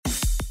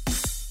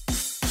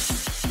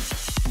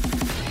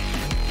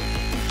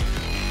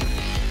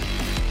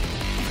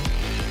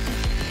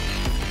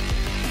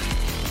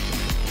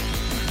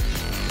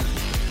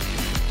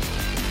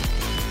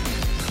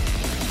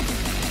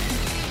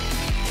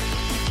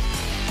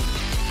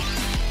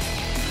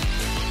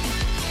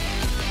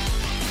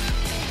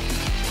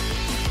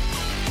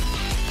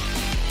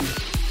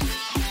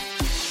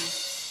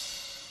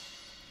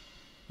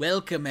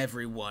Welcome,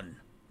 everyone,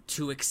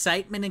 to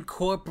Excitement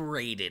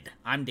Incorporated.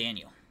 I'm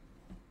Daniel.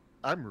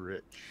 I'm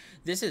Rich.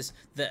 This is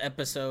the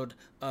episode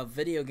of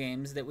video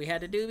games that we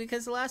had to do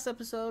because the last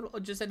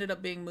episode just ended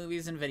up being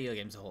movies and video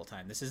games the whole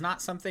time. This is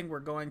not something we're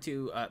going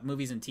to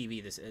movies and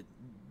TV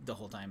the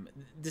whole time.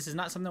 This is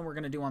not something we're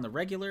going to do on the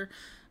regular.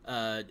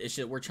 It's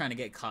just, we're trying to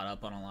get caught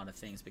up on a lot of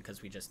things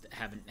because we just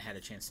haven't had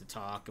a chance to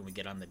talk and we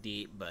get on the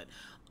deep. But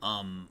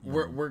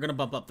we're going to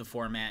bump up the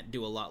format,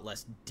 do a lot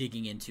less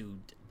digging into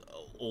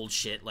old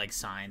shit like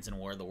Signs and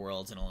War of the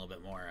Worlds, and a little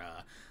bit more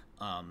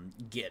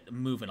get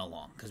moving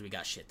along because we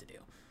got shit to do.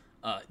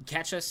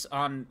 Catch us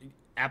on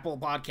Apple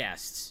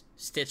Podcasts,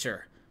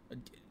 Stitcher,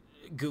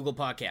 Google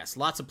Podcasts,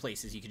 lots of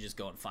places you can just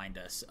go and find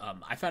us.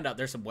 I found out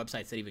there's some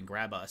websites that even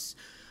grab us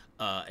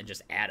and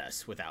just add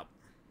us without.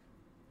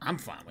 I'm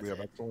fine with it. We have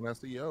excellent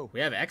SEO.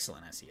 We have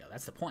excellent SEO.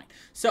 That's the point.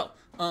 So,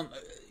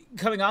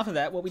 coming off of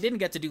that, what we didn't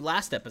get to do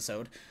last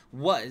episode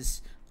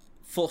was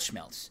full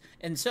schmelz.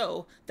 And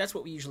so, that's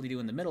what we usually do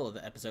in the middle of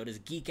the episode is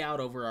geek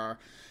out over our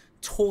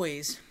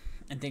toys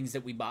and things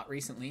that we bought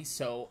recently.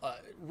 So,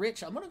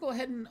 Rich, I'm going to go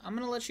ahead and I'm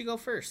going to let you go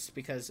first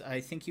because I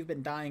think you've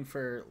been dying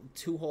for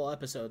 2 whole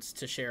episodes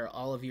to share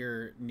all of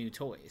your new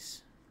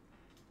toys.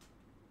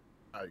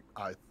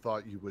 I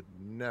thought you would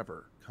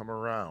never come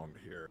around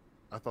here.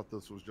 I thought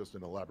this was just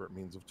an elaborate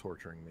means of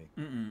torturing me.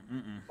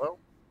 Well,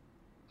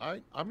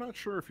 I'm not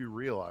sure if you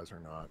realize or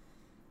not,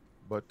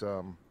 but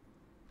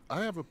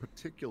I have a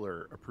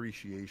particular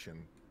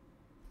appreciation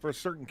for a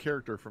certain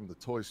character from the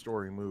Toy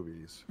Story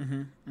movies,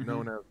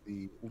 known as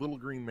the Little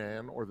Green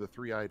Man or the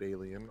Three-Eyed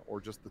Alien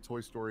or just the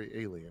Toy Story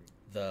Alien.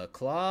 The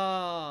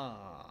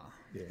Claw.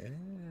 Yeah.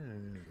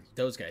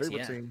 Those guys, Favorite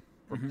yeah. scene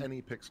from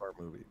any Pixar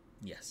movie.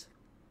 Yes.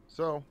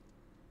 So,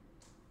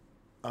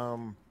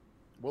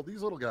 well,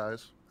 these little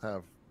guys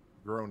have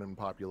grown in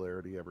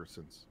popularity ever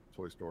since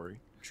Toy Story.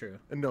 True.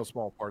 In no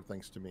small part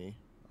thanks to me,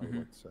 I would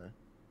like to say.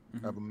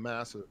 I have a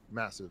massive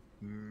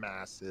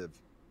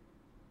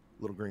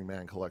Little Green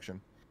Man collection.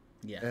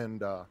 Yeah.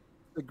 And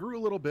it grew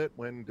a little bit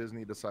when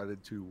Disney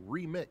decided to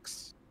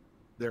remix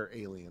their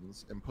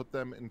aliens and put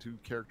them into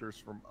characters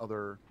from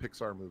other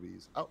Pixar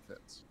movies'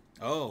 outfits.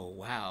 Oh,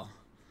 wow.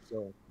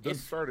 So this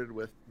started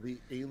with the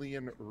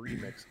Alien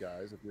Remix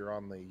guys. If you're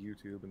on the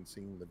YouTube and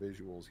seeing the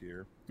visuals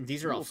here.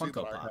 These are all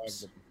Funko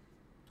Pops.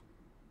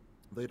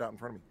 Laid out in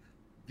front of me.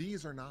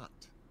 These are not.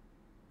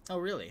 Oh,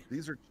 really?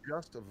 These are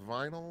just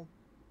vinyl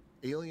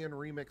Alien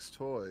Remix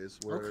toys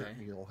where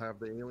you'll have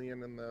the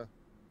alien in the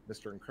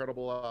Mr.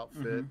 Incredible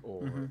outfit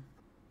or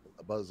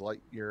a Buzz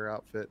Lightyear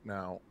outfit.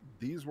 Now,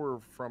 these were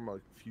from a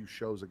few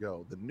shows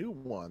ago. The new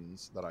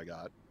ones that I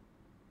got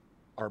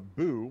are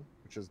Boo,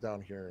 which is down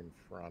here in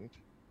front.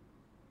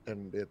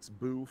 And it's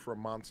Boo from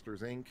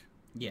Monsters, Inc.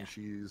 Yeah. And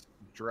she's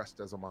dressed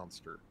as a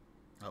monster.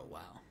 Oh,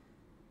 wow.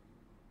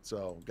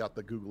 So, got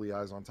the googly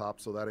eyes on top.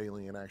 So, that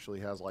alien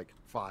actually has like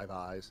 5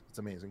 eyes. It's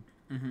amazing.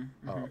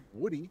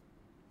 Woody,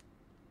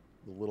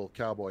 the little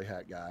cowboy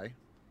hat guy,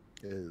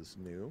 is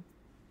new.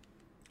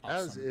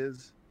 Awesome. As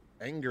is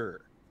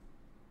Anger.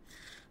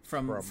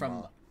 From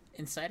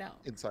Inside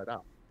Out. Inside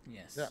Out.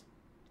 Yes. Yeah.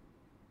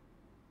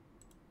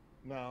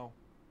 Now,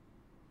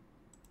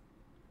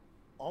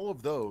 all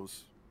of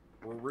those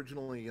were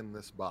originally in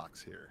this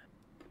box here.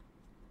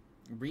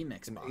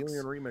 Remix box. An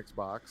Alien Remix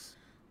box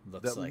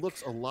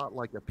looks a lot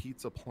like a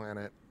Pizza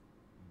Planet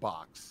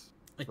box.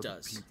 It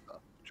does. Pizza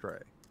tray.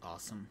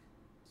 Awesome.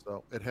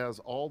 So it has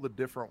all the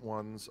different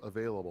ones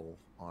available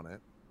on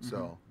it.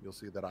 So you'll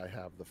see that I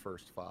have the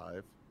first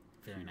 5.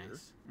 Very here.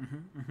 nice.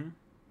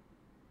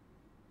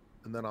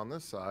 And then on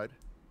this side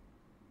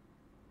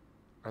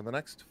are the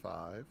next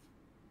 5.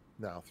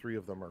 Now 3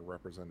 of them are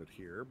represented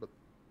here, but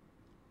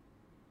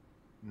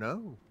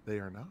no, they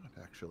are not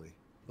actually.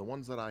 The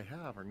ones that I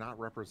have are not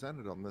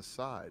represented on this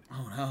side.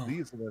 Oh no.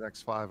 These are the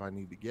next 5 I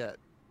need to get.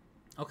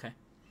 Okay.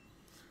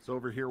 So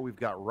over here we've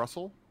got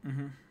Russell.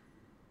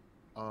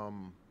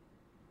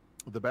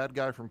 The bad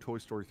guy from Toy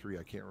Story 3,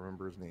 I can't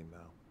remember his name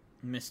now.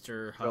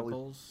 Mr.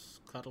 Huggles?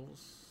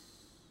 Cuddles?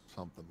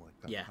 Something like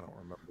that. Yeah. I don't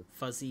remember.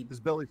 Fuzzy. His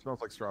belly smells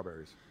like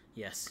strawberries.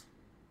 Yes.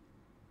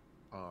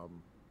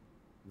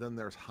 Then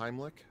there's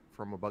Heimlich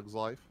from A Bug's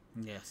Life.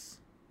 Yes.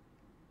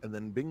 And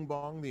then Bing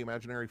Bong, the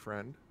imaginary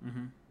friend.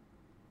 And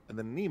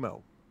then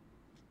Nemo.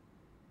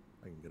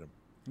 I can get him.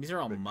 These are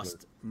all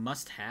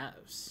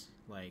must-haves.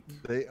 Like,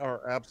 they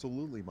are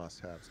absolutely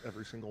must-haves.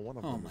 Every single one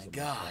of them. Oh my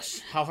gosh.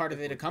 How hard are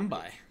they to come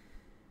by?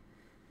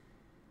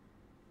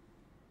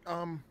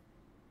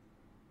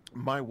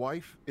 My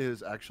wife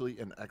is actually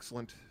an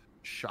excellent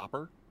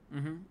shopper.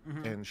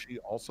 And she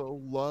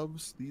also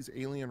loves these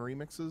Alien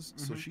remixes.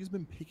 So she's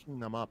been picking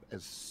them up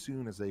as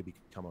soon as they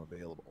become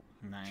available.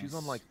 Nice. She's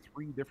on like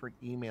 3 different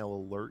email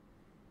alert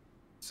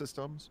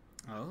systems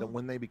that Oh.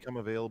 when they become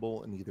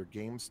available in either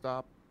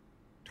GameStop,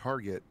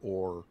 Target,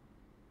 or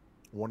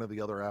one of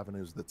the other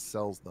avenues that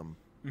sells them,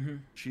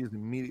 she has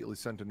immediately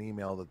sent an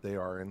email that they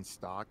are in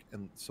stock,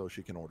 and so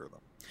she can order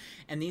them.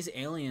 And these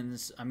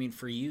aliens, I mean,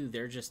 for you,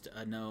 they're just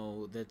a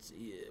no. That's,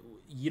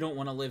 you don't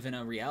want to live in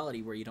a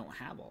reality where you don't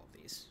have all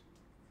of these.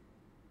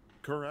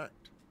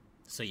 Correct.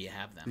 So you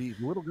have them. The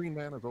little green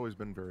man has always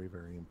been very,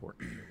 very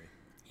important to me.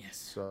 Yes.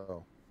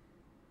 So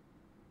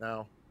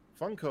now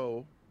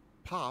Funko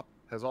Pop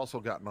has also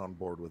gotten on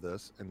board with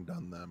this and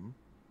done them.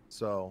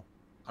 So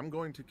I'm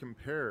going to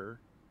compare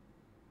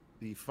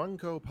the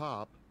Funko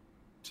Pop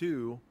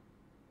to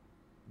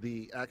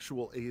the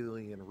actual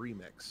Alien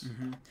remix.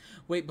 Mm-hmm.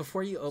 Wait,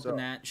 before you open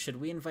that, should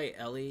we invite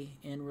Ellie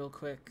in real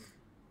quick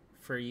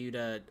for you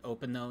to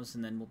open those,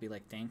 and then we'll be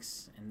like,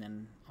 thanks, and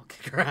then I'll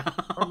kick her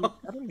out?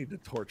 I don't need to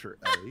torture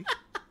Ellie.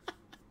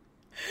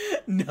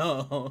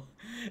 No.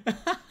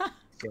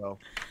 So,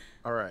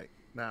 all right.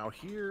 Now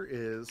here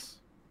is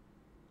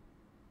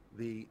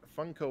the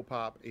Funko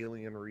Pop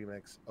Alien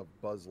remix of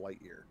Buzz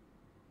Lightyear.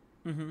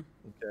 Mm-hmm.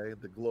 Okay,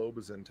 the globe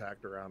is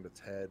intact around its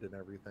head and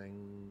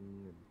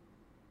everything.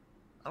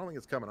 I don't think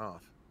it's coming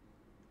off.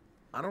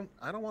 I don't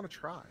want to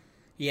try.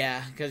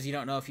 Yeah, because you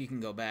don't know if you can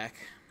go back.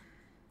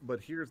 But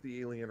here's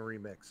the Alien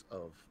remix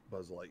of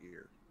Buzz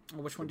Lightyear.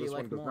 Well, which one do you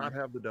like more? This one does not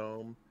have the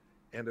dome,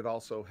 and it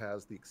also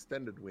has the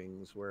extended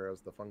wings,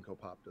 whereas the Funko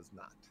Pop does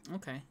not.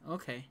 Okay.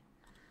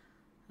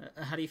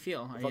 How do you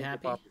feel? Are the you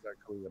happy? Funko Pop is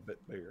actually a bit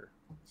bigger.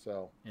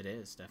 So it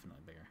is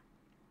definitely bigger.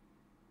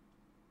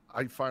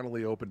 I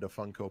finally opened a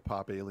Funko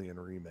Pop Alien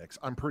remix.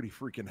 I'm pretty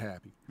freaking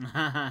happy.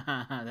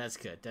 That's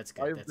good. That's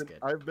good. That's good.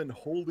 I've been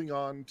holding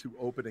on to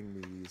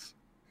opening these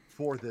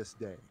for this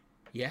day.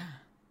 Yeah.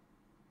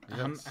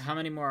 Yes. How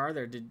many more are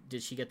there?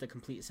 Did she get the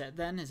complete set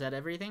then? Is that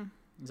everything?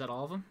 Is that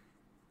all of them?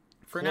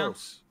 For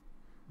Close.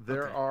 now?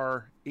 There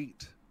are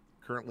 8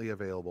 currently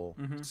available.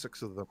 Mm-hmm.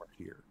 6 of them are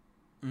here.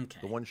 Okay.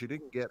 The one she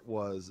didn't get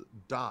was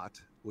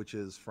Dot, which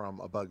is from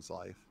A Bug's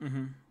Life.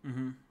 Mm-hmm.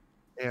 Mm-hmm.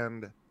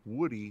 And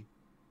Woody,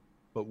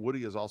 but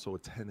Woody is also a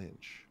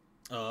 10-inch.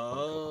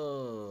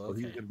 Oh, so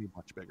okay. he's going to be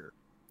much bigger.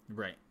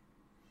 Right.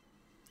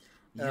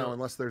 Now,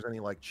 unless there's any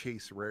like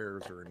chase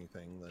rares or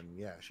anything, then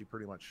yeah, she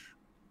pretty much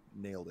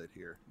nailed it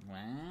here. Wow.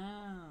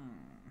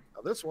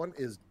 Now, this one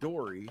is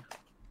Dory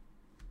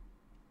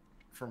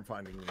from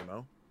Finding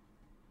Nemo.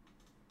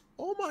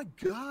 Oh my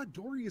God,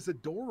 Dory is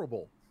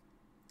adorable.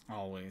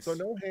 Always. So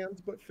no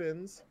hands but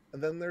fins,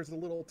 and then there's a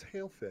little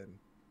tail fin.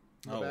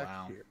 In the back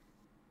wow. Here.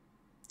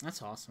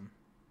 That's awesome.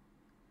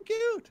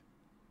 Cute.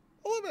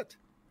 I love it.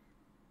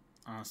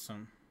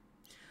 Awesome.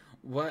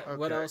 What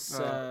else?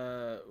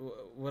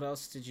 What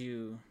else did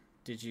you?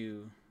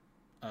 Here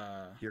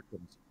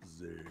comes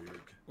Zig.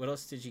 What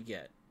else did you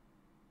get?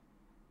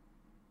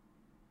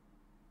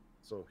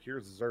 So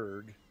here's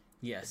Zurg.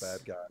 Yes. The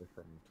bad guy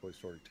from Toy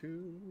Story 2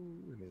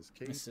 in his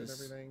case and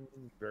everything.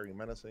 Very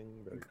menacing,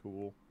 very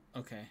cool.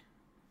 Okay.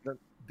 Then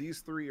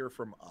these 3 are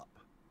from Up.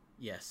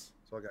 Yes.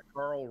 So I got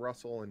Carl,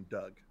 Russell, and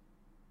Doug.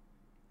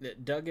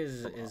 Doug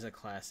is a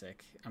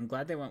classic. I'm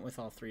glad they went with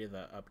all 3 of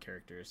the Up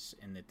characters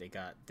and that they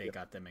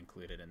got them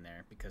included in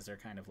there because they're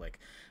kind of like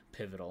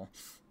pivotal.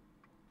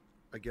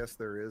 I guess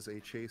there is a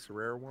chase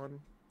rare one.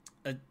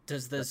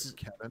 Does this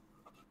Kevin?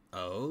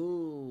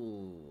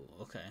 Oh,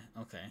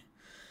 okay.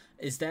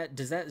 Does that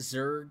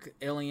Zurg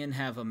alien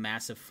have a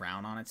massive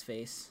frown on its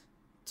face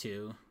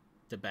too?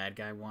 The bad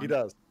guy one. He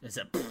does. Is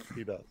it?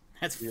 He does.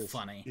 That's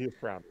funny. He is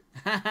frowning.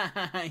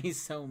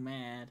 He's so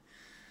mad.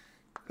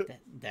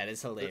 That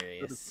is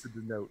hilarious. That is to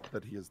denote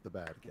that he is the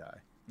bad guy.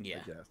 Yeah.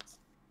 I guess.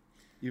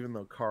 Even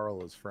though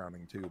Carl is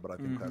frowning too, but I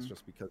think that's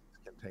just because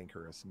he's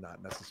cantankerous,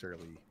 not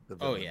necessarily the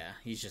villain. Oh yeah,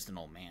 he's just an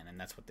old man, and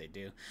that's what they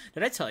do.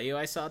 Did I tell you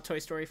I saw Toy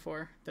Story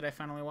 4? Did I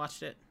finally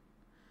watched it?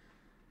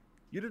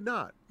 You did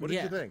not. What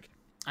did you think?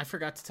 I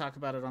forgot to talk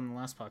about it on the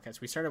last podcast.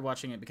 We started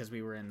watching it because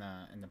we were in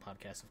the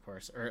podcast, of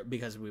course, or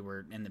because we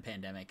were in the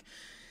pandemic.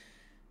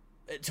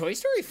 Toy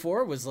Story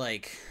 4 was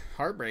like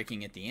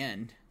heartbreaking at the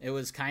end. It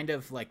was kind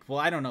of like, well,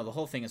 I don't know, the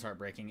whole thing is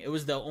heartbreaking. It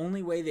was the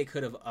only way they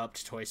could have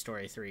upped Toy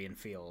Story 3 in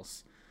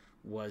feels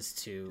was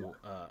to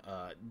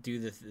do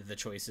the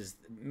choices,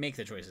 make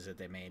the choices that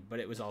they made. But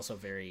it was also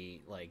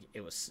very like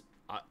it was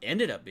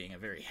ended up being a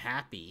very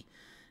happy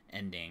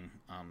ending,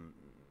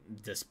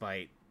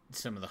 despite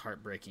some of the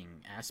heartbreaking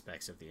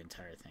aspects of the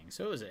entire thing.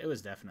 So it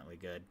was definitely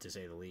good, to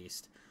say the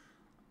least.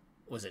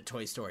 Was it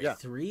Toy Story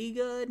 3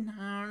 good?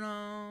 I don't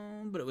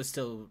know, but it was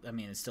still. I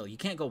mean, it's still, you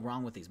can't go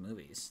wrong with these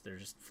movies. They're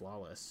just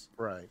flawless.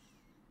 Right.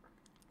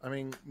 I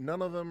mean,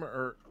 none of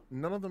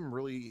them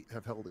really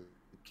have held a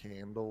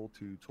candle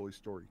to Toy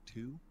Story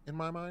 2 in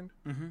my mind.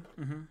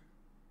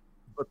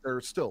 But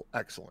they're still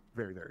excellent,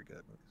 very, very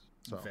good movies.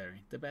 So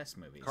the best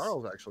movies.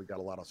 Carl's actually got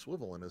a lot of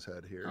swivel in his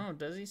head here. Oh,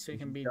 does he? So he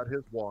can be. Got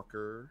his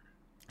walker.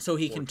 So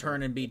he can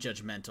turn and be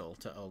judgmental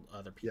to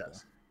other people.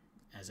 Yes.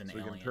 As an so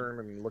alien. You can turn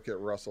and look at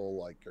Russell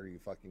like, "Are you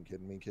fucking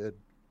kidding me, kid?"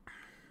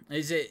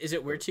 Is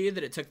it weird to you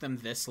that it took them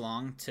this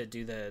long to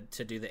do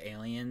the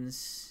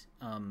aliens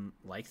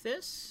like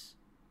this,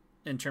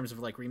 in terms of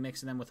like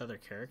remixing them with other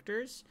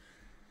characters?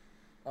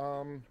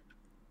 Well,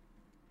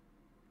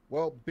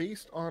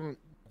 based on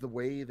the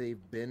way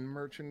they've been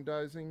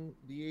merchandising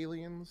the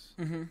aliens,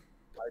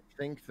 I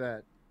think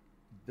that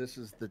this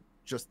is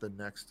just the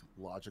next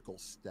logical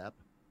step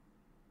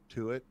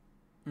to it.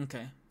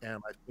 Okay.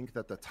 And I think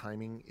that the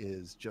timing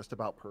is just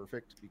about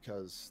perfect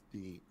because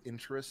the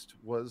interest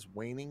was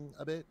waning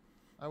a bit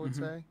I would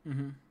say.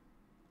 Mm-hmm.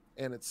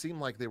 And it seemed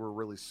like they were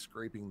really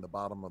scraping the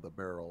bottom of the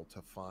barrel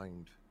to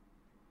find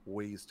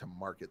ways to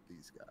market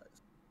these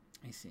guys.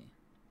 I see.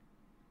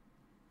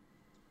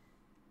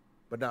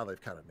 But now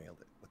they've kind of nailed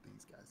it with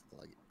these guys.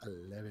 Like, I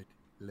love it.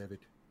 Love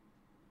it.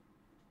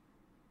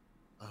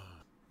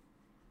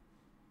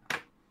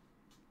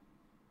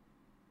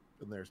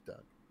 And there's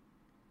Doug.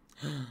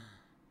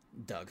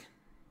 Doug.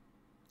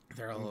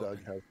 They're all and Doug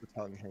open. has the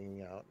tongue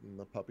hanging out and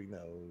the puppy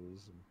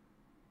nose. And...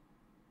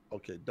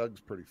 Okay, Doug's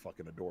pretty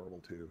fucking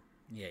adorable too.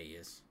 Yeah, he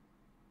is.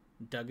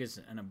 Doug is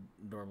an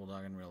adorable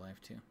dog in real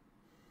life too.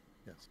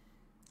 Yes.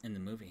 In the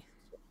movie.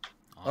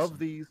 Awesome.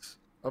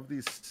 Of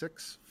these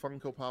 6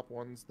 Funko Pop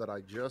ones that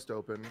I just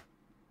opened,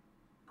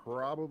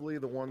 probably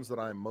the ones that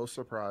I'm most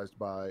surprised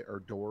by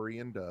are Dory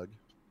and Doug.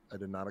 I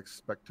did not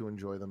expect to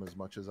enjoy them as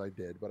much as I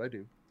did, but I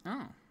do.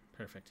 Oh,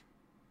 perfect.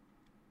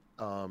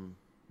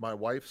 My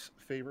wife's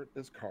favorite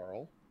is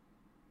Carl.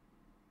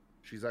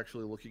 She's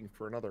actually looking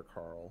for another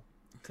Carl.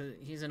 Cause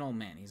he's an old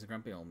man. He's a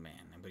grumpy old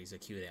man, but he's a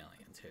cute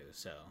alien too.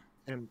 So.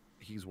 And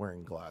he's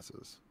wearing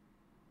glasses.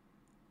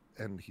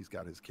 And he's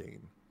got his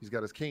cane. He's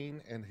got his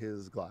cane and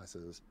his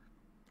glasses.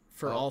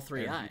 For all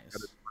 3 eyes. He's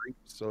got a grape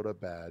soda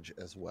badge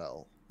as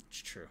well.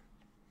 It's true.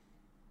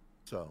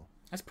 So.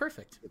 That's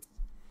perfect.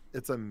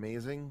 It's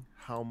amazing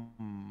how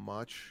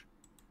much...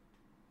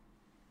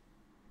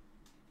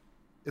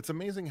 It's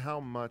amazing how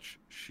much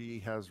she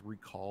has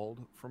recalled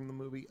from the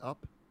movie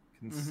Up,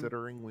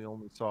 considering we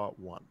only saw it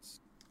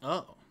once.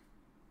 Oh.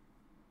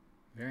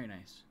 Very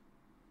nice.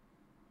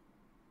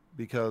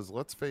 Because,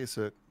 let's face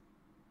it,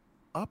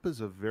 Up is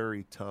a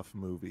very tough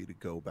movie to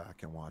go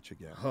back and watch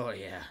again. Oh,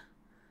 yeah.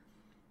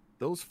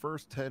 Those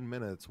first 10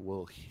 minutes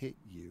will hit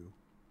you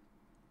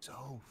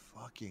so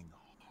fucking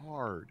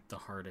hard. The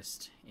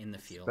hardest in the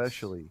field.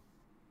 Especially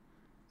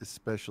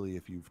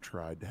if you've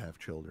tried to have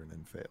children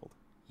and failed.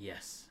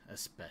 Yes,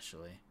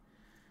 especially.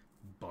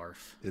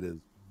 Barf. It is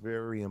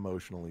very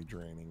emotionally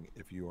draining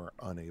if you are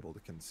unable to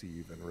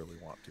conceive and really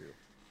want to.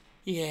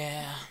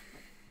 Yeah.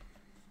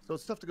 So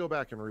it's tough to go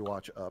back and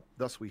rewatch Up.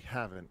 Thus, we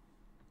haven't.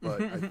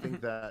 But I think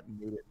that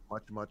made it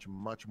much, much,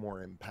 much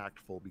more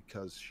impactful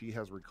because she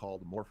has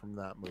recalled more from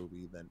that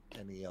movie than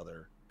any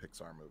other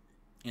Pixar movie.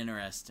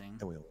 Interesting.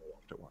 And we only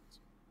watched it once.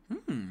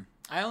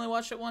 I only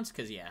watched it once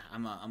because, yeah,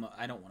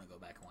 I don't want to go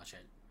back and watch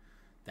it.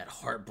 That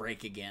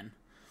heartbreak again.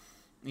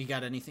 You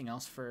got anything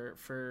else for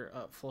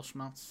Full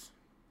Schmelz?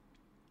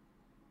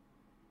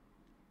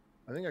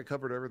 I think I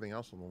covered everything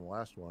else on the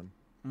last one.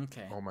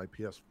 Okay. All my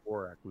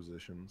PS4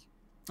 acquisitions.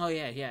 Oh,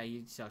 yeah.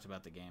 You talked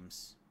about the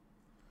games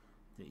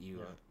that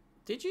you...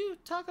 did you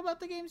talk about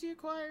the games you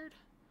acquired?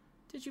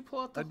 Did you pull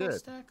out the whole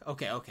stack?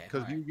 Okay.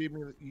 Because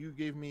you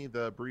gave me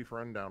the brief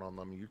rundown on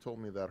them. You told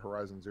me that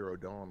Horizon Zero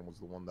Dawn was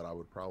the one that I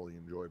would probably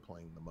enjoy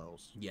playing the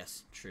most.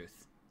 Yes,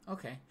 truth.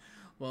 Okay.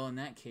 Well, in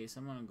that case,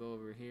 I'm going to go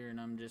over here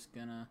and I'm just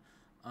going to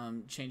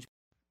change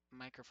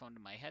my microphone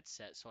to my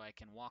headset so I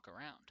can walk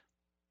around.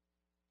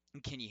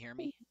 Can you hear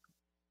me?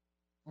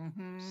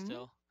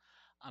 Still?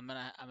 I'm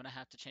gonna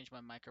have to change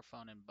my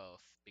microphone in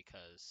both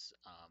because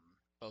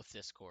both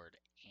Discord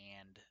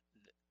and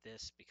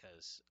this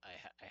because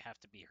I have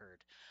to be heard.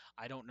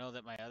 I don't know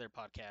that my other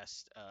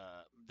podcast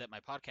that my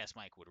podcast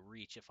mic would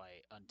reach if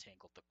I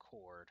untangled the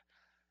cord.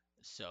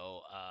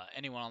 So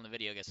anyone on the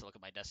video gets to look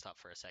at my desktop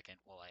for a second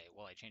while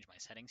I change my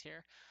settings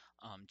here,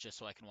 just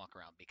so I can walk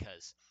around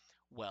because,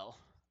 well,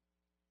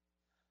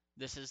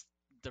 this is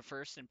the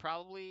first and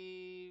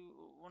probably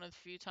one of the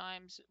few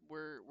times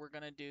we're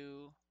gonna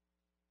do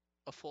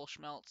a full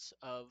schmelz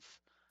of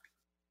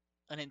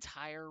an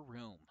entire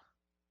room.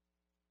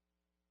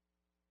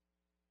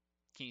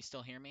 Can you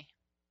still hear me?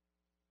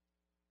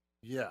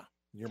 Yeah,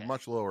 you're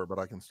much lower, but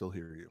I can still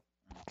hear you.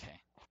 Okay.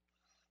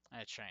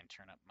 I try and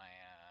turn up my.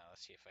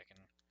 Let's see if I can.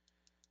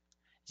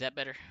 Is that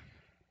better?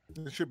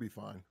 It should be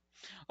fine.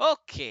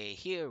 Okay,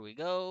 here we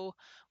go.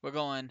 We're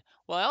going.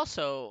 Well, I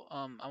also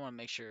I want to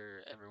make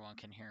sure everyone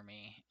can hear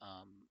me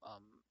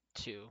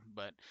too.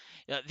 But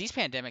these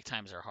pandemic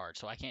times are hard,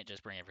 so I can't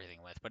just bring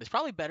everything with. But it's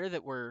probably better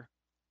that we're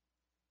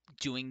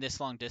doing this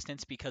long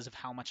distance because of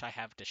how much I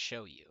have to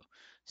show you.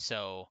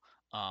 So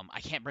I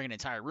can't bring an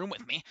entire room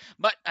with me,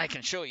 but I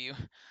can show you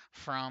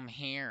from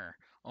here.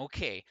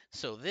 Okay,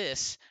 so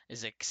this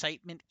is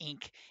Excitement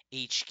Inc.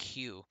 HQ.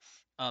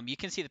 You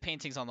can see the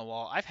paintings on the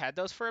wall. I've had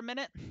those for a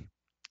minute,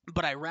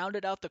 but I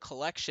rounded out the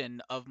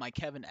collection of my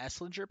Kevin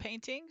Esslinger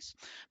paintings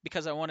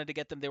because I wanted to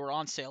get them. They were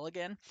on sale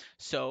again.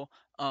 So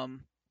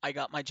I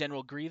got my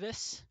General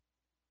Grievous,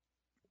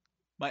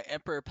 my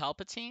Emperor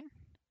Palpatine,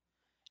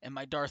 and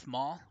my Darth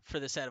Maul for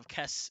the set of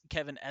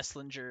Kevin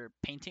Esslinger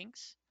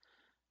paintings.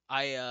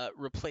 I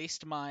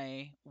replaced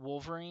my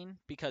Wolverine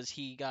because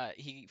he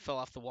fell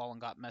off the wall and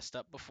got messed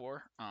up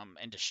before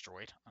and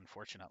destroyed,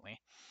 unfortunately.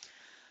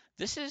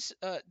 This is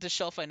the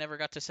shelf I never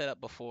got to set up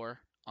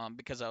before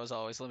because I was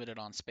always limited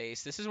on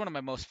space. This is one of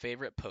my most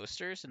favorite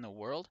posters in the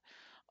world.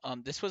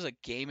 This was a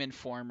Game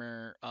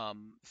Informer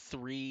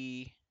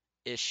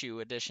 3-issue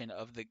edition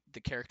of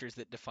the characters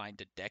that defined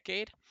a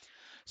decade.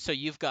 So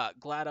you've got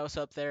GLaDOS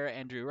up there,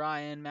 Andrew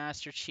Ryan,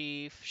 Master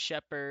Chief,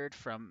 Shepard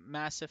from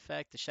Mass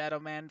Effect, the Shadow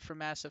Man from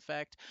Mass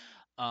Effect,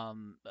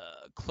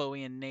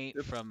 Chloe and Nate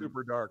It's from.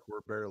 super dark.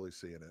 We're barely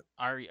seeing it.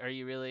 Are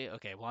you really?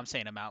 Okay, well I'm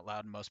saying them out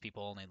loud and most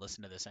people only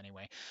listen to this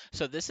anyway.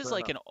 So this is Fair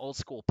like enough. an old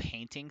school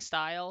painting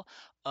style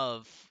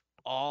of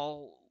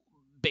all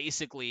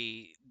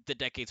basically the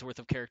decade's worth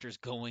of characters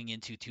going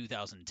into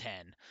 2010.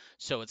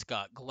 So it's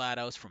got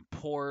GLaDOS from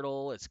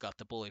Portal, it's got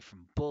the bully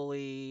from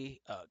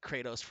Bully,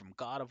 Kratos from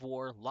God of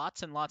War,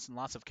 lots and lots and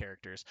lots of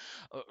characters.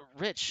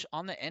 Rich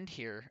on the end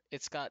here,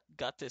 it's got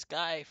this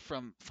guy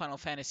from Final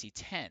Fantasy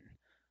X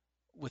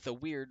with a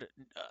weird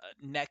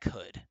neck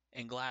hood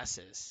and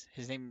glasses.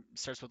 His name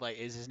starts with like,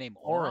 is his name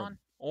Oron?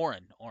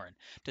 Orin. Orin.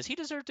 Does he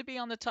deserve to be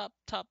on the top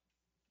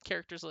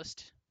characters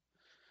list?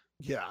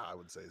 Yeah, I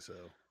would say so.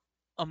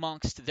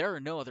 Amongst there are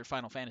no other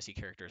Final Fantasy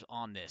characters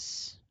on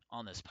this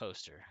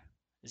poster.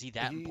 Is he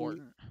that He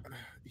important?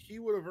 he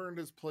would have earned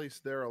his place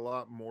there a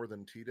lot more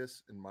than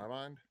Titus in my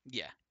mind.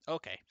 Yeah.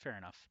 Okay, fair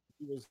enough.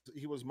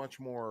 He was much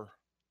more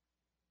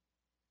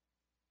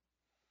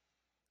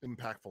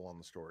impactful on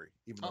the story,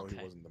 even though he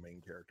Okay. wasn't the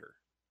main character.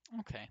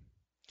 Okay.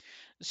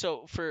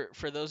 So for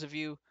those of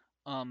you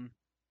um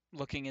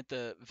looking at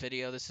the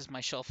video, this is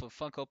my shelf of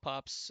Funko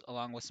Pops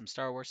along with some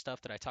Star Wars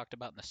stuff that I talked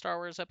about in the Star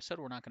Wars episode.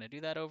 We're not going to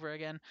do that over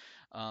again.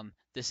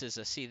 This is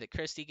a C that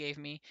Christy gave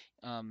me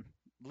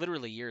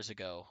literally years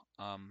ago.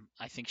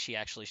 I think she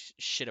actually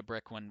shit a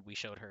brick when we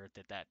showed her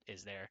that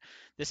is there.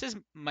 This is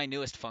my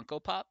newest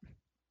Funko Pop.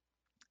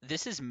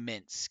 This is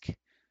Minsk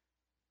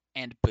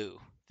and Boo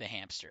the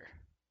hamster.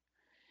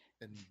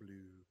 And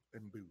blue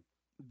and boo.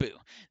 Boo.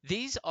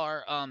 These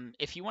are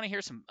if you want to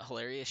hear some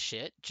hilarious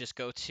shit, just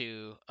go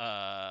to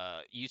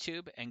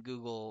YouTube and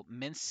Google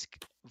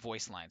Minsk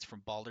voice lines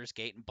from Baldur's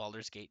Gate and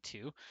Baldur's Gate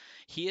 2.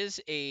 He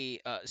is a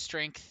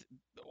strength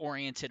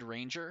oriented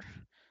ranger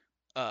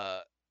uh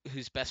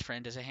whose best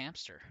friend is a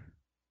hamster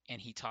and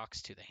he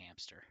talks to the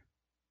hamster.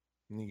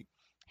 Neat.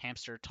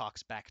 Hamster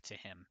talks back to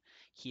him.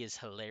 He is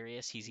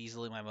hilarious. He's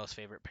easily my most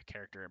favorite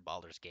character in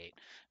Baldur's Gate.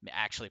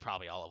 Actually,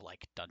 probably all of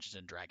like Dungeons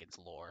and Dragons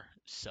lore.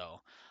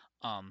 So,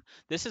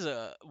 this is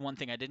a one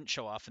thing I didn't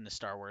show off in the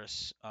Star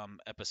Wars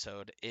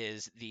episode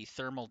is the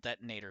thermal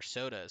detonator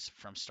sodas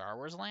from Star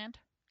Wars Land.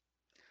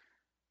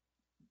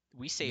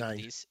 We saved Nice.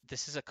 these.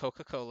 This is a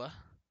Coca-Cola,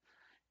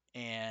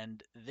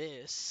 and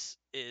this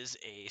is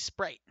a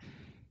Sprite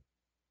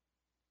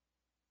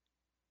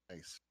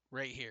Nice.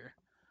 right here.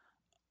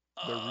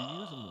 They're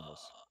reusing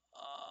those.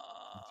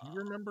 Do you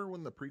Uh, remember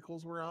when the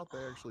prequels were out?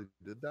 They actually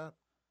did that.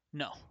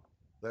 no.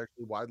 They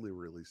actually widely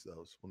released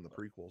those when the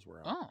prequels were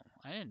out. Oh,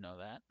 I didn't know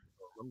that.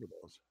 I remember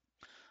those.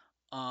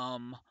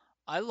 Um,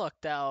 I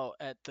lucked out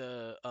at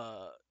the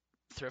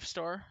thrift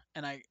store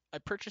and I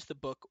purchased the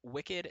book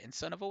Wicked and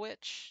Son of a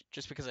Witch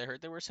just because I heard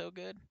they were so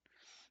good.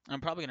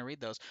 I'm probably gonna read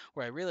those.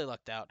 Where I really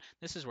lucked out,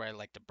 this is where I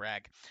like to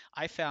brag.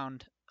 I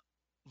found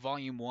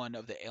volume 1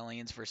 of the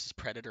Aliens versus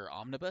Predator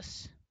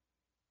omnibus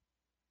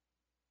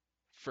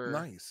for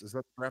Nice. Is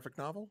that the graphic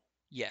novel?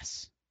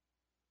 yes,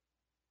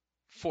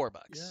 $4.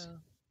 Yeah.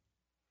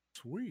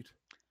 Sweet.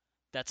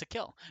 That's a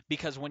kill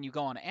because when you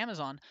go on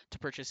Amazon to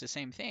purchase the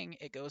same thing,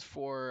 it goes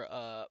for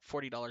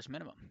 $40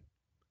 minimum.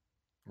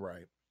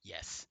 Right.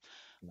 Yes.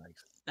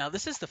 Nice. Now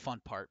this is the fun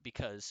part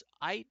because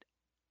I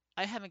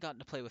haven't gotten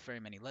to play with very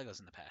many Legos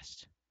in the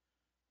past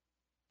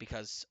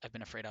because I've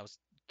been afraid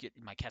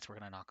my cats were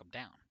gonna knock them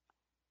down.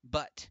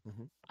 But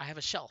Hmm. I have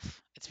a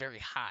shelf. It's very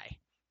high.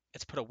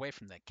 It's put away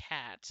from the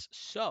cats,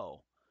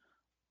 so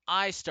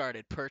I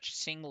started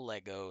purchasing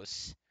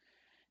Legos,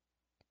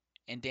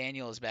 and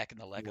Daniel is back in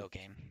the Lego Nice.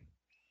 game.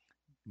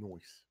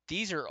 Nice.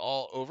 These are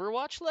all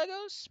Overwatch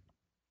Legos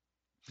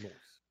Nice.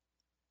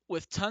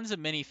 with tons of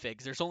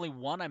minifigs. There's only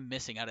one I'm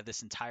missing out of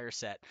this entire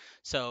set.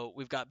 So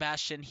we've got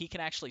Bastion. He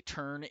can actually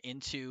turn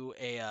into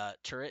a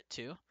turret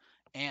too,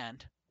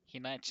 and he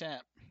lights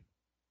up.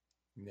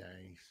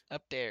 Nice.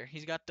 Up there.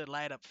 He's got the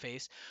light up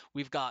face.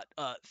 We've got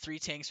 3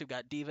 tanks. We've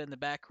got Diva in the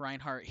back,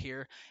 Reinhardt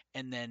here,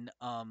 and then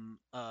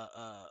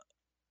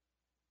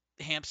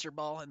Hamster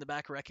Ball in the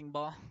back, Wrecking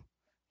Ball.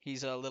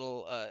 He's he's got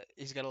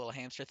a little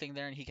hamster thing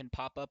there, and he can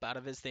pop up out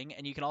of his thing,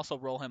 and you can also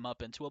roll him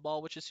up into a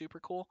ball, which is super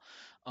cool.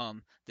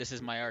 This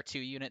is my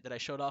R2 unit that I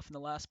showed off in the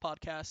last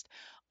podcast.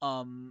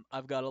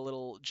 I've got a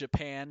little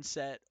Japan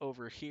set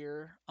over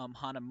here,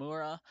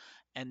 Hanamura,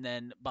 and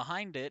then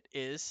behind it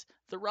is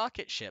the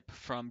rocket ship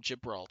from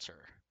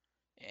Gibraltar,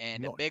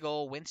 and a Nice. big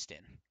old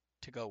Winston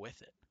to go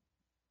with it.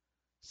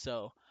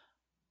 So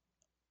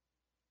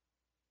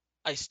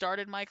I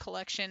started my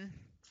collection.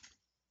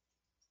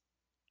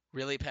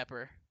 Really,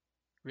 Pepper?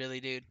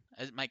 Really, dude?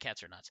 My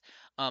cats are nuts.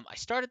 I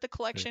started the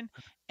collection,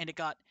 and it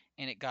got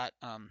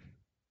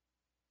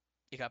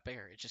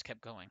bigger. It just kept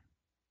going.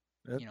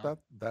 You know,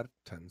 That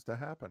tends to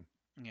happen.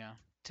 yeah,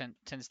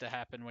 tends to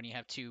happen when you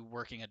have two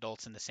working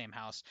adults in the same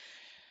house,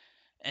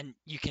 and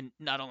you can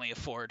not only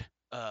afford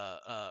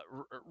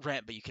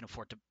rent, but you can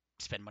afford to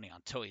spend money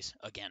on toys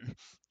again.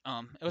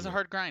 It was a Yeah.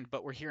 hard grind,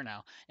 but we're here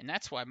now, and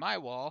that's why my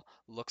wall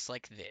looks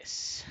like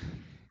this.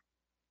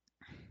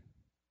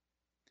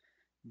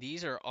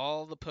 These are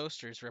all the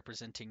posters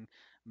representing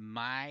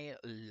my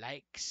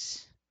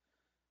likes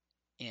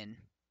in.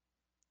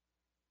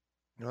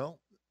 Well,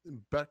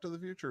 Back to the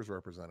Future is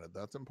represented.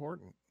 That's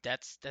important.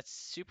 That's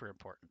super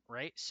important,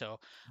 right? So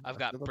I've I feel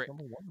got that's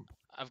number one.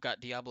 I've got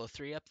Diablo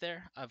 3 up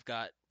there. I've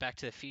got Back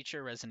to the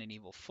Future, Resident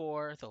Evil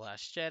 4, The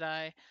Last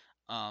Jedi,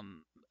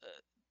 um,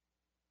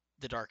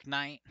 The Dark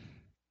Knight,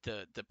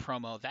 the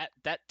promo.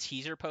 That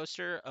teaser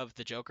poster of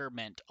the Joker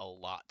meant a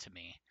lot to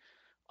me.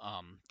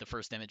 The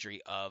first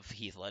imagery of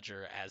Heath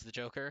Ledger as the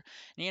Joker, and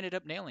he ended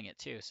up nailing it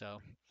too.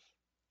 So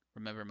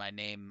remember my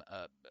name,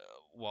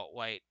 Walt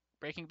White.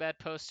 Breaking Bad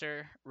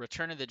poster,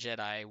 Return of the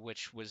Jedi,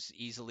 which was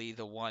easily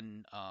the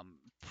one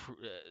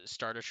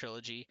starter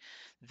trilogy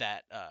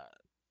that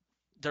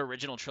the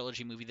original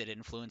trilogy movie that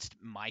influenced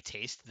my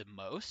taste the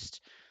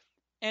most,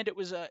 and it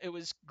was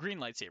green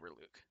lightsaber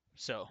Luke.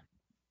 So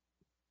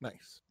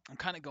Nice. I'm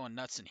kind of going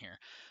nuts in here,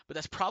 but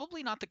that's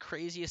probably not the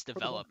craziest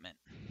development.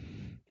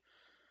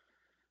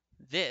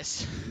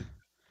 This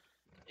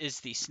is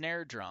the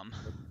snare drum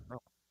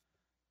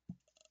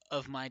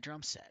of my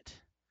drum set.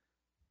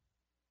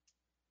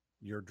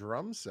 Your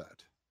drum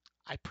set.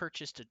 I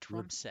purchased a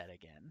drum set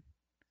again.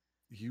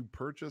 You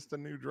purchased a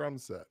new drum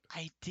set.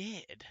 I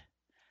did.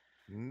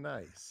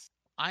 Nice.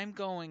 I'm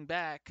going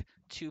back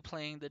to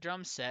playing the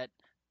drum set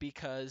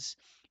because,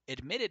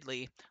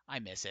 admittedly, I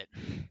miss it.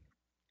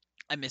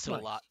 I miss it a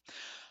lot.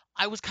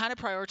 I was kind of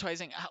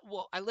prioritizing.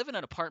 Well, I live in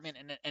an apartment,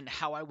 and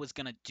how I was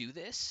gonna do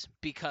this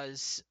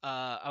because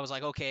I was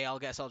like, okay, I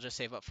guess I'll just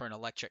save up for an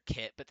electric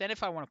kit. But then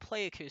if I want to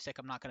play acoustic,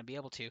 I'm not gonna be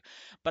able to.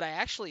 But I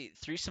actually,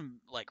 through some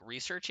like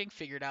researching,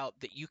 figured out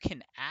that you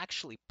can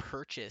actually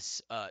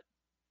purchase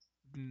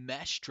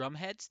mesh drum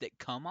heads that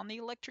come on the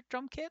electric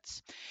drum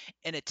kits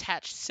and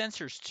attach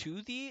sensors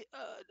to the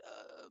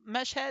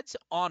mesh heads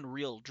on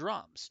real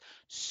drums.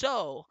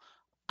 So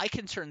I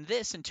can turn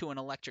this into an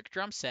electric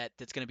drum set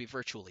that's going to be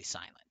virtually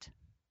silent.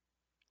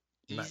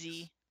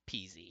 Easy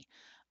peasy.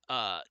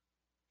 I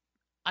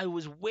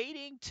was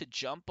waiting to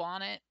jump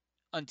on it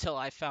until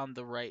I found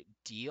the right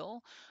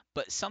deal,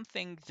 but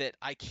something that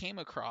I came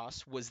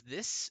across was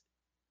this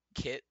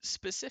kit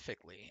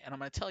specifically, and I'm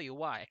going to tell you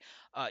why.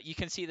 You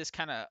can see this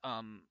kind of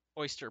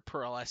oyster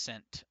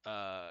pearlescent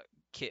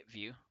kit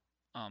view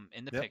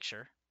in the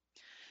picture.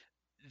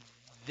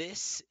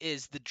 This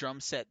is the drum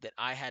set that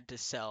I had to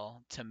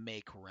sell to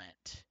make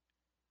rent,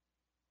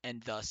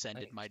 and thus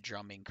ended my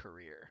drumming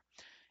career.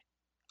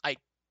 I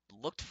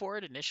looked for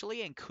it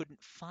initially and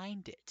couldn't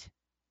find it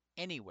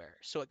anywhere,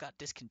 so it got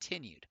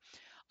discontinued.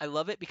 I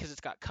love it because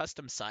it's got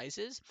custom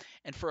sizes,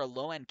 and for a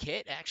low-end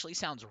kit, it actually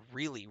sounds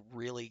really,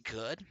 really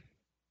good.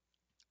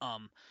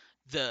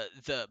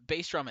 The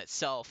bass drum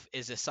itself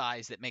is a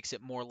size that makes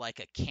it more like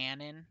a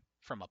cannon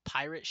from a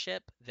pirate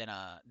ship than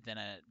a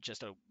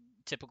just a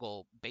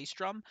typical bass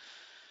drum.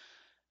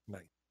 Nice.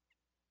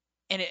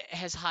 And it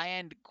has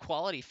high-end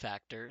quality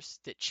factors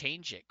that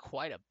change it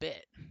quite a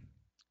bit.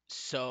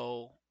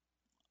 So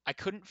I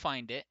couldn't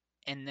find it,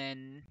 and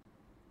then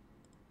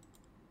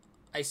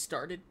I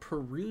started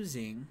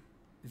perusing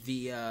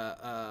the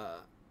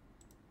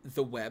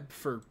web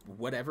for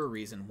whatever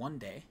reason one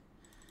day,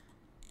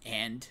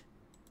 and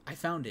I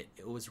found it.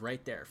 It was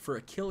right there for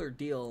a killer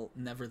deal,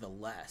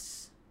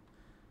 nevertheless.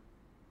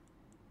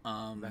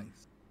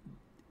 Nice.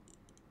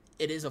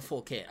 It is a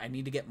full kit. I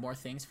need to get more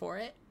things for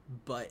it,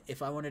 but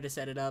if I wanted to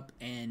set it up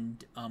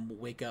and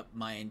wake up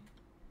my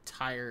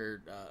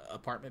entire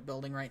apartment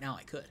building right now,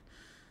 I could.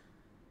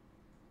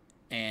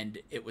 And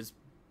it was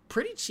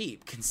pretty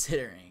cheap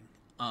considering.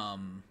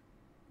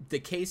 The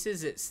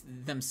cases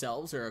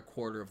themselves are a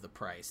quarter of the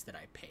price that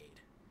I paid.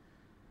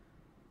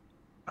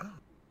 Oh.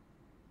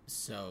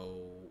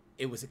 So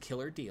it was a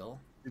killer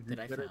deal that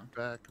I found. Did you get it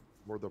back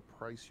for the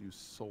price you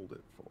sold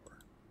it for?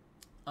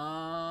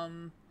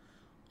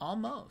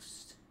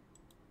 Almost.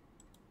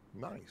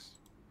 Nice.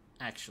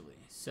 Actually,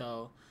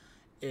 so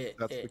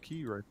that's the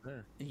key right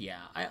there.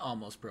 Yeah, I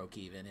almost broke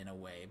even in a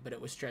way, but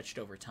it was stretched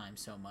over time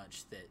so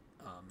much that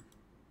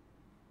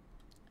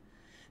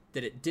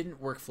that it didn't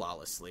work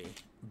flawlessly.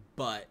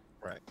 But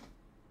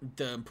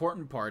the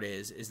important part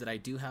is that I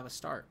do have a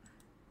start,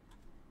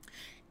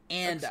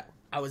 and excellent.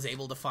 I was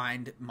able to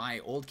find my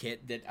old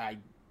kit that I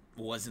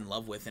was in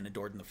love with and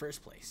adored in the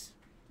first place.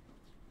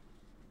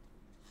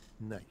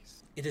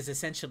 Nice. It is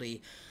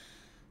essentially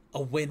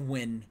a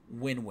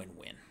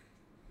win-win-win-win-win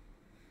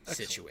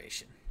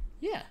situation.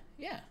 Yeah.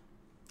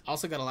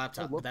 Also got a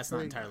laptop, but that's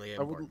not entirely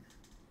important.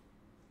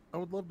 I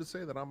would love to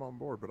say that I'm on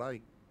board, but I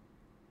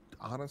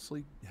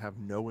honestly have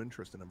no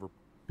interest in ever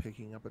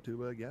picking up a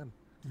tuba again.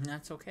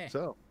 That's okay.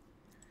 So,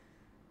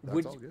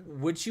 that's all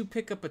good. Would you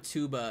pick up a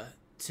tuba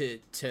to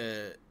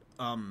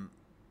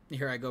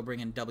here I go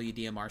bringing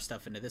WDMR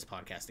stuff into this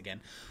podcast again.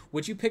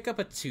 Would you pick up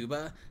a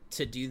tuba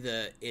to do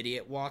the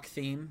idiot walk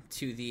theme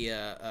to the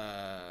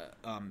a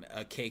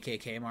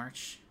KKK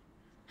march?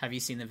 Have you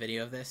seen the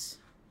video of this?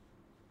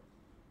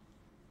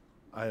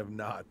 I have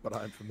not, but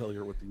I'm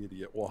familiar with the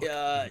idiot walk.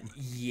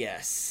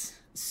 Yes.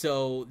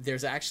 So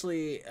there's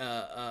actually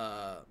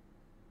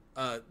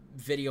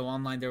video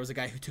online. There was a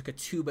guy who took a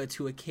tuba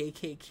to a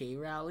KKK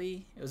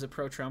rally. It was a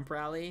pro-Trump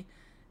rally,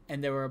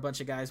 and there were a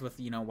bunch of guys with,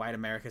 white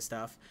America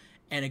stuff.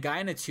 And a guy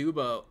in a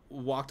tuba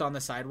walked on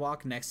the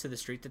sidewalk next to the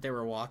street that they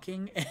were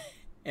walking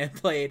and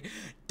played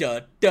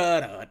da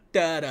da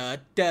da da da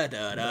da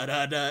da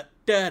da da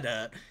da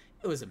da.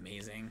 It was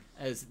amazing.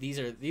 These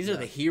are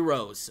the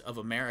heroes of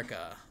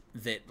America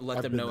that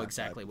let them know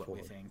exactly what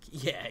we think.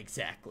 Yeah,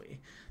 exactly.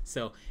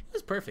 So it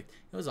was perfect.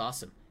 It was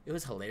awesome. It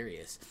was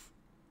hilarious.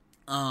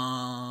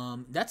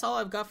 That's all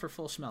I've got for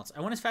full schmelz.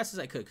 I went as fast as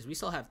I could because we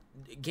still have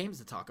games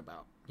to talk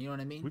about. You know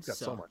what I mean? We've got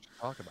so much to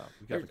talk about.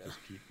 We got to just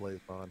keep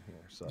playing on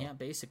here. So yeah,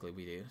 basically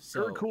we do.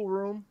 So very cool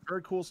room,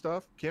 very cool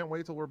stuff. Can't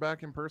wait till we're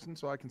back in person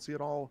so I can see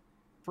it all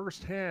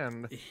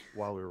firsthand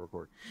while we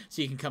record.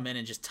 So you can come in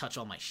and just touch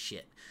all my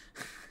shit.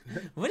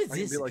 What is I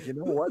this? Can be like, you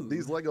know what?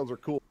 These Legos are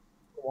cool.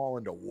 Put them all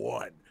into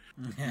one.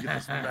 You get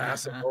this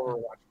massive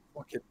Overwatch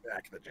fucking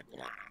back.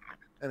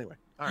 Anyway,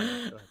 all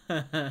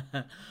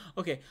right.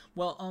 Okay,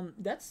 well,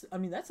 that's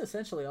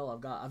essentially all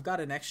I've got. I've got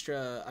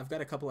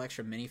a couple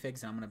extra minifigs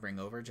that I'm gonna bring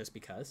over just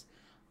because,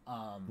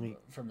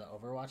 from the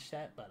Overwatch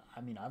set. But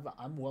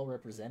I'm well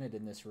represented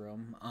in this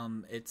room.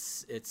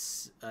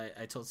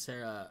 I told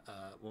Sarah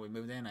when we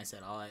moved in, I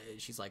said,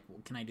 she's like,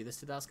 well, can I do this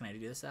to the house? Can I do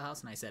this to the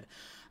house? And I said,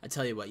 I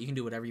tell you what, you can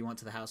do whatever you want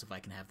to the house if I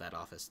can have that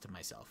office to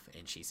myself.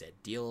 And she said,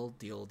 deal,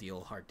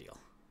 hard deal.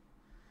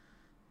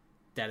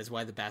 That is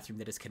why the bathroom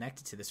that is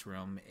connected to this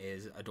room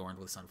is adorned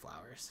with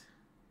sunflowers.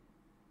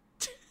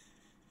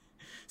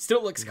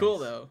 Still looks cool,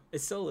 though. It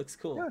still looks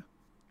cool. Yeah.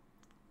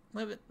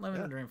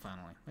 Living the dream,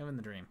 finally. Living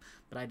the dream.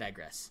 But I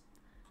digress.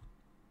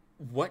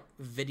 What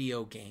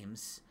video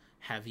games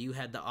have you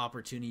had the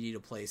opportunity to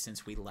play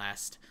since we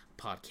last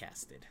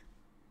podcasted?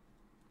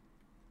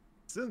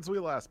 Since we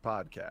last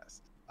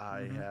podcast,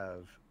 I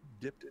have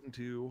dipped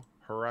into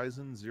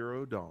Horizon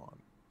Zero Dawn.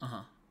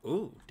 Uh-huh.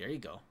 Ooh, there you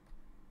go.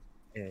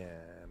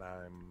 And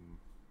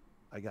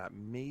I got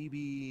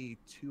maybe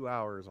 2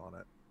 hours on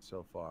it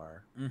so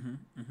far.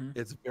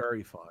 It's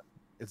very fun.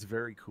 It's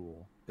very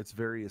cool. It's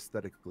very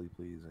aesthetically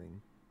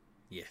pleasing.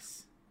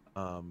 Yes.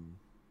 I'm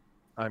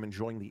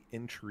enjoying the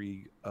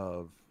intrigue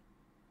of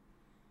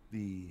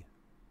the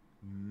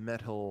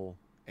metal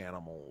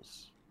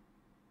animals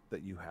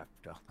that you have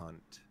to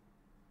hunt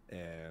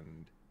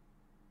and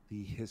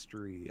the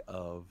history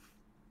of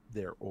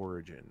their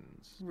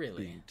origins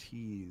being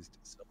teased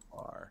so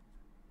far.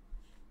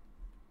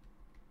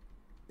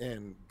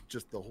 And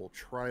just the whole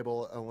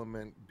tribal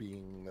element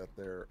being that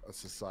they're a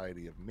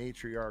society of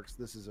matriarchs.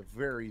 This is a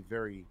very,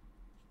 very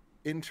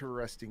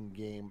interesting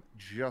game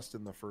just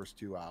in the first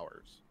 2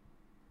 hours.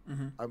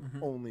 I've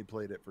only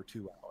played it for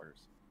 2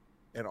 hours.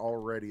 And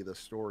already the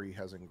story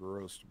has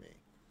engrossed me.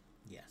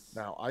 Yes.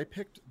 Now, I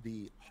picked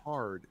the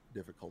hard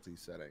difficulty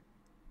setting.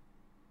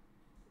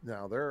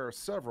 Now, there are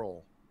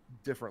several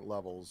different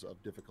levels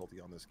of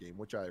difficulty on this game,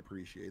 which I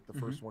appreciate. The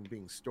first one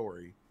being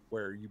story,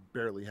 where you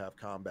barely have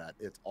combat.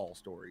 It's all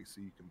story, so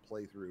you can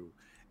play through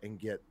and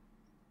get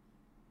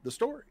the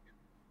story.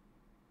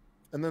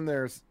 And then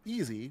there's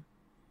easy,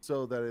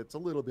 so that it's a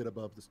little bit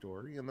above the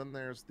story. And then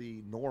there's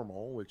the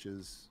normal, which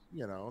is,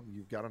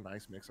 you've got a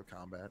nice mix of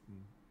combat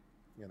and,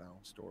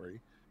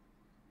 story.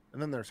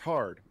 And then there's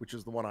hard, which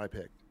is the one I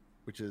picked,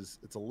 which is,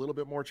 it's a little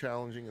bit more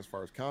challenging as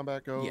far as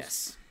combat goes.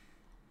 Yes.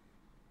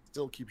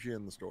 Still keeps you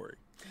in the story.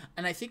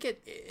 And I think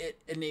it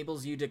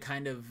enables you to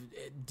kind of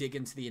dig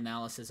into the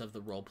analysis of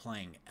the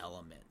role-playing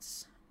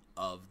elements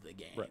of the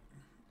game. Right.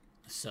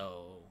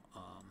 So,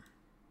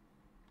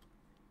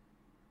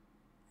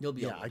 you'll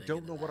be able to I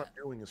don't know that. what I'm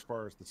doing as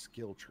far as the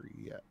skill tree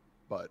yet,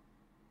 but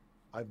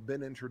I've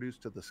been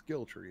introduced to the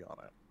skill tree on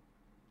it.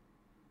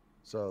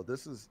 So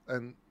this is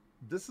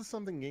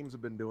something games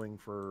have been doing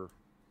for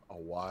a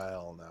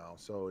while now,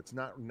 so it's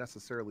not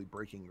necessarily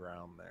breaking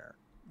ground there.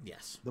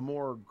 Yes. The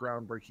more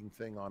groundbreaking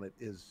thing on it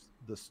is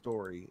the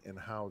story and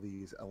how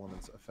these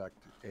elements affect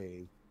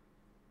a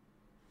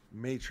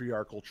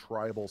matriarchal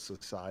tribal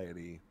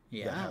society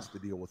that has to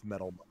deal with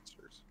metal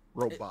monsters,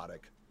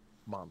 robotic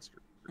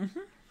monsters.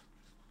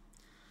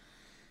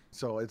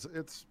 So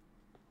it's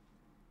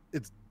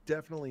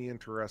definitely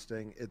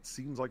interesting. It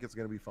seems like it's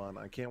going to be fun.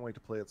 I can't wait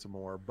to play it some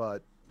more,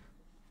 but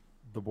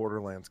the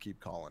Borderlands keep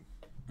calling.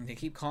 They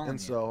keep calling. And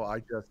so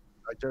I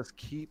just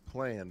keep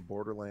playing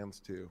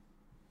Borderlands 2.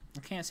 I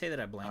can't say that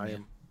I blame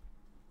you.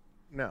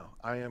 No,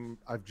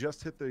 I've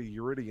just hit the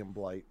Iridium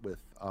Blight with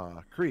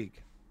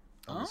Krieg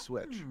on the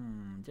Switch.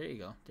 There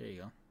you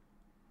go.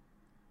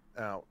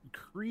 Now,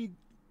 Krieg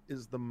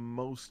is the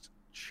most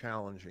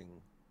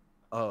challenging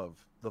of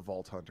the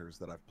Vault Hunters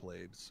that I've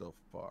played so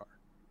far.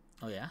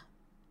 Oh, yeah?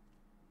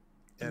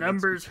 And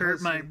Numbers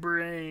hurt my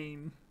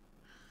brain.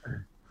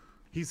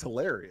 He's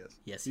hilarious.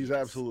 Yes, he's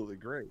absolutely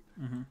great.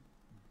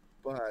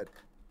 But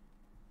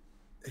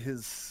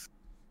his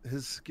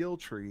skill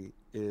tree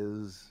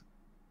is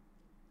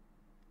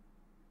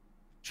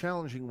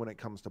challenging when it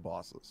comes to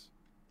bosses.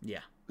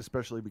 Yeah.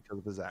 Especially because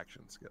of his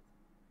action skill.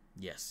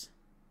 Yes.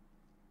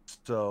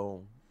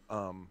 So,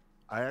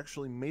 I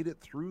actually made it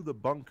through the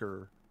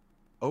bunker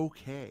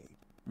okay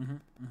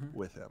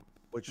with him,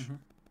 which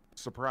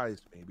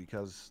surprised me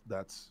because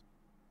that's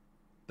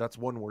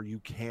one where you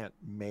can't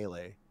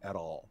melee at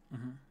all.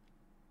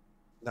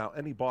 Now,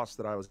 any boss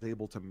that I was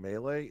able to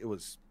melee, it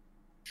was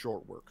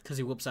short work. Because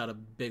he whips out a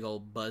big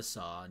old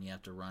buzzsaw and you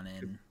have to run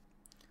in.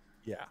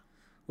 Yeah.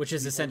 Which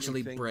is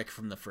essentially Brick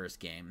from the first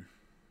game.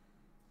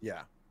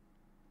 Yeah.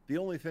 The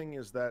only thing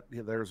is that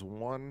there's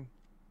one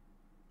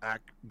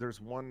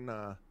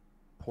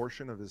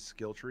portion of his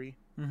skill tree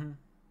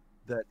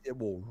that it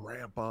will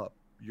ramp up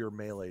your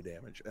melee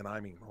damage, and I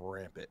mean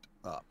ramp it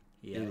up.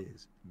 Yep. It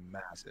is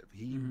massive.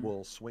 He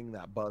will swing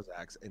that buzz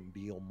axe and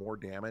deal more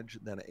damage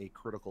than a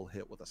critical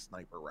hit with a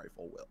sniper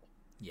rifle will.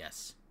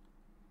 Yes.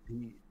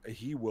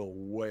 He will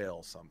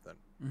wail something.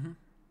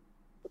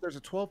 But there's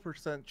a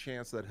 12%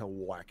 chance that he'll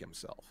whack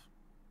himself.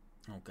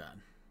 Oh,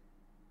 God.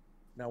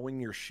 Now, when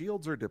your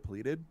shields are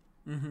depleted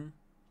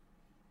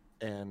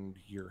and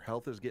your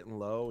health is getting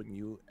low and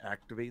you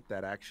activate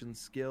that action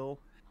skill,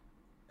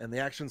 and the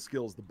action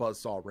skill is the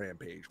Buzzsaw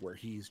Rampage, where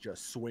he's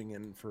just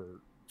swinging for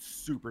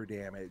super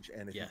damage,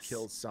 and if he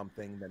kills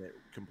something, then it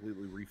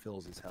completely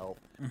refills his health,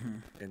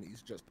 and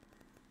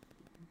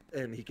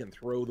he can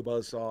throw the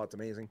Buzzsaw. It's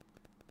amazing.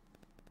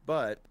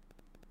 But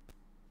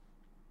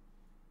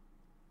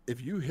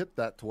if you hit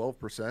that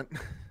 12%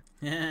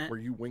 where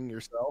you wing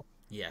yourself,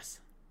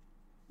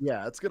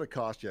 yeah, it's going to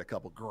cost you a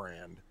couple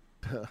grand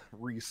to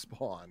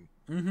respawn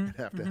and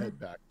have to head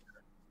back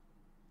there.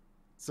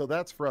 So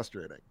that's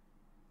frustrating.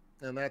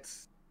 And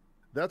that's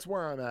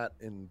where I'm at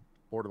in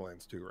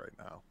Borderlands 2 right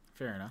now.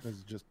 Fair enough.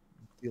 Is just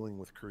dealing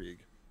with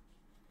Krieg.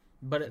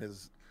 But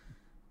his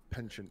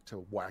penchant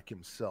to whack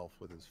himself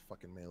with his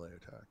fucking melee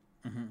attack.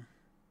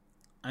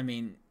 I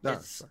mean,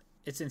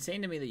 it's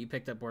insane to me that you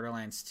picked up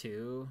Borderlands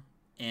 2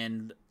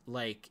 and,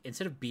 like,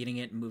 instead of beating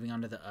it and moving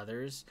on to the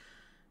others,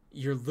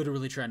 you're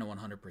literally trying to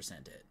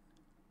 100% it.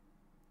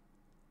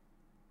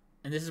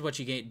 And this is what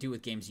you do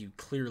with games you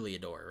clearly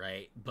adore,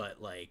 right?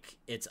 But, like,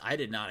 I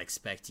did not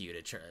expect you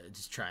to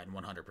just try and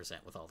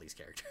 100% with all these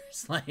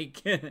characters.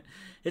 Like,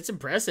 it's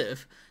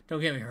impressive. Don't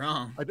get me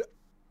wrong. I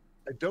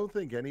don't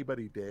think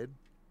anybody did,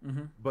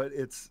 but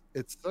it's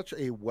such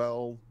a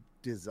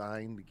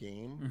well-designed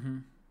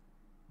game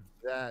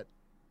that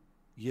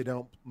you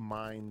don't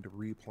mind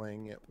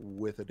replaying it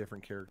with a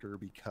different character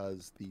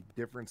because the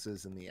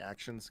differences in the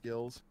action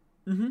skills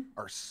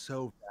are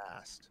so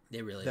vast.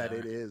 They really that are.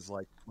 It is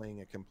like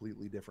playing a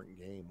completely different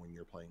game when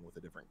you're playing with a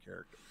different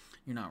character.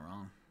 You're not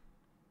wrong.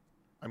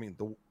 I mean,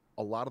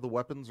 a lot of the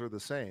weapons are the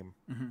same.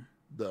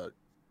 The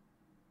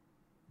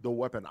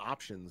weapon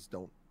options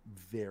don't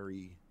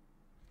vary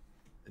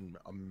in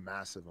a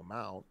massive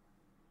amount,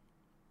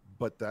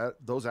 but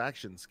those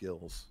action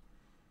skills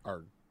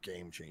are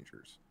game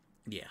changers.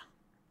 Yeah.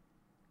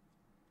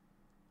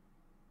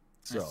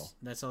 So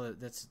that's all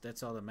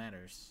that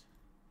matters.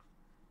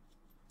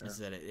 Is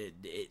that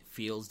it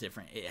feels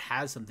different. It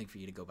has something for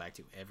you to go back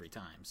to every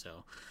time.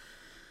 So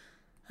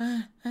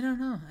I don't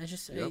know.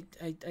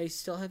 I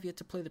still have yet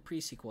to play the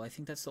pre-sequel. I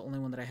think that's the only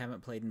one that I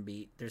haven't played and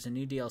beat. There's a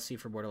new DLC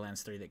for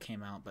Borderlands 3 that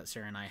came out, but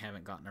Sarah and I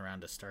haven't gotten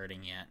around to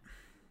starting yet.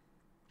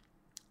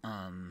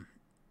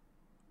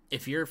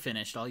 If you're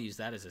finished, I'll use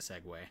that as a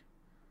segue.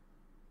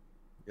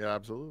 Yeah,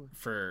 absolutely.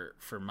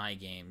 For my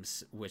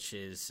games, which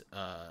is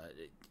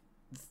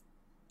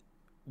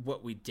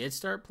what we did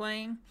start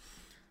playing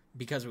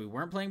because we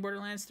weren't playing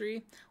Borderlands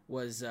 3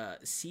 was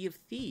Sea of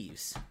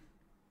Thieves.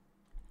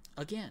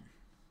 Again.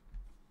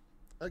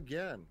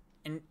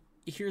 And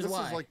here's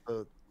why. This is like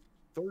the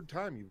third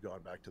time you've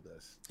gone back to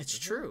this. It's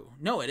true.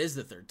 No, it is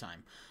the third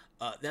time.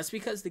 That's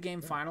because the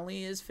game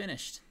finally is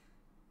finished.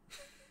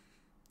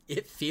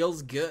 It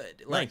feels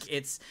good. Nice. Like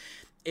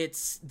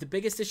it's the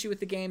biggest issue with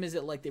the game is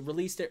that like they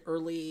released it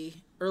early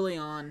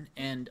on,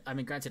 and I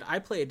mean, granted, I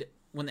played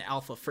when the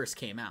alpha first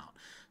came out,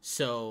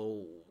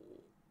 so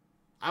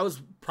I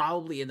was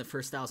probably in the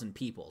first 1,000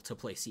 people to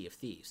play Sea of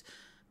Thieves,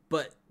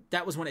 but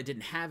that was when it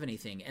didn't have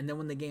anything. And then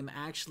when the game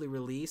actually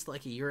released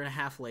like a year and a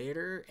half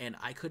later, and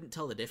I couldn't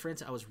tell the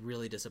difference, I was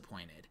really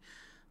disappointed.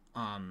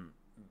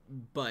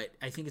 But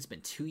I think it's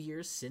been 2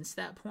 years since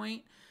that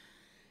point.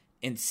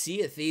 And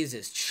Sea of Thieves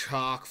is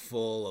chock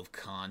full of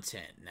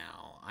content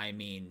now. I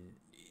mean,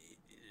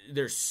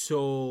 there's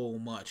so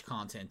much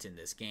content in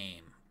this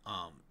game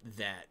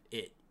that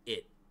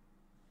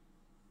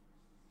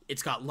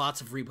it's got lots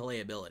of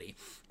replayability.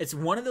 It's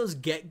one of those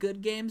get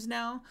good games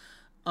now,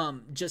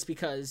 just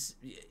because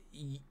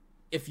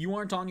if you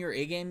aren't on your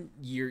A game,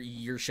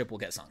 your ship will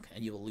get sunk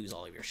and you will lose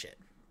all of your shit,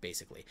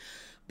 basically.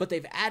 But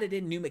they've added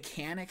in new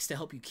mechanics to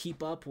help you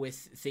keep up with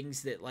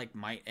things that like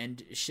might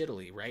end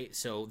shittily, right?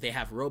 So they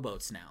have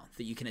rowboats now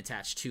that you can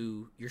attach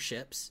to your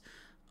ships,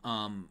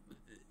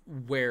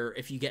 where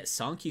if you get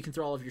sunk, you can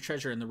throw all of your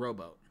treasure in the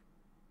rowboat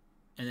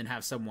and then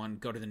have someone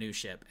go to the new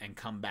ship and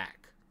come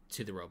back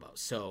to the rowboat.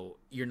 So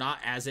you're not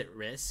as at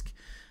risk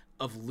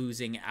of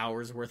losing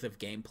hours worth of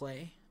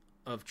gameplay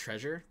of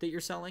treasure that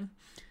you're selling.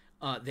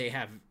 They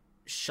have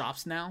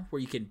shops now where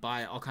you can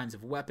buy all kinds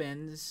of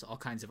weapons, all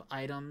kinds of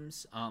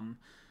items.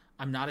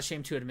 I'm not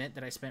ashamed to admit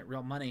that I spent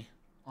real money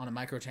on a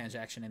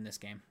microtransaction in this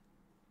game.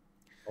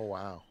 Oh,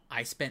 wow.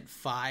 I spent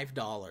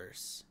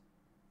 $5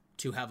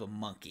 to have a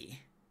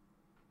monkey.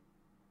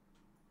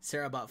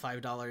 Sarah bought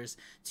 $5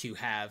 to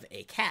have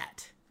a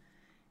cat.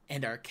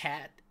 And our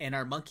cat and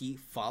our monkey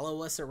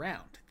follow us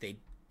around. They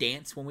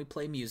dance when we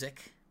play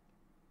music.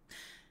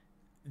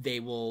 They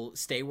will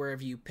stay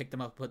wherever you pick them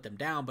up, put them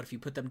down. But if you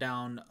put them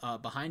down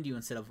behind you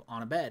instead of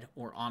on a bed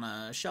or on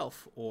a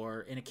shelf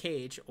or in a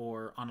cage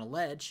or on a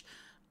ledge,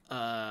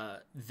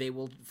 they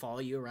will follow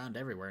you around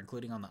everywhere,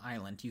 including on the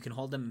island. You can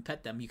hold them and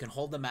pet them. You can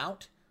hold them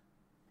out.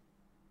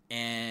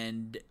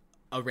 And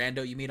a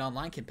rando you meet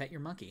online can pet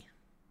your monkey.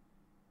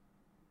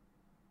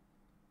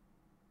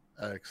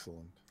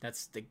 Excellent.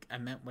 I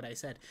meant what I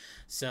said.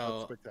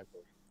 So That's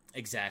spectacular.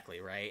 Exactly,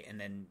 right? And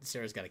then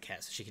Sarah's got a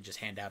cat, so she can just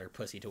hand out her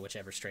pussy to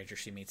whichever stranger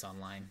she meets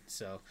online.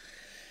 So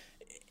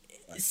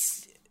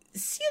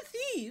Sea of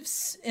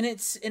Thieves in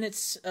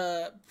its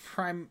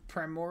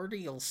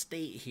primordial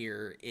state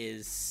here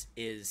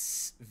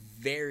is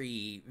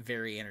very,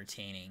 very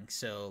entertaining.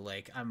 So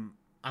like I'm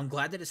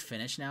glad that it's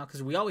finished now,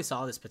 because we always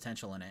saw this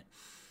potential in it.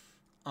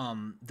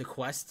 The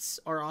quests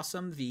are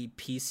awesome. The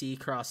PC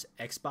cross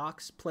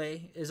Xbox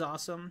play is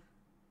awesome.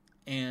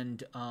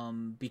 And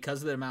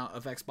because of the amount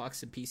of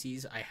Xbox and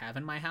PCs I have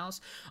in my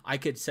house, I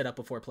could set up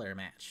a 4-player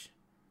match.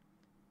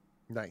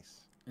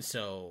 Nice.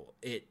 So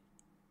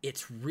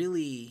it's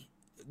really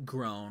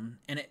grown,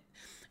 and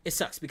it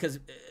sucks because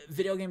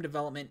video game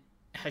development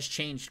has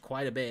changed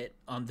quite a bit.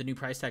 The new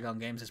price tag on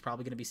games is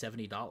probably going to be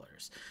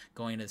 $70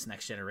 going into this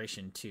next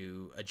generation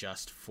to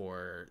adjust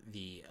for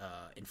the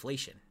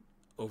inflation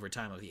over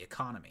time of the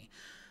economy.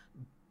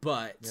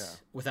 But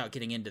without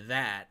getting into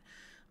that,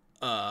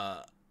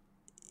 I'm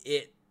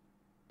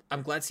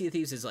glad Sea of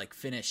Thieves is like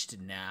finished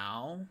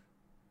now.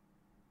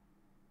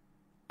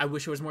 I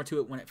wish there was more to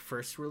it when it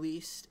first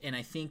released, and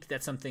I think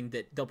that's something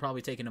that they'll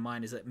probably take into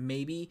mind, is that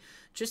maybe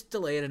just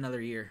delay it another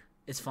year.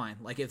 It's fine.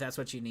 Like, if that's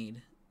what you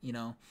need, you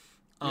know.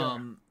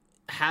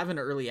 Have an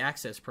early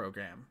access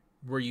program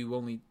where you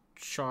only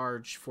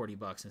charge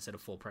 $40 instead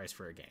of full price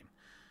for a game.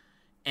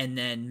 And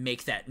then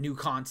make that new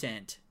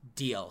content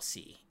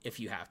DLC if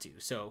you have to.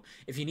 So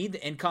if you need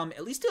the income,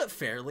 at least do it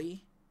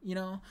fairly, you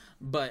know.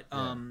 But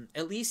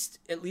at least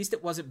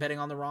it wasn't betting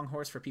on the wrong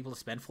horse for people to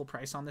spend full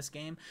price on this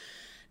game,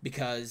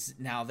 because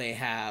now they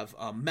have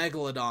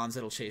megalodons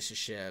that'll chase a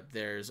ship.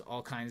 There's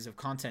all kinds of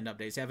content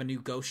updates. They have a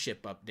new ghost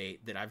ship update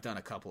that I've done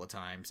a couple of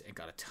times and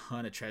got a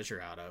ton of treasure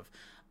out of.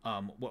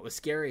 What was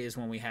scary is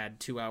when we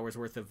had 2 hours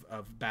worth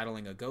of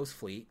battling a ghost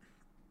fleet,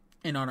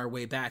 and on our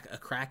way back, a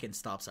kraken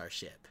stops our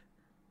ship.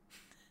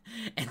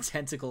 And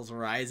tentacles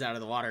rise out of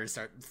the water and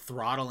start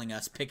throttling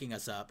us, picking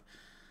us up,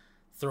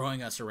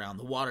 throwing us around.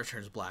 The water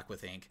turns black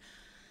with ink.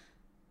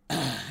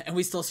 And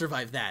we still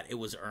survived that. It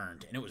was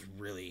earned, and it was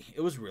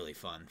really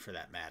fun for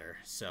that matter.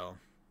 So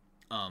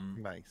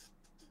nice.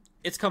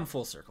 It's come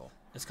full circle.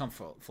 It's come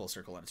full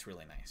circle, and it's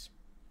really nice.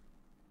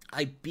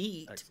 I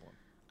beat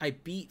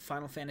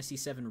Final Fantasy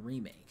VII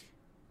Remake.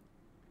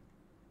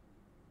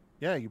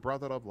 Yeah, you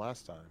brought that up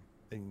last time,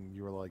 and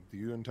you were like, do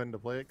you intend to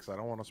play it? Because I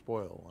don't want to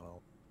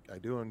spoil. I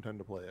do intend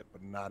to play it,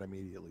 but not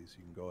immediately, so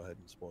you can go ahead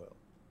and spoil.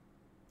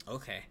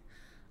 Okay.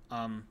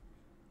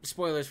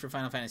 Spoilers for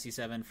Final Fantasy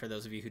VII, for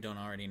those of you who don't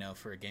already know,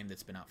 for a game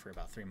that's been out for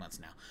about 3 months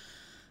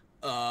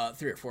now.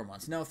 3 or 4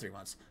 months. No, 3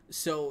 months.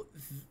 So,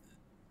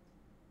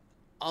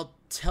 I'll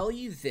tell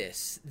you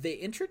this. They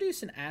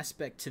introduced an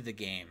aspect to the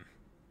game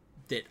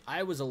that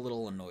I was a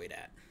little annoyed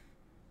at.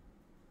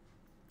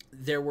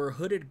 There were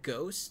hooded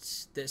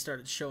ghosts that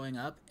started showing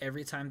up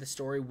every time the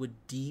story would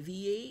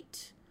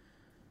deviate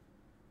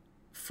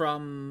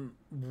from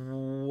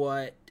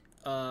what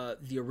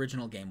the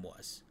original game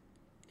was.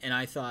 And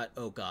I thought,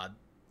 oh god,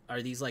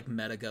 are these like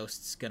meta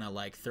ghosts gonna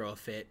like throw a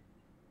fit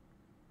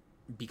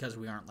because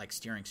we aren't like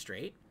steering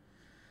straight?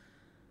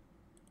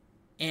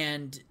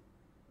 And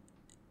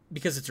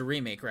because it's a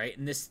remake, right?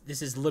 And this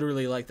is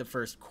literally like the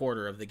first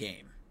quarter of the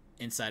game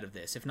inside of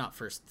this, if not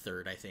first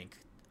third, I think.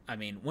 I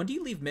mean, when do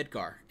you leave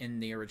Midgar in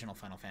the original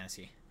Final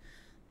Fantasy?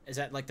 Is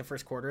that like the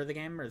first quarter of the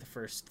game or the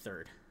first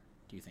third,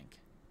 do you think?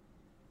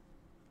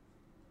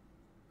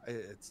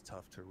 It's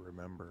tough to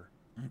remember.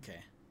 Okay.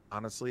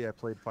 Honestly, I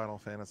played Final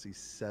Fantasy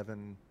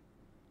VII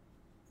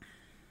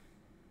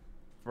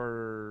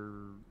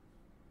for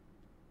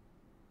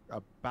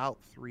about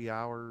 3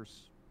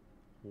 hours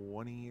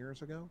 20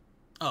 years ago.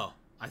 Oh,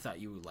 I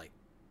thought you like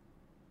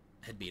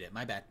had beat it.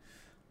 My bad.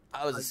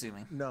 I was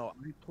assuming. No,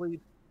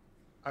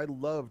 I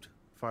love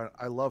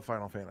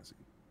Final Fantasy.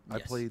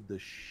 Yes. I played the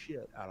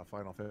shit out of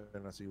Final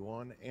Fantasy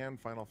 1 and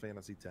Final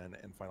Fantasy 10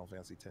 and Final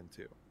Fantasy 10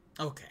 too.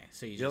 Okay,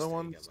 so you the just other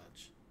ones get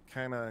much.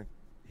 Kind of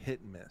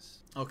hit and miss.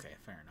 Okay,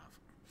 fair enough.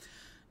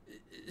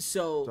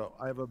 So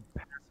I have a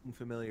passing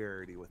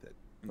familiarity with it,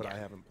 but I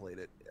haven't played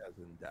it as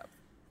in depth.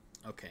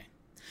 Okay.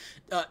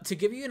 To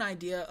give you an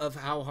idea of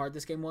how hard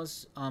this game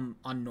was on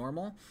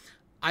normal,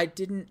 I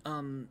didn't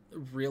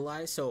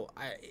realize. So,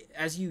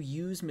 as you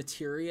use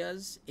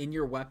materias in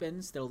your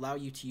weapons that allow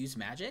you to use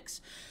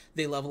magics,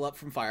 they level up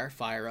from Fire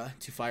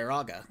to Fire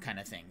Aga kind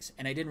of things.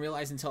 And I didn't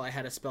realize until I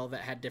had a spell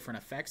that had different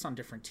effects on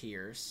different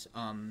tiers,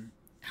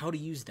 how to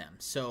use them.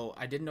 So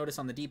I didn't notice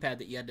on the D-pad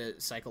that you had to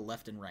cycle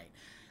left and right.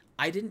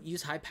 I didn't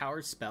use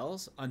high-powered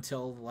spells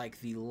until like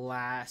the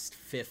last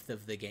fifth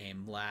of the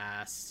game,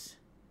 last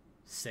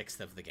sixth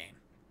of the game.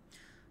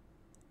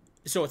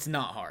 So it's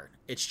not hard.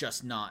 It's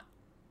just not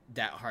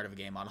that hard of a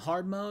game. On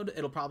hard mode,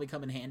 it'll probably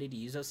come in handy to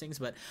use those things,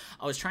 but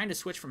I was trying to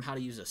switch from how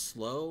to use a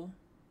slow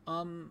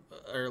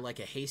or like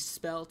a haste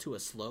spell to a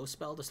slow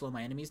spell to slow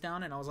my enemies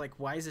down, and I was like,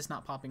 why is this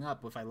not popping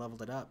up if I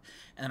leveled it up?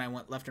 And then I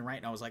went left and right,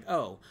 and I was like,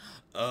 oh,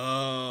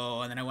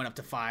 and then I went up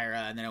to Fire,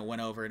 and then I went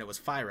over, and it was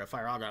Fire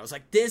Augur. I was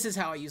like, this is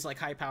how I use like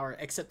high power,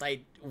 except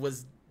I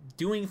was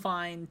doing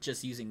fine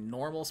just using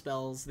normal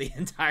spells the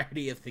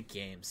entirety of the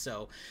game.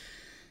 So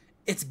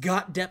it's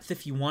got depth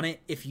if you want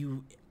it. If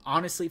you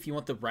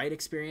want the right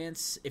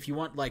experience, if you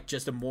want like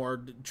just a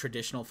more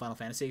traditional Final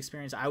Fantasy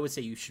experience, I would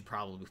say you should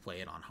probably play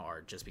it on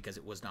hard, just because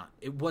it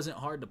wasn't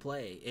hard to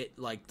play. It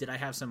like, did I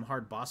have some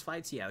hard boss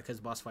fights? Yeah,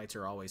 because boss fights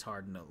are always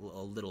hard and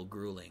a little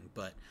grueling,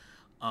 but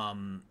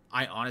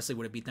I honestly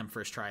would have beat them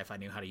first try if I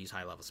knew how to use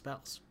high level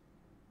spells.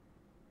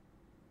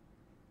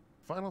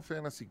 Final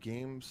Fantasy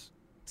games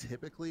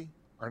typically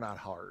are not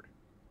hard.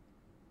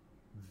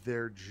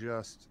 They're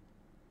just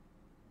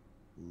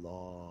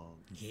long.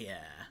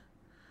 Yeah.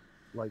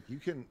 Like, you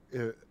can,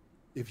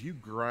 if you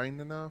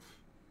grind enough,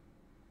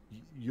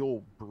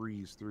 you'll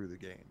breeze through the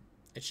game.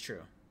 It's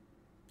true.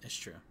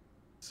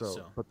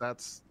 So, but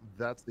that's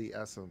the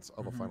essence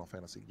of a Final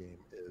Fantasy game,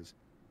 is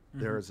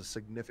there is a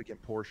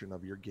significant portion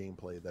of your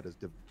gameplay that is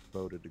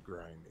devoted to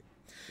grinding,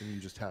 and you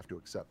just have to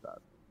accept that.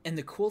 And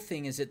the cool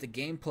thing is that the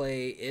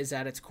gameplay is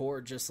at its core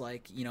just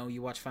like,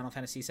 you watch Final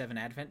Fantasy VII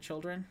Advent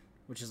Children,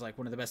 which is like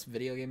one of the best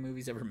video game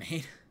movies ever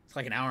made. It's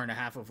like an hour and a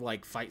half of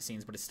like fight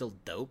scenes, but it's still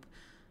dope.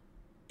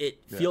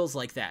 It feels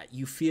like that.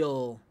 You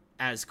feel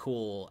as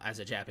cool as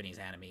a Japanese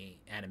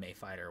anime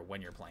fighter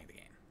when you're playing the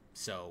game.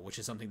 So, which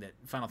is something that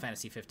Final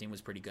Fantasy 15 was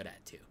pretty good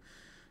at too.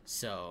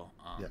 So,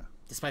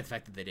 despite the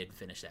fact that they didn't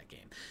finish that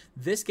game,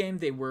 this game,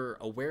 they were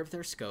aware of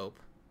their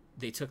scope.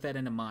 They took that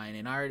into mind.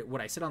 And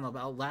what I said on the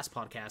last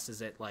podcast is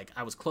that like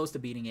I was close to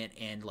beating it,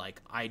 and like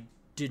I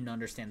didn't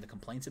understand the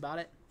complaints about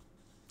it.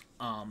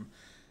 And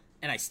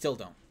I still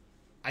don't.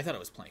 I thought it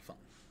was plenty fun.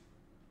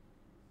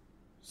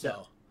 So.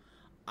 Yeah.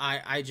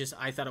 I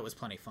thought it was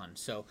plenty fun.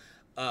 So,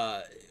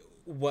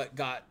 what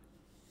got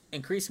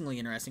increasingly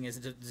interesting is,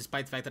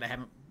 despite the fact that I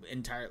haven't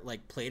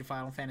played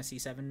Final Fantasy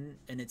VII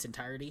in its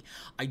entirety,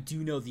 I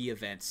do know the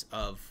events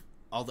of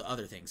all the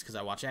other things because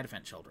I watch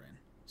Advent Children.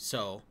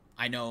 So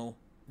I know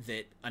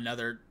that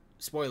another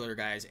spoiler,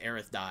 guys,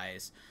 Aerith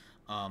dies.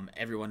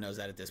 Everyone knows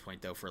that at this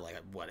point, though, for like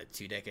a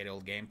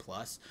 2-decade-old game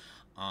plus.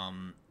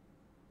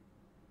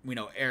 We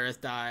know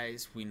Aerith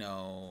dies. We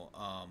know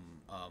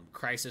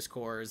Crisis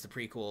Core is the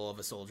prequel of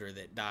a soldier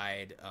that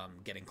died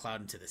getting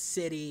Cloud into the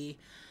city.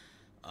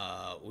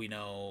 We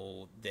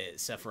know that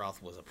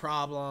Sephiroth was a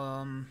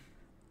problem.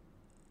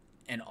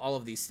 And all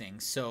of these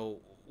things.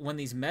 So when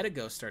these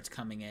meta-ghosts starts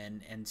coming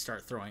in and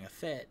start throwing a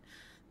fit,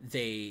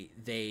 they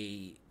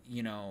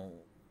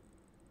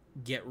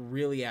get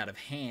really out of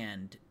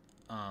hand.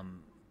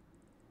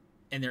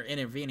 And they're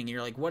intervening, and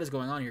you're like, what is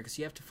going on here? Because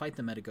you have to fight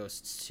the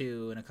meta-ghosts,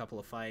 too, in a couple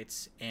of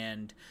fights,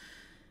 and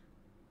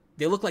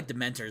they look like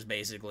Dementors,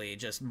 basically,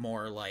 just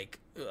more like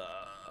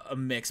a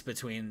mix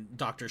between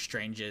Doctor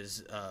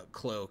Strange's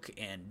cloak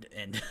and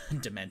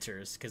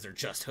Dementors, because they're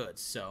just hoods.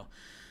 So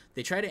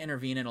they try to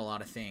intervene in a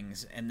lot of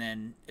things, and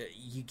then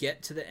you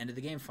get to the end of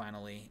the game,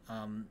 finally.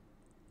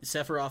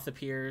 Sephiroth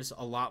appears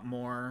a lot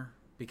more,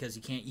 because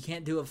you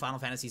can't do a Final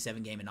Fantasy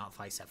VII game and not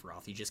fight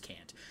Sephiroth. You just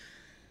can't.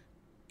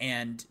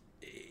 And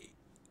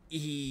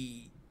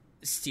he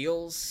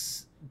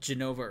steals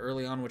Jenova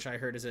early on, which I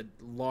heard is a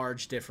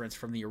large difference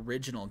from the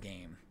original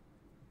game.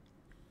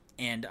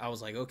 And I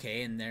was like,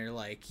 okay, and they're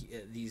like,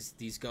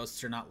 these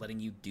ghosts are not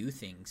letting you do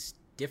things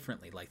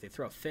differently. Like, they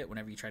throw a fit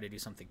whenever you try to do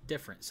something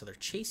different. So they're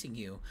chasing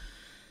you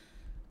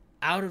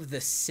out of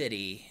the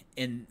city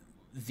in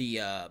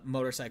the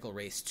motorcycle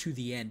race to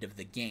the end of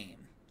the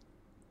game.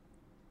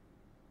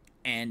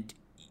 And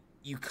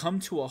you come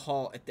to a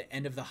halt at the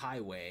end of the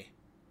highway,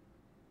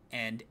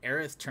 and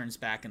Aerith turns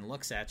back and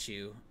looks at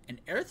you, and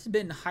Aerith's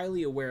been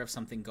highly aware of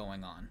something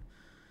going on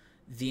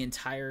the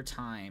entire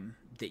time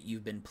that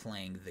you've been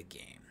playing the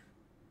game.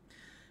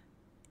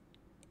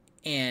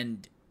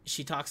 And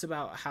she talks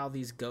about how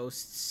these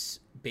ghosts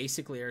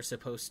basically are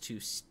supposed to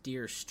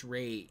steer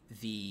straight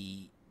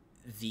the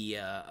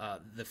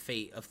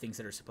fate of things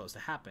that are supposed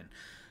to happen.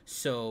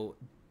 So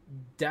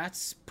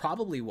that's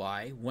probably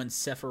why when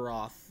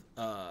Sephiroth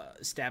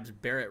stabs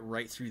Barrett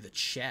right through the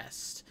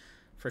chest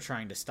for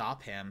trying to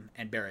stop him,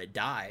 and Barrett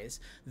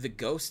dies, the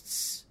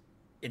ghosts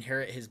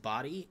inherit his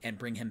body and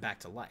bring him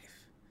back to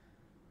life.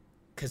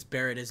 Because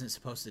Barrett isn't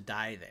supposed to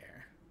die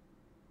there.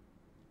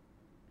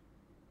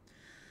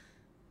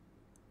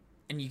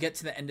 And you get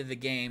to the end of the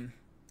game,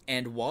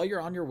 And while you're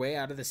on your way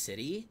out of the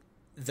city,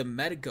 the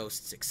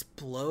metaghosts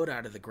explode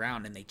out of the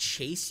ground and they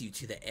chase you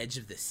to the edge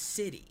of the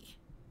city.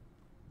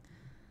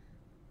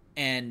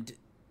 And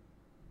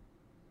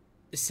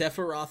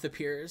Sephiroth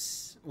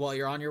appears while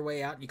you're on your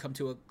way out, and you come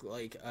to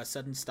a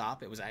sudden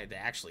stop. It was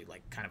actually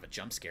like kind of a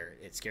jump scare.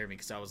 It scared me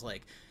because I was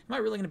like, "Am I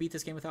really going to beat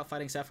this game without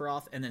fighting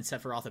Sephiroth?" And then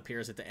Sephiroth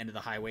appears at the end of the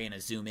highway in a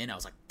zoom in. I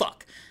was like,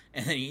 "Fuck!"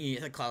 And then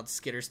the Cloud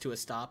skitters to a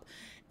stop,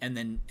 and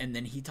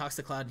then he talks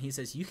to Cloud and he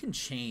says, "You can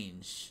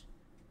change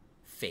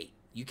fate.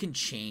 You can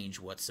change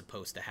what's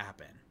supposed to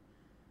happen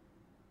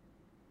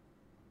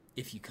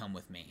if you come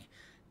with me."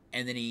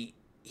 And then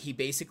he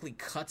basically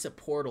cuts a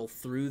portal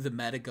through the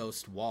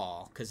Metaghost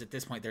wall, because at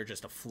this point they're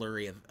just a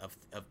flurry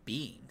of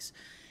beings,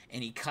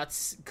 and he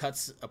cuts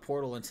a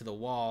portal into the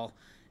wall,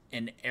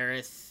 and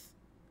Aerith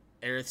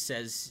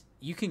says,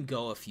 "You can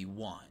go if you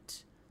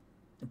want,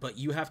 but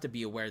you have to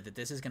be aware that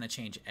this is going to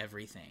change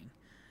everything.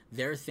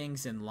 There are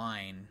things in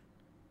line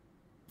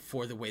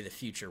for the way the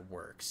future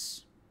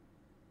works,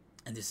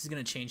 and this is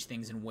going to change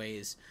things in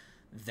ways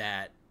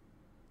that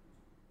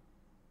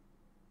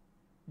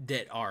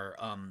are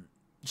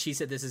she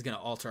said this is going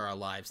to alter our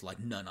lives like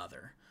none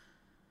other."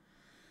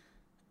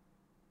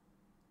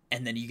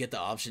 And then you get the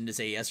option to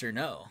say yes or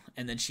no.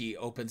 And then she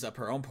opens up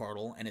her own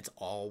portal and it's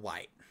all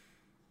white.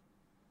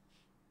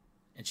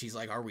 And she's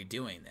like, "Are we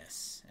doing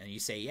this?" And you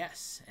say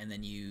yes. And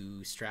then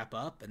you strap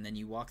up and then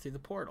you walk through the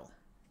portal.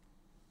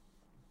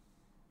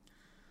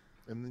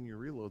 And then you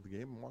reload the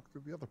game and walk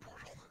through the other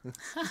portal.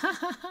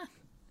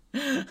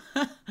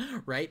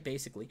 Right,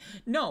 basically.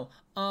 No,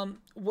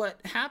 what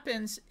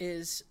happens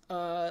is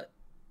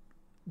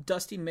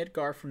Dusty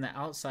Midgar from the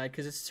outside,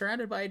 because it's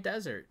surrounded by a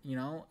desert,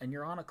 and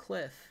you're on a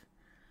cliff,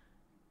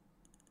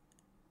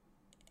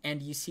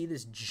 and you see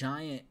this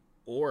giant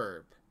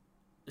orb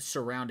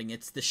surrounding.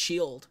 It's the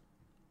shield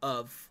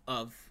of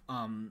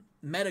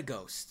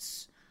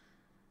metaghosts,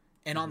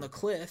 and on the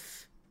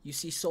cliff you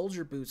see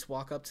soldier boots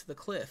walk up to the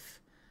cliff,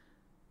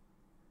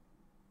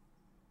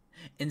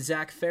 and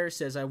Zach Fair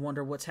says, "I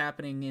wonder what's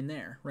happening in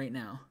there right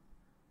now."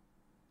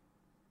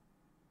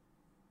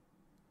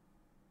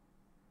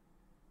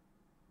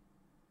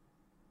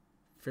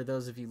 For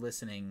those of you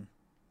listening,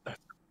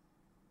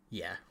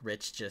 yeah,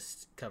 Rich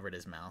just covered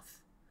his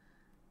mouth.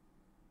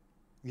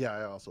 Yeah,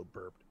 I also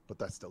burped, but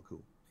that's still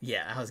cool.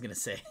 Yeah, I was going to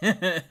say.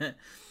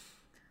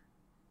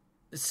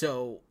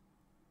 So,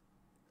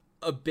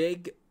 a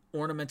big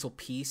ornamental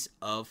piece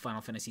of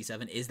Final Fantasy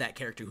VII is that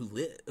character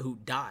who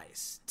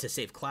dies to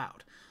save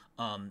Cloud.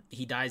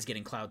 He dies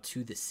getting Cloud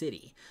to the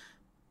city.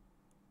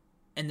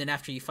 And then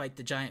after you fight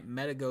the giant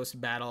Metaghost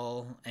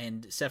battle,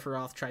 and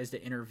Sephiroth tries to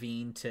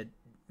intervene to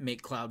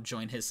make Cloud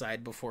join his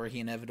side before he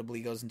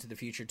inevitably goes into the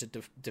future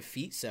to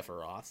defeat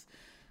Sephiroth.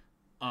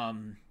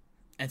 And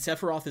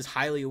Sephiroth is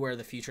highly aware of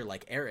the future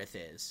like Aerith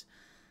is.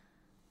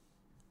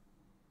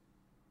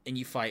 And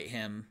you fight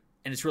him,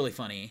 and it's really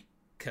funny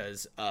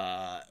because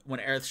when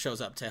Aerith shows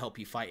up to help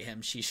you fight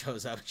him, she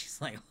shows up and she's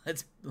like,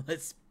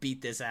 let's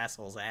beat this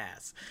asshole's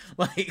ass.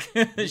 Like,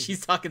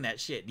 she's talking that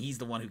shit, and he's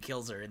the one who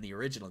kills her in the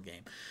original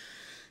game.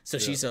 So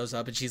she shows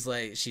up and she's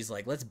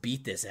like, "Let's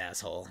beat this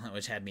asshole,"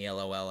 which had me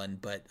LOLing.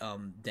 But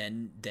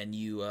then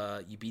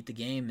you beat the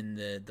game,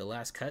 and the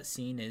last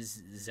cutscene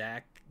is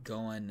Zack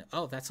going,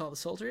 "Oh, that's all the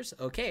soldiers?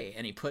 Okay,"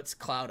 and he puts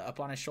Cloud up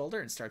on his shoulder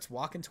and starts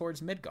walking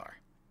towards Midgar.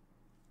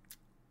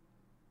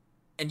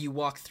 And you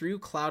walk through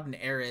Cloud and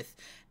Aerith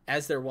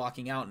as they're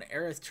walking out, and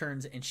Aerith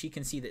turns and she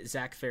can see that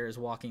Zack Fair is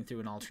walking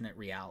through an alternate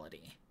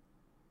reality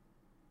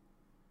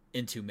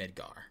into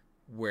Midgar,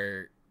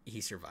 where he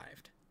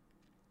survived.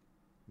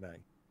 Nice.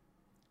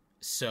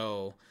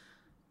 So,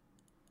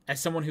 as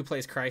someone who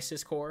plays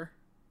Crisis Core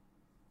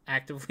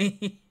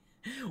actively,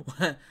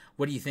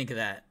 what do you think of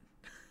that?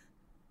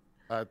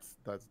 That's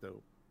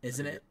dope.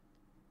 Isn't it?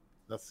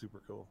 That's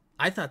super cool.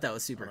 I thought that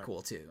was super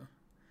cool too.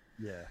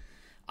 Yeah.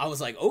 I was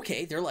like,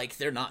 okay,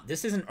 they're not,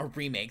 this isn't a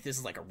remake. This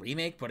is like a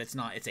remake, but it's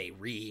not, it's a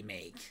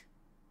remake.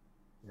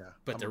 Yeah.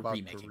 But they're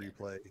remaking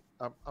it.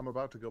 I'm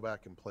about to go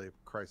back and play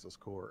Crisis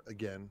Core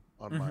again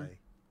on my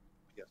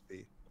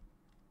PSP.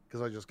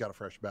 Because I just got a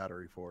fresh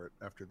battery for it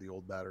after the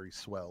old battery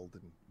swelled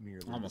and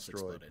nearly almost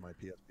destroyed exploded my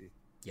PSP.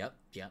 Yep.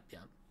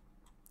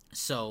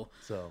 So,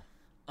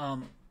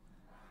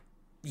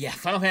 yeah,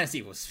 Final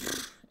Fantasy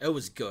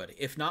was good.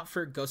 If not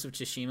for Ghost of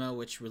Tsushima,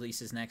 which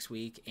releases next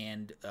week,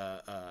 and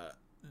The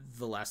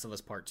Last of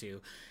Us Part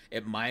 2,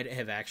 it might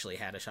have actually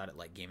had a shot at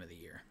like Game of the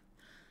Year.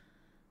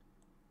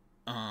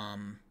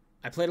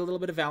 I played a little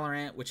bit of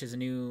Valorant, which is a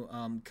new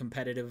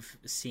competitive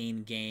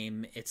scene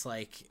game. It's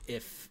like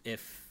if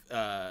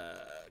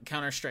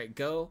Counter-Strike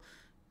Go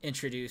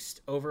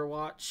introduced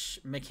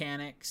Overwatch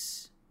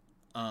mechanics.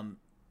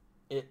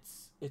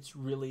 It's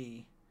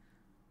really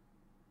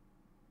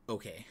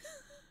okay.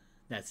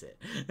 That's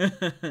it.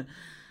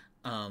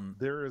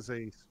 There is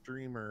a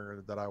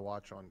streamer that I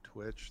watch on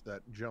Twitch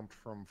that jumped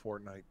from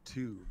Fortnite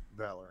to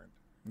Valorant.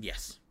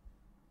 Yes.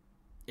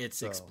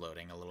 It's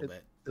exploding a little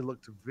bit. It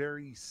looked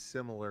very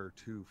similar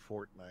to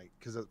Fortnite,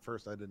 because at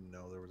first I didn't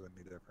know there was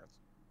any difference.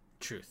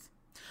 Truth.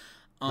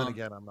 Then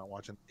again, I'm not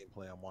watching the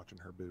gameplay. I'm watching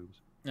her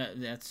boobs.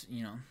 That's,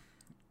 you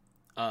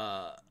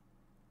know.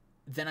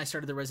 Then I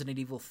started the Resident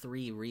Evil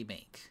 3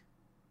 remake.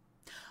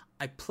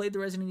 I played the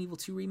Resident Evil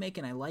 2 remake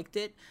and I liked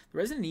it. The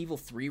Resident Evil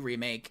 3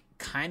 remake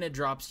kind of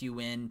drops you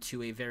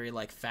into a very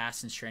like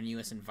fast and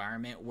strenuous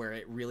environment where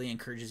it really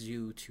encourages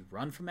you to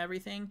run from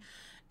everything.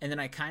 And then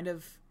I kind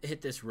of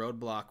hit this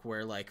roadblock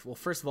where, like, well,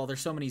 first of all, there's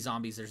so many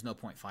zombies, there's no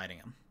point fighting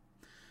them.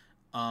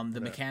 The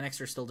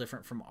mechanics are still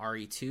different from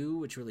RE2,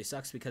 which really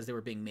sucks because they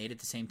were being made at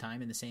the same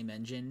time in the same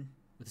engine,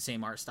 with the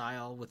same art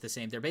style, with the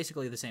same... They're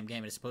basically the same game,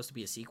 and it's supposed to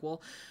be a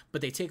sequel,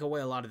 but they take away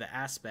a lot of the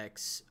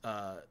aspects,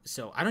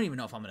 so I don't even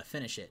know if I'm going to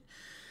finish it.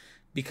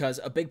 Because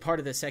a big part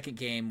of the second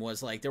game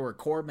was, like, there were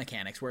core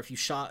mechanics where if you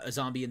shot a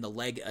zombie in the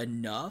leg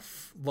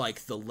enough,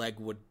 like, the leg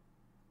would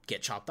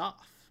get chopped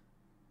off.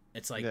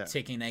 It's like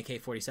taking an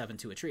AK-47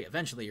 to a tree.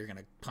 Eventually, you're going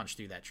to punch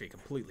through that tree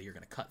completely. You're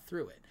going to cut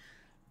through it.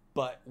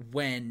 But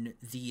when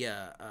the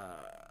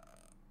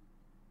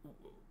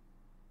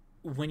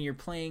when you're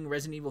playing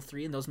Resident Evil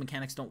 3 and those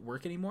mechanics don't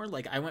work anymore,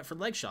 like, I went for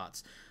leg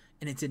shots,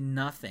 and it did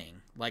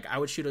nothing. Like, I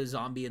would shoot a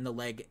zombie in the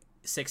leg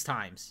 6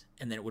 times,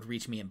 and then it would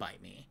reach me and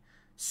bite me.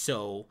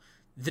 So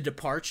the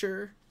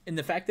departure and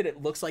the fact that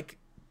it looks like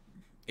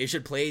it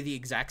should play the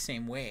exact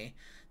same way,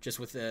 just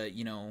with a,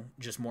 you know,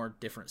 just more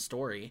different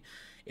story,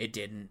 it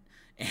didn't.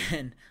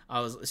 And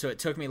so it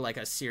took me like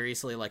a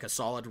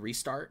solid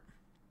restart.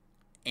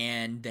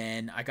 And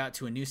then I got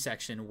to a new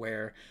section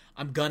where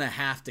I'm gonna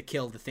have to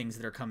kill the things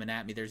that are coming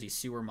at me. There's these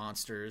sewer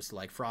monsters,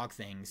 like frog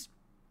things,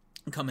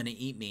 coming to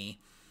eat me,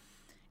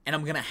 and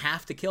I'm gonna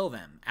have to kill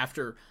them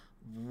after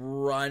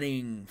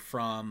running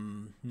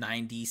from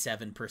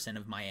 97%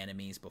 of my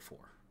enemies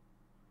before.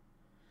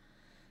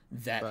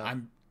 That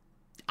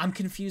I'm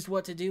confused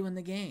what to do in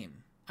the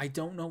game. I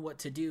don't know what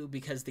to do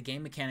because the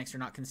game mechanics are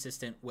not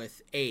consistent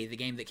with the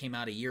game that came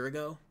out a year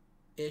ago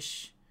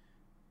ish,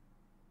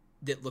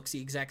 that looks the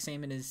exact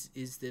same and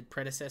is the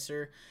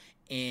predecessor,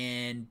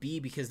 and B,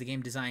 because the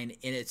game design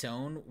in its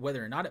own,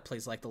 whether or not it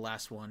plays like the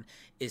last one,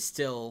 is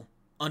still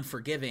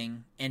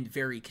unforgiving and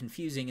very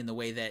confusing in the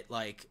way that,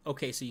 like,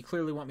 okay, so you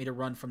clearly want me to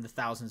run from the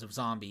thousands of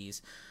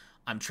zombies.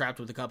 I'm trapped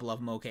with a couple of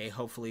them. Okay,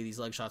 hopefully these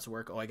leg shots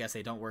work. Oh, I guess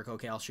they don't work.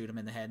 Okay, I'll shoot them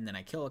in the head, and then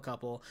I kill a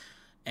couple,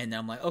 and then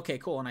I'm like, okay,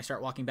 cool, and I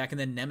start walking back, and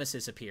then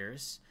Nemesis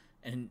appears,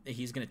 and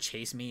he's gonna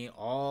chase me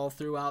all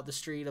throughout the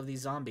street of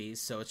these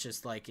zombies. So it's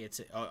just like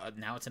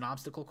now it's an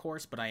obstacle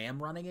course, but I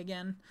am running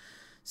again.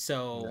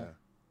 So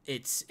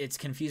it's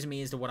confusing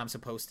me as to what I'm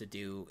supposed to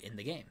do in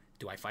the game.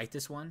 Do I fight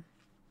this one?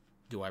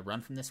 Do I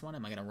run from this one?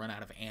 Am I gonna run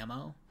out of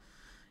ammo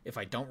if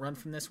I don't run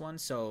from this one?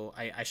 So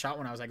I shot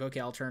one. I was like,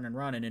 okay, I'll turn and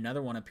run, and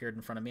another one appeared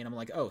in front of me, and I'm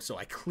like, oh, so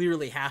I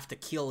clearly have to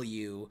kill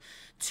you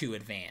to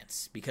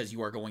advance because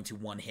you are going to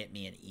one hit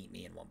me and eat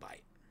me in one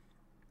bite.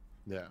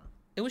 Yeah.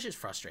 It was just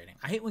frustrating.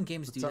 I hate when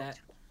games do that.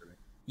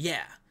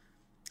 Yeah.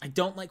 I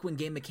don't like when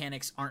game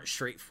mechanics aren't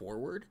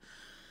straightforward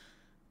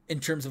in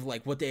terms of,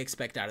 like, what they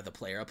expect out of the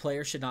player. A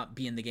player should not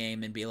be in the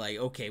game and be like,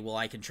 okay, well,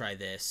 I can try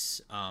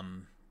this.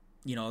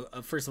 You know,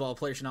 first of all, a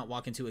player should not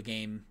walk into a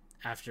game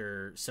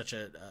after such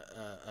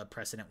a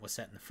precedent was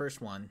set in the first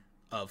one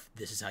of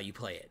this is how you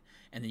play it.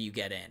 And then you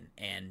get in,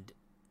 and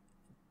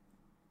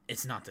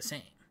it's not the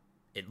same.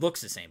 It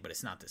looks the same, but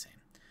it's not the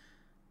same.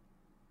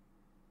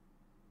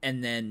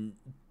 And then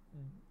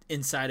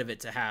inside of it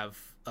to have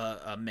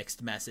a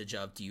mixed message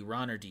of, do you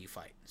run or do you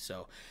fight?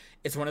 So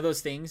it's one of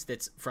those things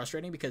that's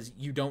frustrating because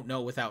you don't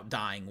know without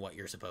dying what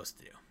you're supposed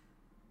to do.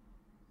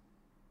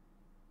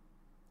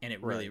 And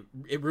it really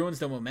it ruins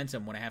the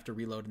momentum when I have to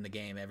reload in the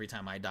game every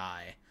time I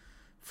die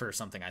for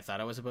something I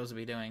thought I was supposed to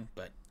be doing,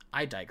 but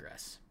I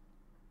digress.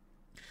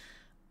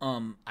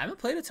 I haven't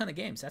played a ton of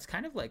games. That's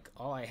kind of like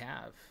all I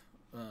have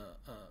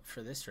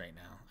for this right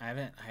now. I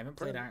haven't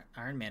played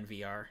Iron Man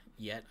VR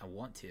yet. I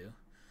want to,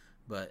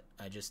 but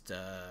I just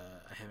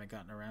I haven't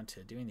gotten around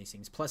to doing these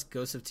things. Plus,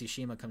 Ghost of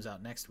Tsushima comes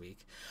out next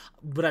week.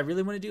 What I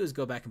really want to do is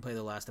go back and play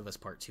The Last of Us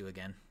Part 2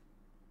 again.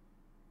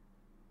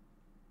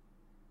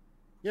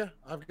 Yeah,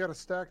 I've got a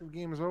stack of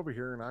games over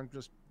here, and I'm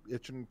just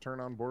itching to turn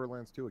on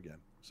Borderlands 2 again.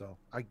 So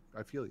I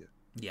feel you.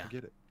 Yeah, I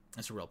get it.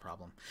 That's a real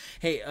problem.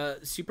 Hey,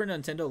 Super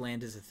Nintendo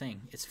Land is a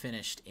thing. It's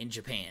finished in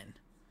Japan.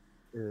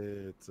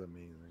 It's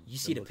amazing. You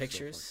see the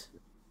pictures? So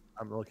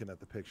I'm looking at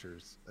the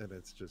pictures, and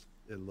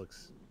it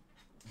looks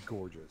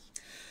gorgeous.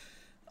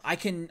 I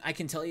can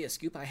tell you a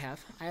scoop I have.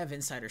 I have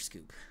insider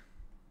scoop.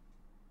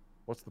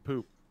 What's the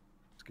poop?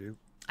 Scoop?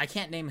 I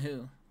can't name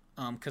who,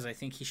 because I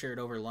think he shared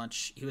over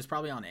lunch. He was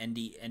probably on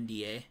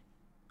NDA,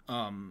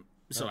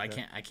 so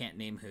okay. I can't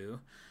name who,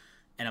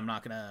 and I'm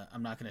not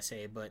gonna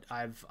say. But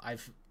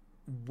I've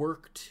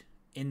worked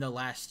in the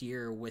last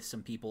year with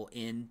some people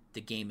in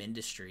the game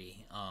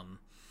industry,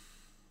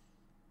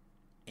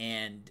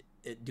 and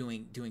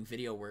doing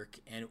video work,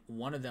 and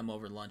one of them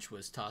over lunch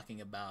was talking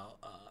about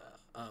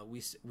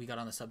we got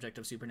on the subject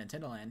of Super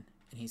Nintendo Land,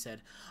 and he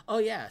said, oh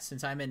yeah,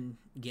 since I'm in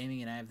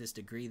gaming and I have this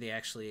degree, they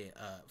actually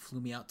flew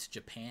me out to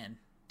Japan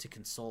to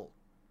consult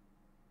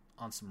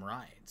on some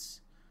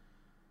rides.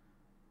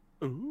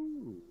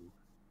 Ooh.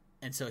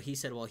 And so he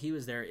said, while he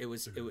was there, it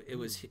was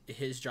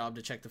his job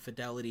to check the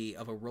fidelity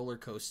of a roller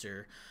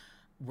coaster,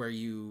 where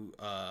you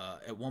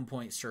at one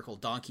point circle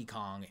Donkey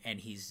Kong and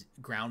he's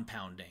ground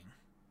pounding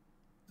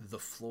the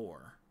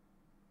floor,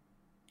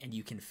 and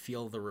you can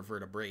feel the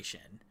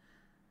reverberation,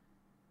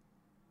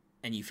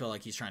 and you feel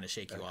like he's trying to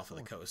shake you off of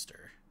the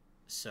coaster.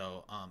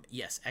 So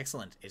yes,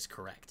 excellent is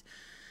correct.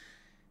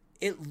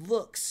 It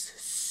looks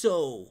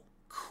so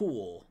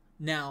cool.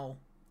 Now,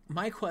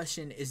 my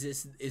question is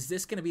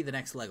this going to be the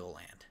next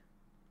Legoland?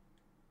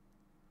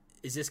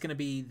 Is this going to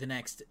be the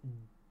next,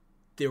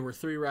 there were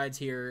 3 rides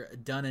here,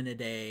 done in a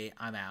day,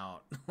 I'm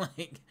out?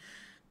 Like,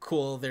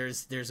 cool,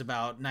 there's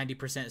about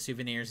 90%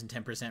 souvenirs and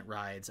 10%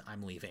 rides,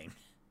 I'm leaving.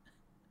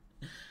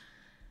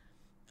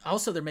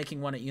 Also, they're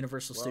making one at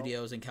Universal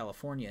Studios in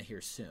California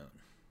here soon.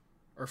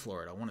 Or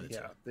Florida, one of the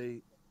two. Yeah,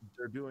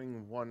 they're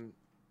doing one,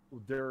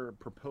 they're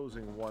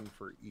proposing one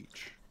for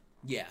each.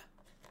 Yeah.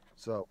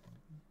 So,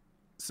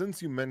 since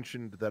you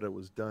mentioned that it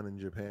was done in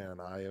Japan,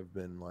 I have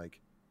been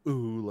like,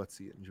 ooh, let's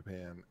see it in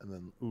Japan, and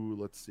then ooh,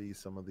 let's see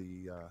some of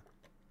the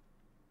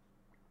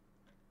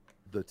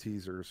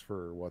teasers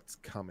for what's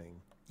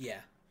coming.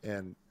 Yeah.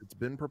 And it's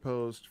been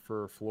proposed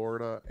for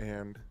Florida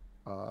and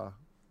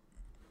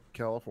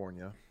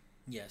California.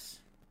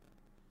 Yes.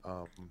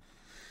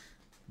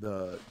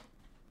 The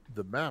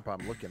map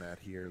I'm looking at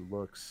here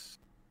looks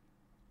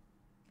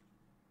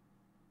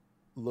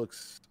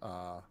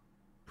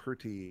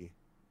pretty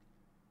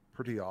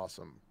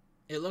awesome.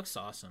 It looks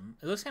awesome.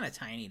 It looks kind of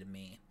tiny to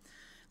me.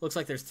 Looks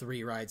like there's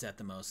 3 rides at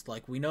the most.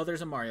 Like, we know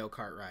there's a Mario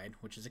Kart ride,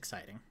 which is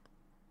exciting.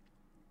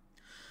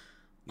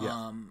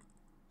 Yeah.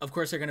 Of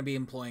course, they're going to be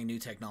employing new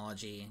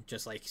technology,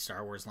 just like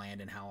Star Wars Land,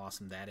 and how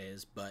awesome that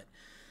is. But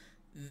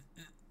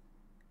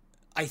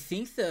I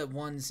think the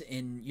ones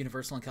in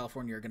Universal in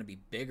California are going to be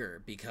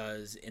bigger,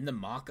 because in the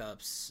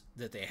mock-ups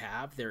that they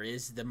have, there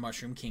is the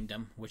Mushroom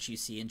Kingdom, which you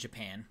see in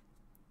Japan.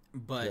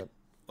 But Yep.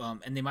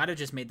 And they might have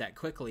just made that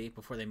quickly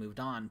before they moved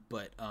on,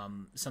 but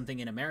something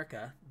in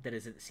America that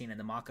isn't seen in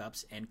the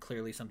mock-ups, and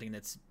clearly something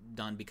that's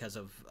done because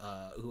of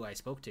who I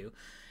spoke to,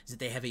 is that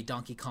they have a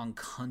Donkey Kong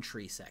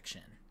Country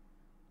section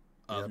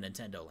of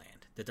Nintendo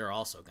Land that they're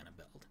also going to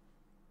build.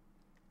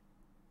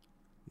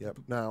 Yep.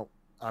 Now,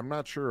 I'm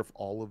not sure if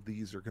all of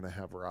these are going to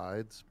have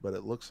rides, but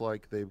it looks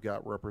like they've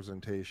got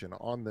representation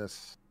on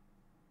this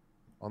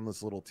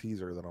little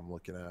teaser that I'm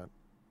looking at.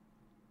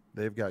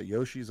 They've got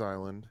Yoshi's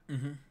Island,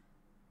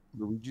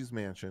 Luigi's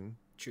Mansion,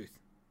 Truth,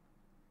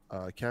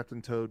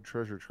 Captain Toad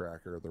Treasure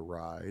Tracker, the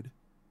ride,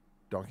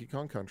 Donkey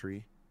Kong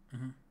Country,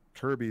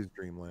 Kirby's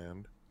Dream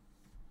Land,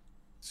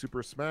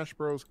 Super Smash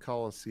Bros.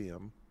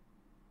 Coliseum,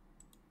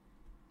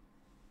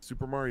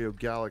 Super Mario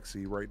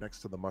Galaxy right next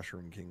to the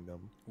Mushroom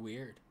Kingdom.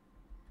 Weird.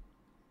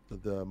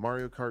 The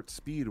Mario Kart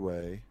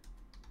Speedway,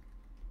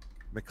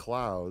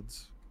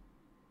 McCloud's,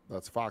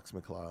 that's Fox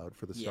McCloud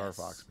for the Star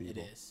Fox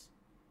people. It is.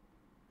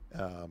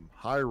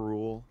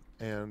 Hyrule,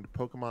 and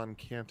Pokemon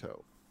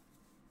Kanto.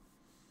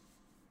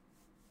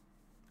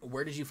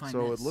 Where did you find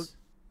this?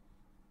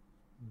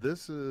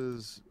 This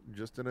is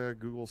just in a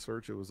Google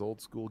search. It was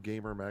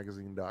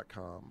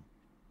oldschoolgamermagazine.com.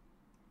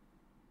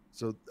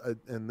 So,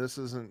 and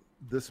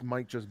this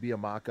might just be a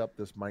mock-up.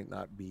 This might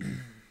not be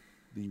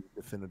the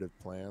definitive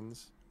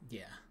plans.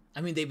 Yeah.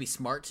 I mean, they'd be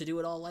smart to do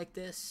it all like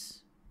this.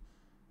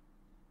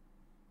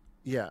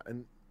 Yeah,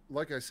 and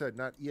like I said,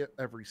 not yet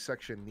every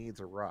section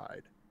needs a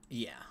ride.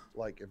 Yeah.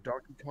 Like, if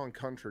Donkey Kong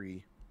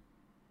Country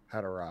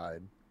had a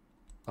ride,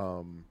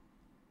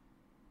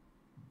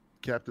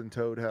 Captain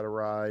Toad had a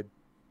ride,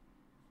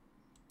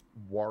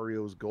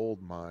 Wario's Gold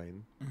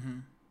Mine,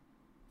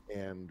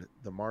 and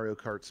the Mario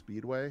Kart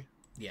Speedway.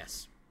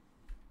 Yes.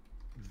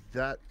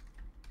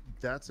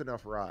 That's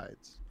enough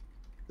rides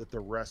that the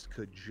rest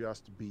could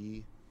just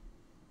be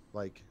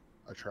like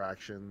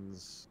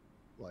attractions,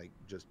 like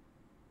just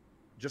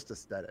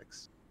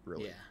aesthetics,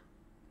 really. Yeah.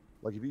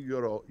 Like, if you go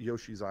to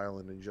Yoshi's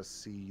Island and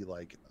just see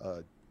like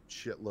a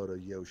shitload of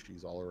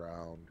Yoshis all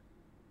around,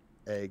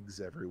 eggs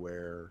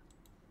everywhere,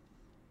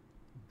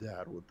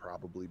 that would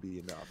probably be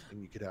enough.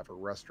 And you could have a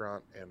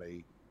restaurant and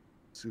a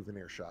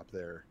souvenir shop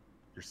there.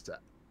 You're set.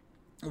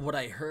 What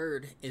I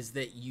heard is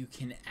that you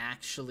can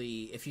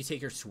actually, if you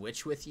take your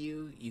Switch with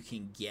you, you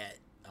can get,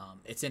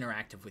 it's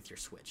interactive with your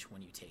Switch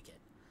when you take it.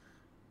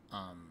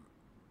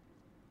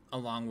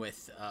 Along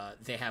with,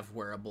 they have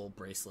wearable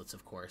bracelets,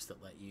 of course,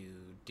 that let you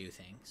do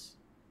things.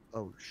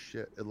 Oh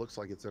shit! It looks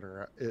like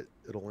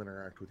it'll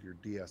interact with your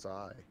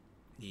DSi.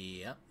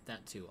 Yep,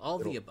 that too. All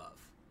the above.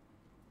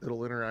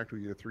 It'll interact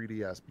with your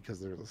 3DS because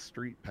there's a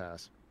Street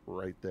Pass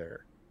right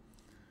there.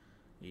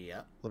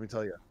 Yep. Let me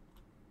tell you,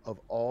 of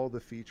all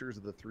the features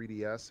of the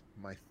 3DS,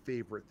 my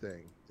favorite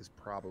thing is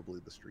probably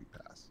the Street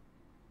Pass.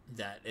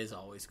 That is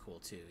always cool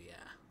too. Yeah.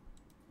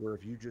 Where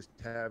if you just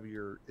have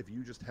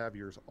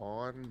yours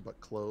on but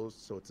closed,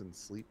 so it's in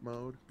sleep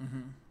mode,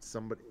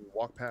 somebody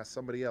walk past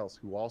somebody else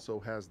who also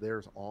has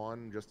theirs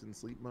on just in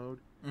sleep mode,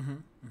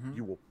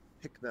 you will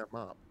pick them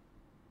up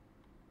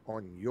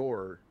on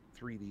your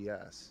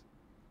 3DS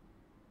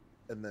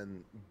and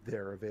then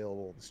they're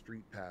available in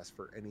Street Pass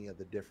for any of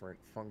the different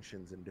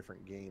functions and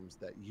different games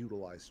that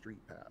utilize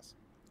Street Pass.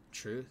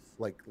 Truth.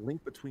 Like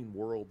Link Between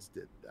Worlds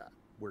did that,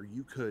 where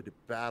you could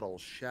battle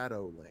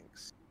Shadow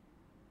Links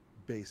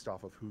based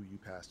off of who you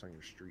passed on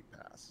your Street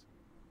Pass.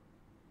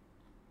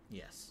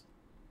 Yes.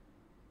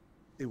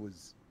 It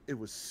was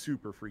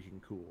super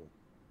freaking cool.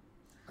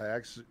 I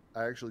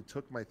actually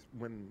took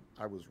when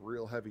I was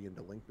real heavy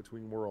into Link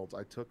Between Worlds,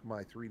 I took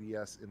my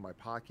 3DS in my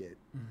pocket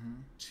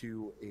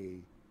to a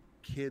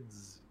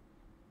kids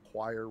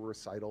choir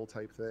recital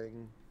type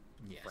thing.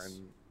 Yes.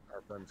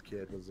 Our friend's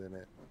kid was in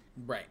it.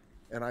 Right.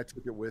 And I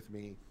took it with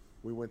me.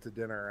 We went to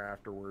dinner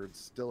afterwards,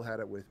 still had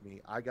it with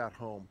me. I got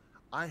home.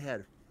 I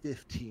had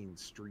 15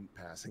 Street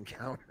Pass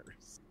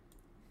encounters.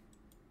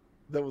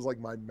 That was like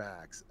my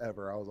max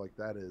ever. I was like,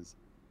 that is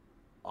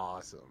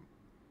awesome.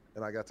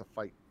 And I got to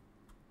fight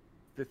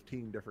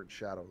 15 different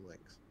Shadow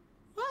Links.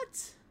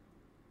 What?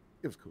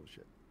 It was cool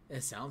shit.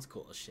 It sounds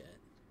cool as shit.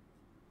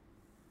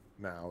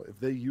 Now, if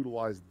they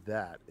utilize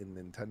that in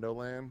Nintendo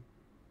Land,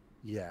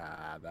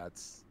 yeah,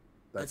 that's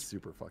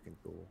super fucking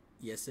cool.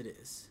 Yes, it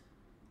is.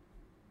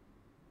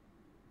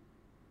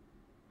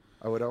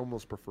 I would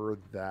almost prefer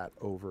that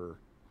over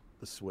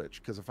the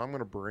Switch, because if I'm going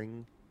to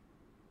bring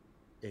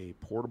a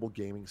portable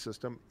gaming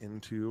system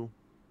into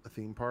a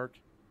theme park,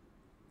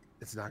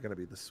 it's not going to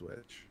be the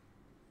Switch.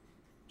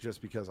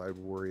 Just because I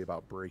worry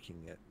about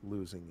breaking it,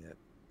 losing it,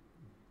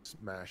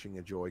 smashing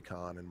a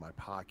Joy-Con in my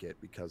pocket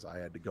because I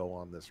had to go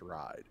on this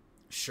ride.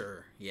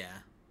 Sure, yeah.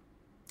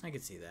 I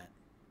could see that.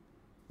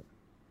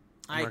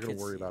 I'm not going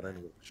to worry about any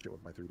of this shit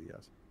with my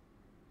 3DS.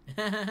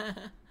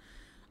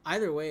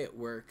 Either way it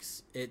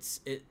works.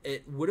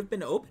 It would have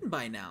been open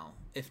by now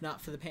if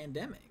not for the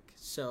pandemic.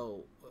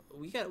 So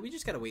we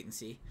just got to wait and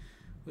see.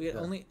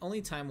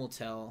 Only time will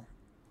tell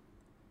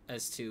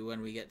as to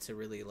when we get to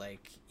really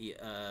like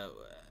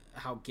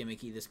how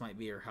gimmicky this might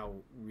be or how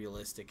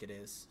realistic it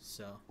is.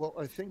 So well,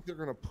 I think they're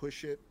going to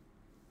push it.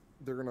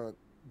 They're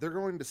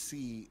going to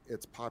see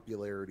its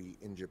popularity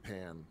in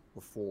Japan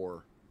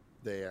before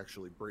they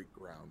actually break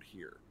ground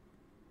here.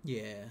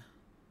 Yeah.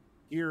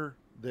 Here,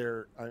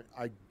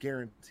 I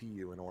guarantee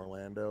you in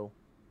Orlando,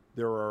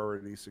 they're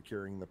already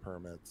securing the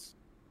permits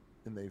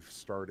and they've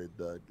started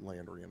the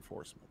land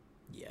reinforcement.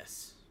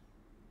 Yes.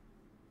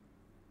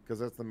 Because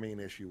that's the main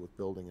issue with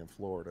building in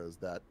Florida is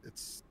that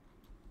it's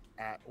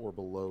at or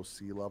below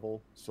sea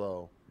level.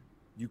 So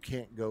you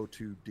can't go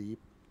too deep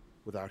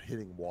without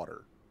hitting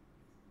water.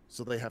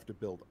 So they have to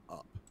build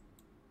up.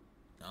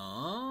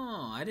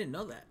 Oh, I didn't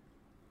know that.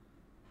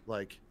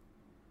 Like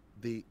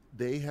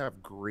they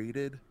have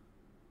graded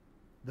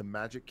the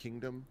Magic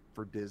Kingdom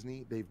for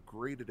Disney. They've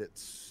graded it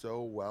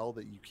so well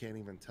that you can't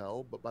even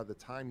tell. But by the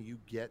time you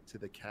get to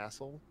the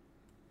castle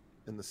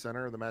in the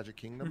center of the Magic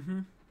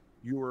Kingdom,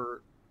 you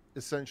are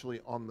essentially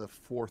on the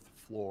 4th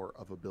floor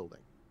of a building.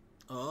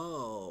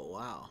 Oh,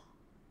 wow.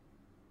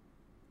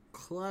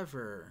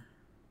 Clever.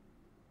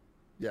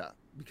 Yeah,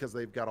 because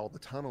they've got all the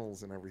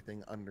tunnels and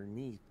everything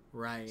underneath.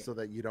 Right. So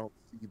that you don't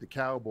see the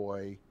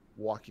cowboy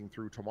walking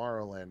through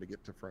Tomorrowland to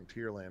get to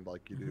Frontierland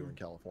like you do in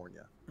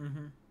California.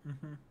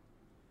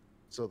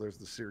 So there's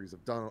the series of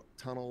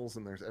tunnels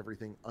and there's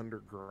everything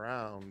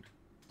underground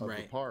of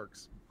the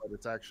parks, but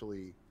it's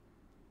actually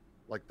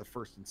like the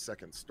 1st and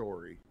 2nd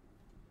story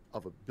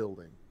of a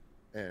building,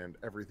 and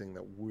everything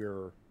that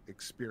we're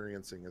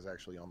experiencing is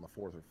actually on the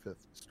 4th or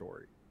 5th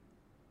story.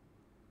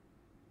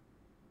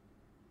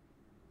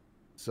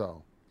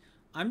 So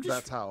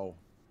that's how.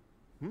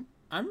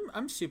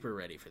 I'm super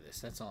ready for this.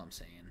 That's all I'm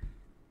saying.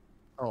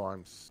 Oh,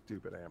 I'm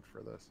stupid amped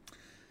for this.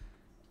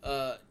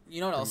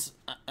 You know what else?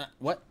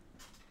 What?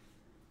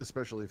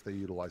 Especially if they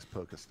utilize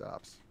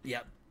Pokestops.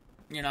 Yep,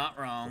 you're not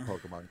wrong. The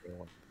Pokemon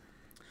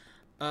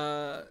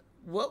going.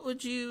 What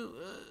would you?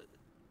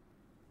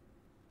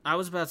 I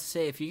was about to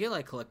say, if you get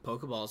like collect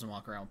Pokeballs and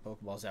walk around with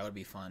Pokeballs, that would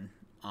be fun.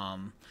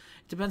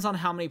 It depends on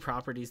how many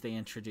properties they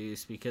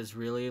introduce, because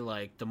really,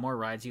 like, the more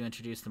rides you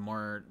introduce, the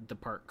more the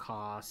park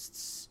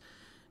costs.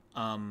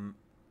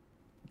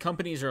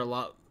 Companies are a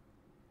lot.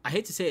 I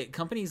hate to say it,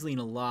 companies lean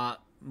a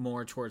lot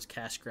more towards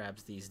cash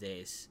grabs these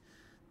days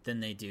than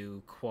they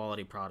do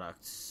quality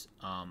products,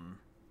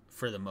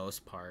 for the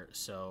most part.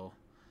 So,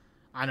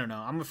 I don't know.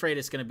 I'm afraid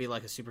it's going to be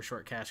like a super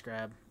short cash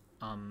grab.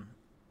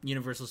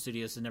 Universal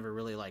Studios has never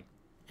really like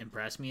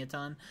impressed me a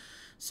ton,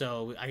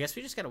 so I guess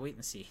we just got to wait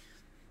and see.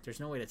 There's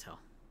no way to tell.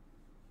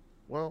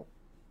 Well,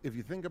 if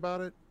you think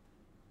about it,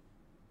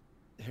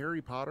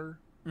 Harry Potter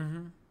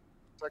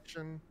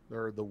section,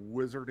 or the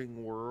Wizarding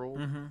World,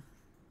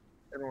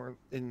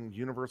 in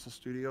Universal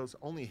Studios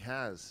only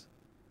has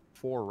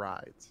 4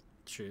 rides.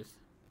 Truth.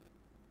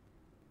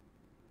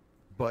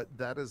 But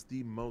that is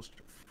the most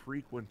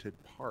frequented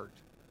part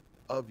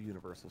of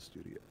Universal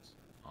Studios.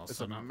 Also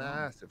it's a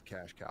massive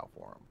cash cow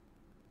for them.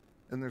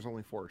 And there's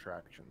only 4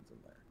 attractions in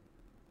there.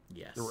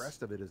 Yes. The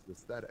rest of it is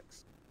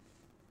aesthetics.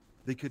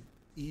 They could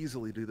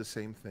easily do the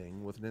same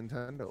thing with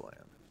Nintendo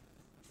Land.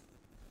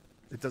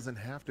 It doesn't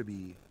have to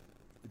be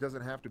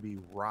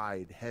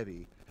ride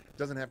heavy. It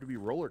doesn't have to be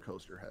roller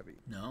coaster heavy.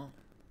 No.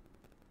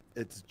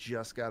 It's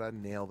just got to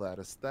nail that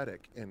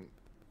aesthetic. And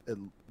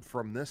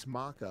from this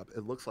mock-up,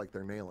 it looks like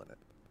they're nailing it.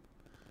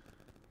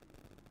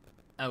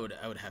 I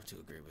would have to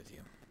agree with you.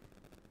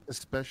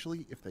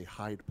 Especially if they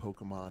hide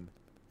Pokemon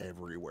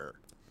everywhere.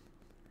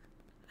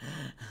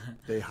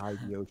 They hide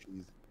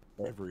Yoshis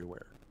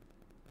everywhere.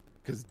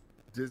 Because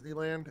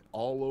Disneyland,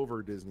 all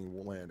over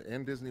Disneyland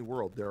and Disney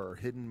World, there are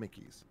hidden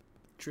Mickeys.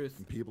 Truth.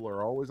 And people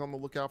are always on the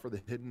lookout for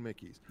the hidden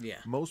Mickeys. Yeah.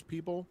 Most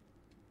people,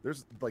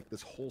 there's like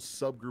this whole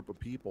subgroup of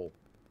people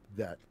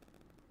that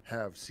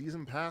have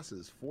season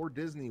passes for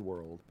Disney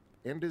World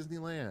and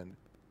Disneyland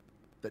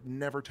that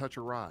never touch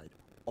a ride.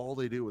 All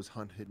they do is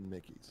hunt hidden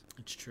Mickeys.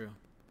 It's true.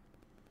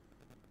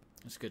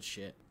 That's good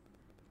shit.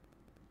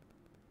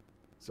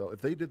 So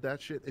if they did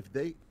that shit,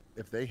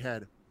 if they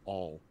had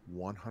all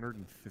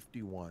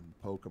 151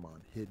 Pokemon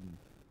hidden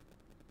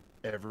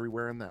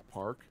everywhere in that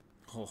park,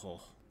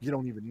 you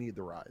don't even need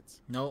the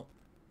rides. Nope.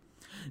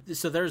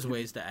 So there's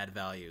ways to add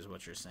value, is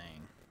what you're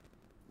saying.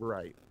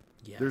 Right.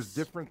 Yes. There's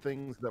different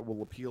things that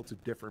will appeal to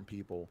different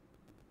people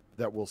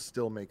that will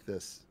still make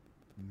this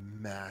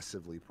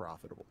massively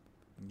profitable.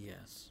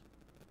 Yes.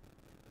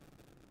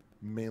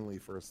 Mainly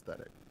for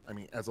aesthetic. I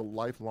mean, as a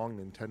lifelong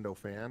Nintendo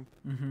fan,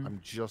 I'm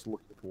just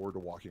looking forward to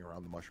walking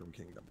around the Mushroom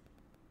Kingdom.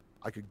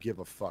 I could give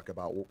a fuck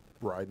about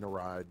riding a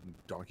ride in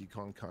Donkey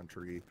Kong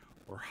Country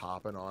or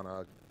hopping on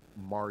a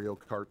Mario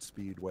Kart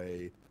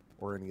Speedway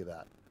or any of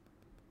that.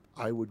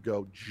 I would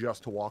go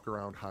just to walk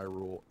around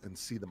Hyrule and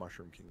see the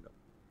Mushroom Kingdom.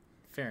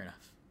 Fair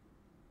enough.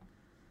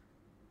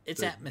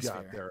 It's atmosphere.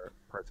 Got their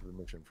price of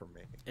admission from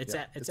me. It's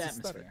atmosphere.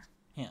 Aesthetics.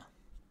 Yeah.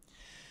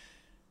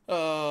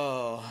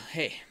 Oh,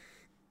 hey.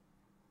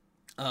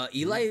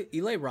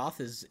 Eli Roth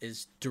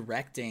is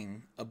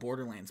directing a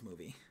Borderlands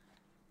movie.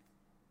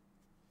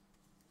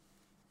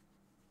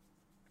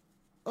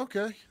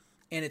 Okay.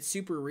 And it's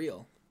super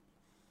real.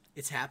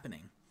 It's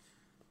happening.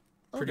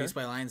 Okay. Produced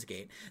by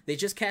Lionsgate. They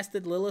just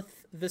casted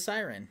Lilith the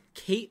Siren.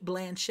 Cate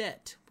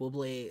Blanchett will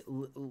play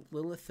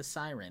Lilith the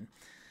Siren.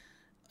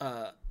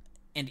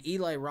 And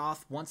Eli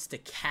Roth wants to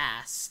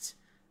cast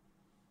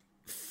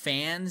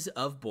fans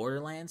of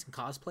Borderlands and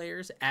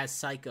cosplayers as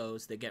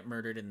psychos that get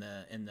murdered in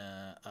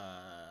the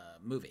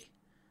movie.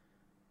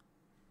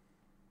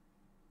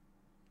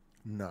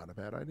 Not a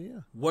bad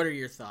idea. What are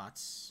your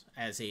thoughts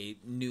as a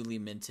newly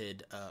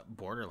minted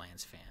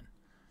Borderlands fan?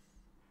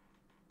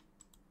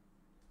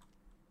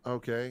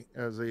 Okay,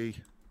 as a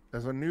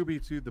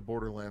newbie to the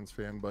Borderlands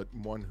fan, but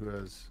one who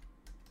has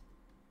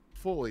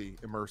fully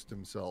immersed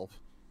himself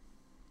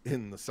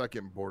in the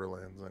second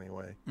Borderlands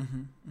anyway.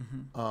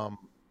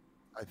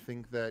 I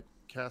think that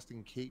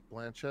casting Cate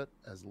Blanchett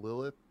as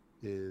Lilith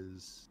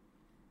is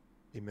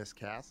a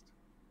miscast.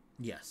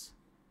 Yes.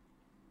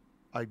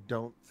 I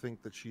don't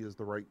think that she is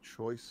the right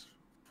choice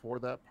for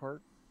that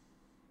part.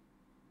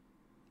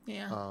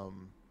 Yeah.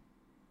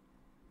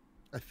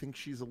 I think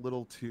she's a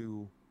little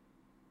too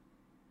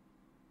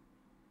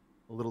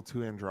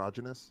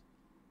androgynous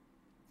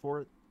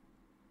for it.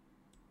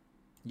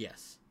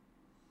 Yes.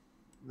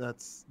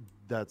 That's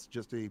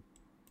just a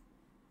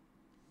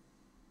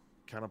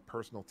kind of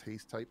personal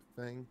taste type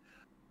thing.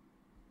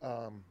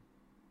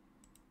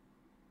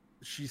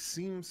 She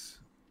seems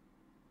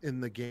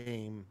in the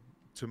game,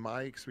 to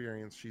my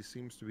experience, she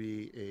seems to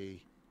be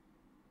a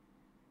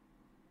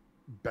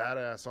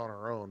badass on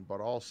her own,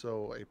 but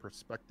also a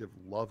prospective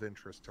love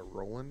interest to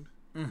Roland.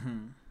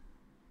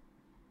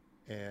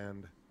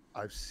 And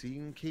I've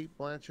seen Cate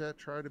Blanchett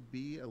try to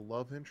be a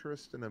love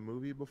interest in a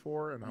movie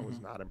before, and I was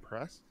not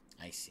impressed.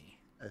 I see.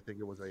 I think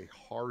it was a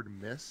hard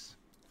miss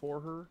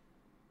for her.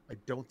 I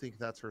don't think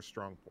that's her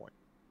strong point.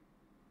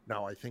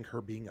 Now, I think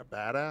her being a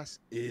badass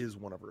is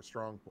one of her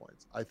strong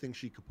points. I think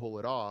she could pull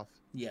it off.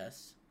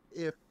 Yes.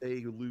 If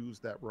they lose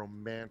that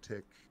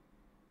romantic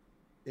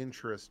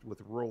interest with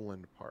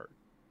Roland part.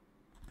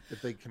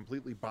 If they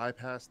completely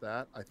bypass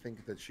that, I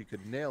think that she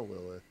could nail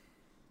Lilith.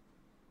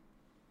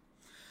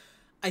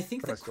 I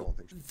think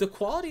the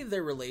quality of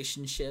their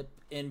relationship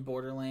in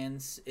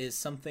Borderlands is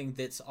something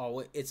that's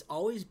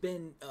always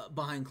been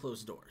behind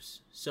closed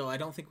doors. So I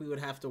don't think we would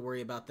have to worry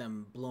about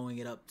them blowing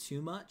it up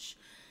too much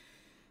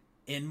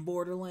in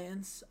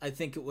Borderlands. I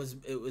think it was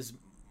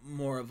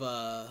more of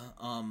a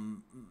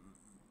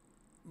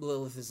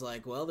Lilith is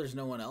like, well, there's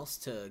no one else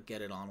to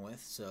get it on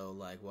with, so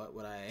like, what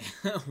would I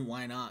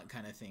why not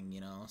kind of thing,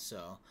 you know?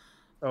 So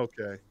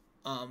okay.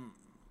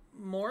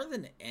 More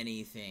than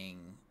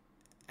anything,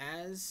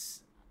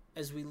 as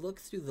we look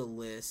through the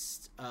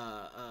list,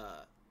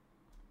 on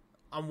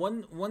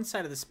one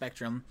side of the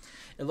spectrum,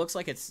 it looks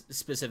like it's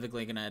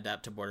specifically going to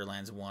adapt to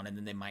Borderlands 1, and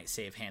then they might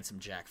save Handsome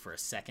Jack for a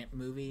second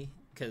movie,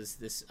 because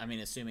this, I mean,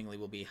 assumingly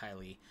will be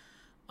highly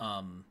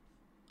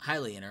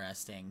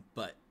interesting.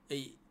 But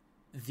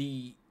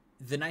the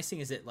nice thing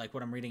is that, like,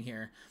 what I'm reading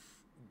here,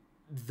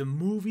 the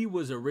movie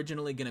was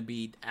originally going to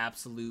be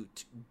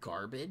absolute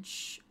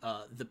garbage.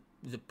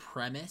 The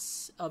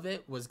premise of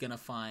it was going to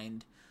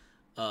find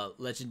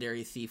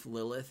legendary thief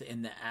Lilith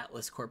in the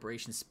Atlas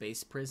Corporation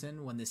space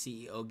prison when the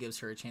CEO gives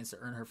her a chance to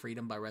earn her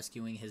freedom by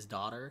rescuing his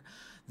daughter,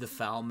 the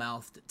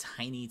foul-mouthed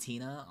Tiny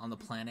Tina, on the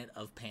planet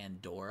of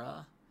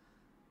Pandora.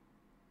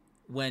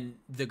 When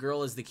the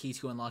girl is the key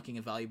to unlocking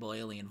a valuable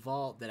alien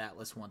vault that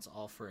Atlas wants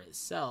all for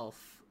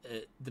itself,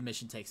 the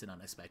mission takes an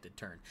unexpected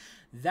turn.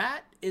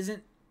 That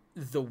isn't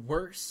the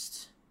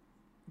worst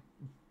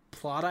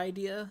plot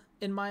idea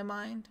in my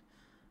mind.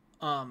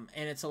 And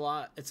it's a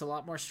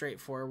lot more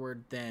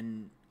straightforward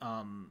than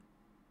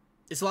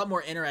it's a lot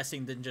more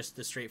interesting than just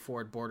the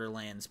straightforward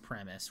Borderlands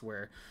premise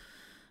where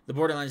the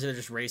Borderlands are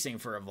just racing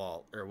for a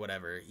vault or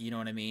whatever. You know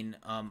what I mean?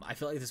 I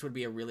feel like this would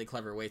be a really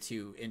clever way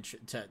to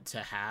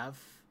have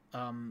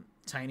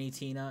Tiny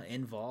Tina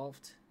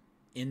involved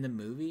in the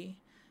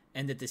movie,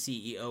 and that the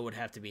CEO would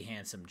have to be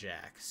Handsome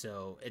Jack.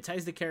 So it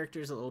ties the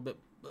characters a little bit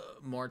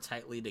more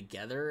tightly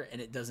together, and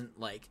it doesn't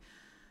like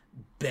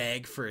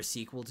beg for a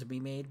sequel to be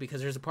made,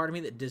 because there's a part of me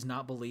that does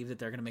not believe that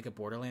they're going to make a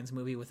Borderlands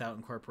movie without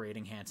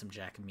incorporating Handsome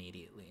Jack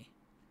immediately.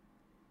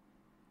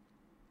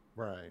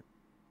 Right.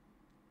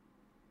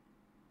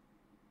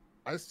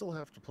 I still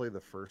have to play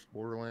the first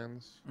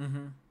Borderlands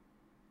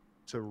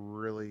to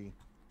really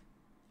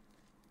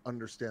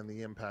understand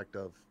the impact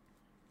of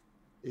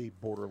a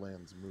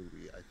Borderlands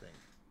movie, I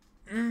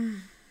think.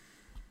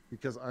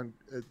 Because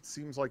it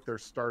seems like they're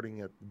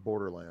starting at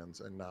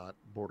Borderlands and not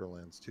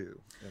Borderlands 2.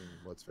 And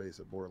let's face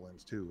it,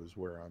 Borderlands 2 is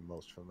where I'm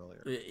most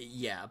familiar.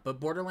 Yeah, but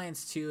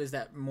Borderlands 2 is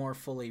that more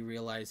fully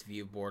realized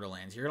view of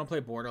Borderlands. You're going to play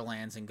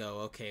Borderlands and go,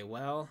 okay,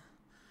 well,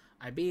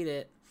 I beat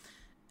it.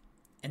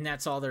 And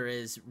that's all there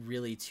is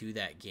really to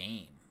that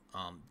game.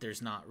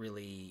 There's not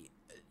really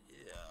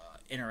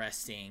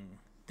interesting.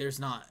 There's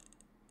not...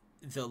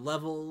 The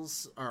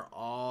levels are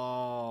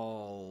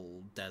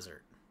all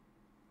desert.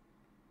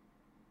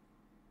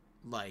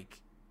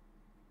 Like,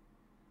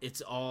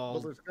 it's all...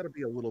 Well, there's got to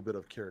be a little bit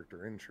of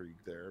character intrigue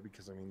there,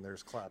 because, I mean,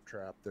 there's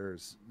Claptrap,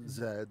 there's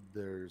Zed,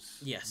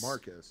 there's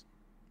Marcus.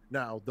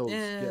 Now, those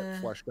get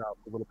fleshed out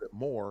a little bit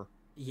more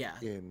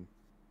in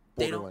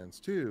Borderlands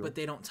 2. But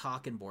they don't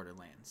talk in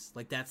Borderlands.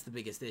 Like, that's the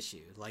biggest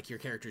issue. Like, your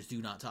characters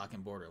do not talk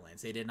in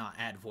Borderlands. They did not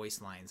add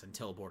voice lines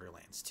until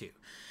Borderlands 2.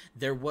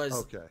 There was...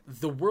 Okay.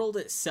 The world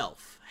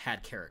itself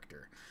had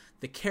character.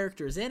 The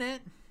characters in it...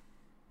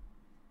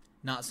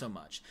 Not so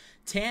much.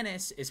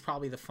 Tannis is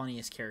probably the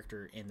funniest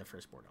character in the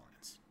first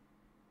Borderlands.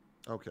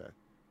 Okay.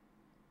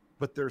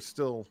 But there's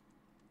still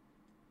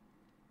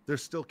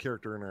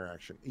character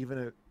interaction,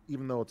 even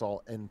though it's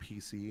all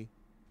NPC.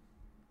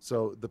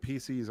 So the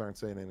PCs aren't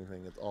saying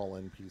anything, it's all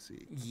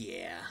NPC.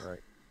 Yeah.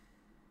 Right.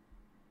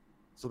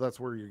 So that's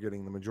where you're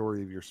getting the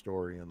majority of your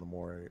story and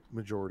the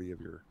majority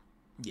of your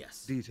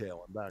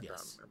detail and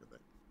background and everything.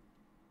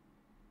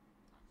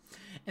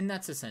 And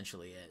that's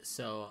essentially it.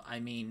 So, I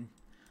mean...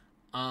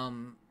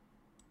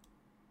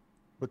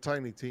 But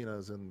Tiny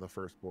Tina's in the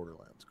first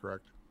Borderlands,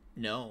 correct?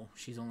 No,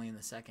 she's only in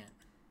the second.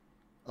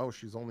 Oh,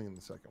 she's only in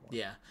the second one.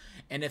 Yeah,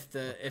 and if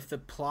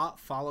the plot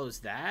follows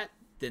that,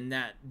 then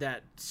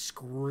that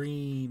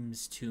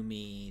screams to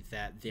me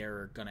that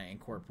they're gonna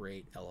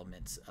incorporate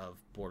elements of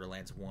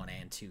Borderlands 1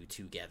 and 2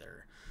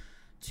 together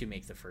to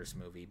make the first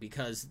movie,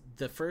 because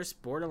the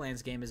first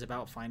Borderlands game is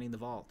about finding the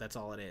vault. That's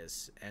all it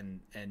is,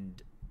 and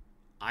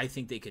I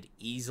think they could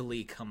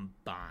easily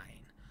combine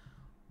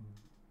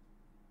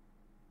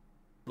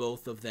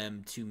both of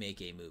them to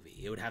make a movie.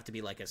 It would have to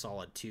be like a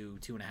solid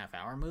 2.5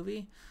 hour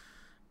movie,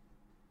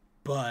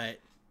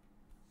 but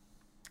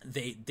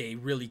they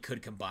really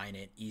could combine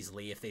it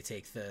easily if they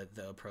take the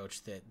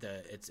approach that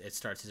it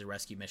starts as a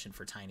rescue mission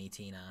for Tiny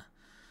Tina.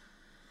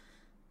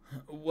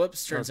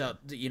 Whoops, turns out,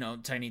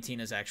 Tiny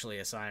Tina's actually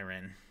a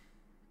siren,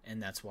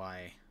 and that's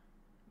why,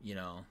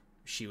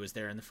 she was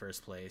there in the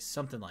first place.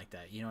 Something like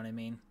that, you know what I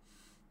mean?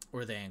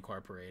 Or they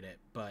incorporate it.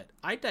 But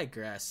I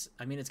digress.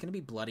 I mean, it's going to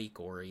be bloody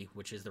gory,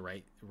 which is the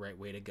right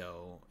way to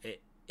go.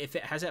 If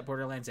it has that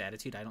Borderlands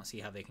attitude, I don't see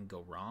how they can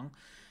go wrong.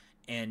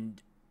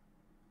 And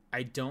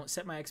I don't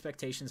set my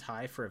expectations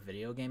high for a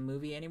video game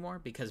movie anymore,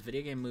 because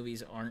video game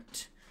movies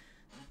aren't...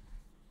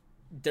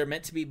 They're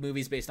meant to be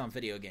movies based on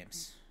video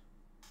games.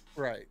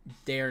 Right.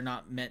 They are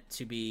not meant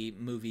to be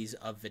movies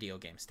of video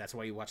games. That's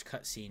why you watch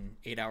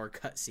 8-hour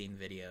cutscene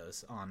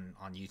videos on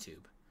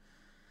YouTube.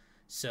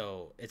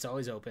 So it's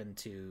always open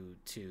to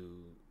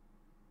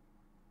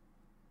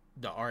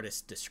the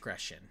artist's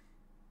discretion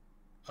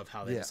of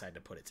how they decide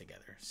to put it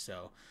together.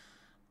 So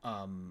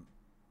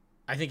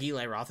I think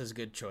Eli Roth is a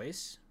good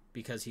choice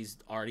because he's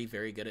already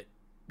very good at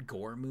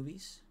gore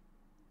movies.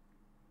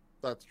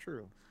 That's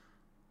true.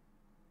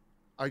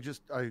 I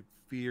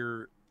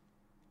fear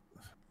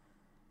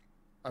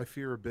a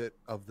bit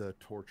of the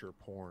torture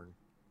porn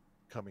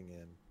coming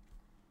in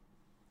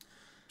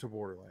to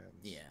Borderlands.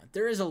 Yeah,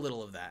 there is a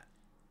little of that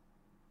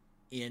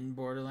in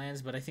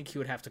Borderlands, but I think he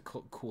would have to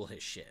cool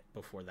his shit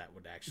before that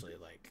would actually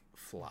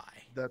fly.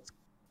 That's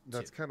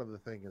kind of the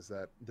thing, is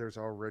that there's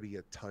already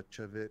a touch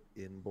of it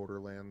in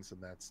Borderlands,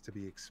 and that's to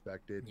be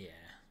expected. Yeah.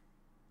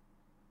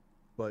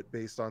 But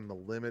based on the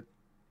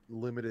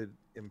limited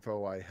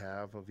info I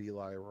have of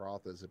Eli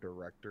Roth as a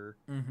director,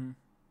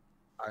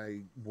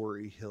 I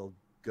worry he'll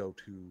go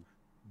too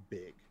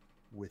big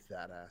with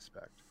that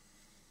aspect.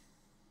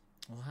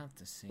 We'll have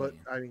to see. But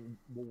I mean,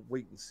 we'll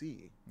wait and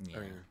see. Yeah.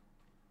 I mean,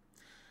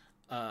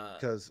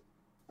 because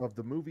of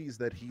the movies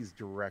that he's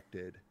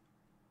directed,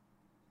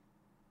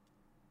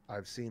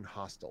 I've seen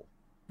Hostel.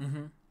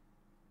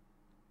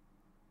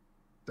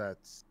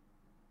 That's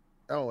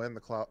and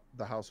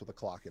the House with a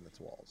Clock in Its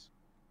Walls.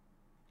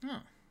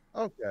 Oh.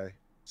 Okay,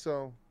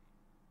 so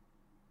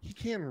he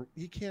can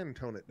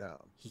tone it down.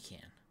 He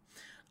can.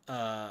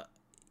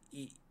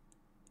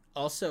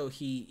 Also,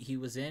 he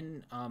was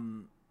in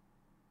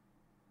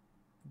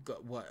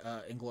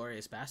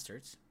Inglourious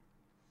Bastards.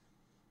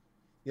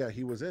 Yeah,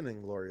 he was in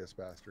Inglourious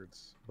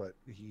Bastards, but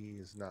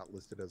he's not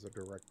listed as a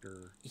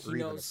director or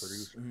even a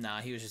producer.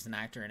 Nah, he was just an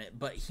actor in it,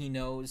 but he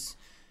knows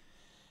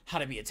how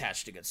to be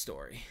attached to a good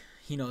story.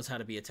 He knows how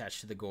to be attached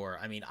to the gore.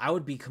 I mean, I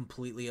would be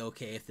completely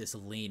okay if this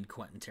leaned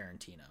Quentin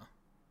Tarantino.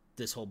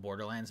 This whole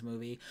Borderlands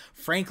movie.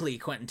 Frankly,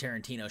 Quentin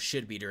Tarantino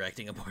should be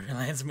directing a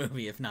Borderlands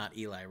movie, if not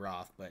Eli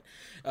Roth. But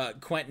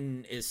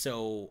Quentin is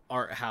so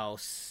art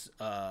house,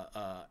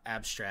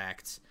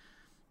 abstract,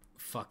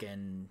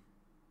 fucking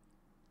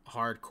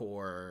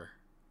hardcore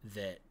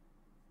that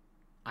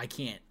I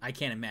can't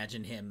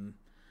imagine him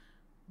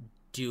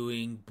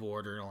doing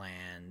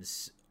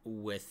Borderlands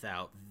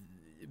without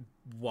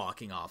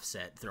walking off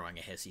set, throwing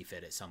a hissy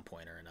fit at some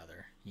point or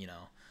another. You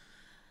know.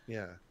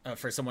 Yeah.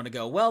 For someone to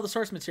go, well, the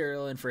source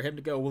material, and for him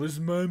to go, well, this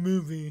is my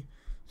movie,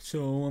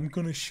 so I'm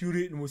gonna shoot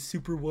it in a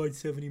super wide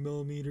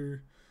 70mm.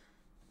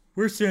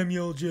 Where's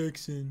Samuel L.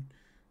 Jackson?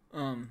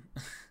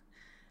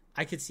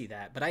 I could see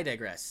that, but I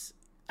digress.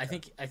 I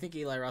think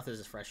Eli Roth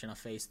is a fresh enough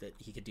face that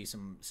he could do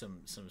some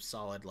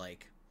solid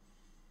work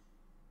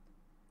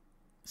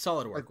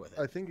with it.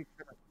 I think it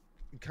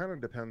kind of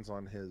depends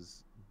on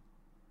his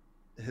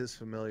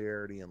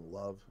familiarity and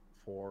love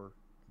for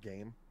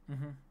game.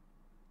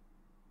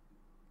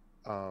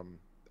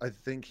 I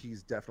think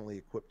he's definitely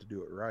equipped to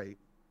do it right.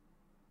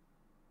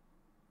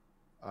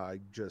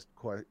 I'm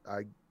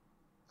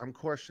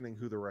questioning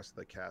who the rest of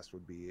the cast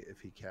would be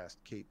if he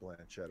cast Cate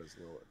Blanchett as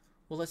Lilith.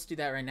 Well, let's do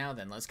that right now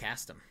then. Let's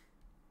cast him.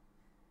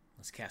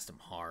 Let's cast him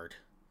hard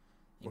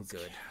and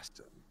good. Cast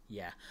him.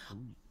 Yeah.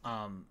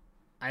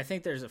 I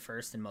think there's a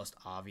first and most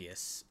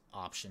obvious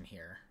option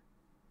here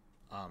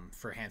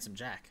for Handsome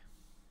Jack.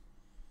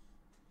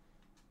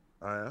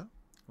 Oh, yeah?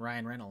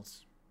 Ryan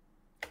Reynolds.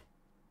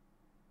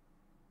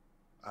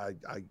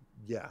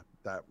 Yeah,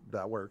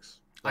 that works.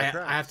 I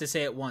have to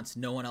say it once.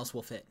 No one else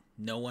will fit.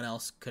 No one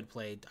else could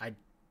play. I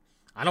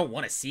don't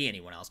want to see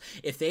anyone else.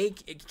 If they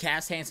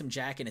cast Handsome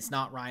Jack and it's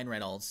not Ryan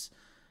Reynolds,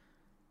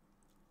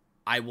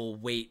 I will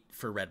wait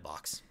for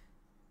Redbox.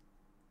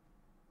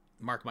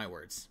 Mark my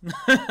words.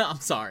 I'm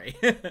sorry.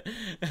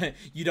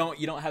 You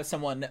don't have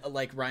someone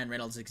like Ryan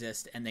Reynolds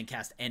exist and then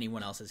cast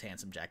anyone else as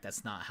Handsome Jack.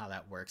 That's not how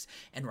that works.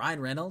 And Ryan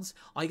Reynolds,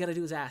 all you got to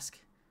do is ask.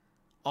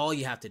 All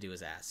you have to do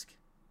is ask.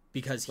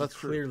 Because he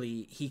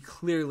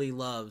clearly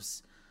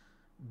loves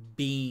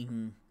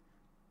being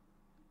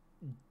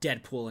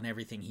Deadpool in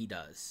everything he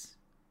does.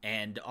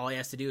 And all he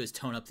has to do is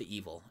tone up the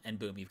evil, and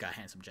boom, you've got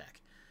Handsome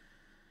Jack.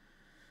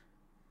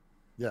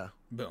 Yeah.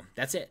 Boom.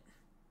 That's it.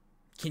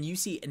 Can you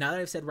see, now that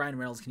I've said Ryan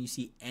Reynolds, can you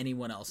see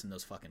anyone else in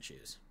those fucking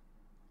shoes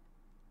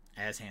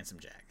as Handsome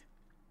Jack?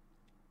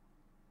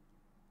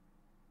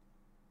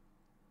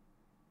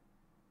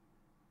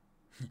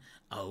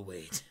 Oh,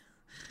 wait.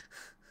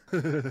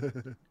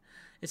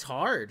 It's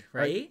hard,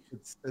 right?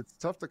 It's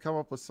tough to come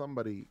up with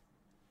somebody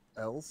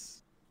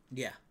else.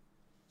 Yeah.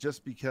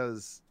 Just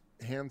because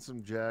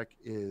Handsome Jack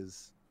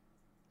is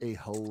a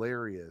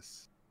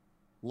hilarious,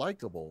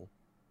 likable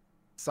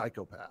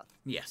psychopath.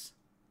 Yes.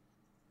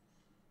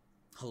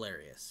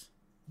 Hilarious.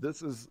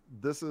 This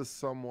is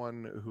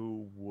someone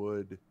who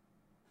would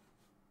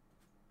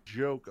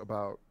joke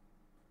about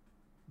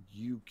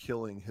you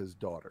killing his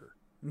daughter.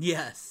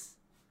 Yes.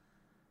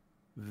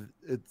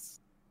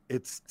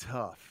 It's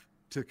tough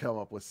to come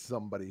up with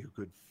somebody who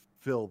could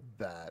fill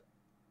that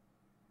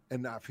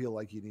and not feel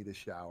like you need a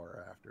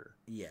shower after.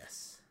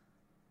 Yes.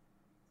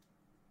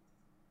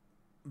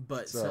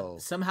 But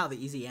somehow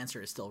the easy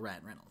answer is still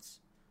Ryan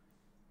Reynolds.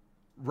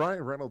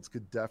 Ryan Reynolds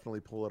could definitely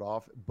pull it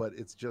off, but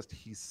it's just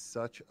he's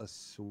such a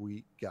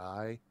sweet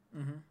guy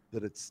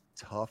that it's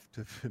tough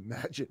to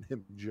imagine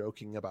him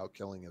joking about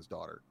killing his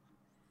daughter.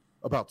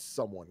 About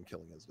someone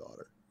killing his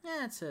daughter.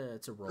 Yeah, it's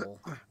a role,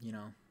 you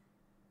know.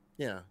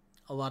 Yeah.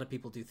 A lot of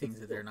people do things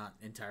that they're not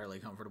entirely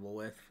comfortable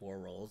with for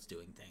roles,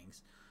 doing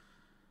things.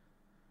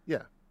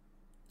 Yeah.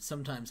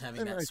 Sometimes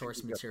having that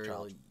source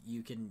material,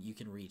 you can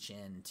reach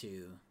in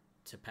to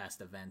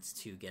past events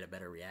to get a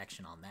better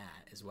reaction on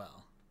that as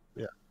well.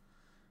 Yeah.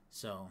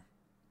 So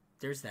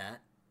there's that.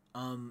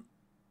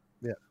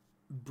 Yeah.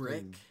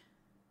 Brick.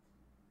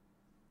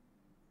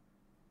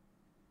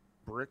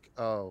 Brick.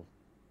 Oh,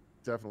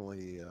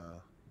 definitely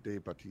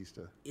Dave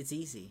Bautista. It's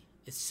easy.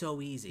 It's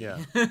so easy.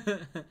 Yeah.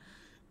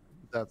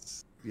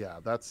 That's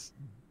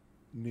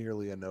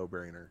nearly a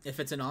no-brainer. If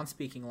it's a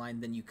non-speaking line,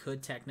 then you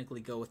could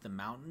technically go with the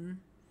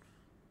Mountain.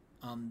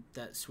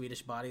 That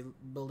Swedish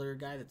bodybuilder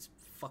guy that's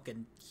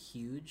fucking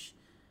huge.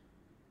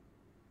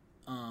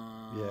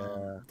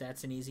 Yeah.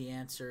 That's an easy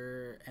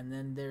answer. And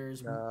then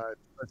there's... I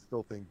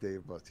still think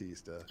Dave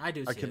Bautista. I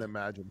do, too. I can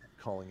imagine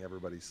calling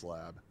everybody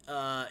Slab.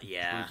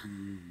 Yeah.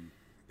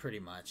 Pretty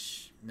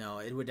much. No,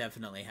 it would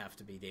definitely have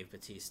to be Dave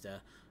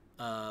Bautista.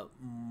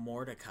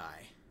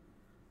 Mordecai.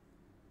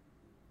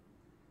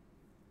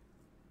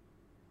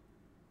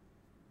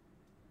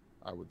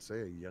 I would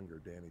say a younger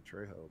Danny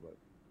Trejo, but...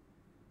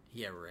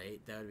 Yeah, right.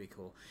 That would be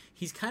cool.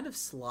 He's kind of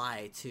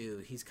sly,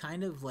 too. He's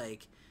kind of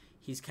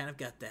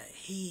got that,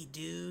 hey,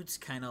 dudes,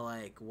 kind of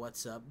like,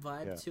 what's up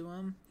vibe to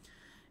him.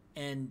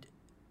 And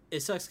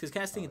it sucks, because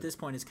casting at this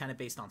point is kind of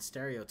based on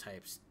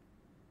stereotypes.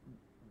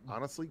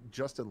 Honestly,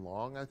 Justin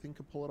Long, I think,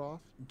 could pull it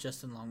off.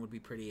 Justin Long would be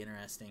pretty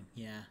interesting,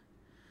 yeah.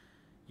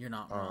 You're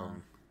not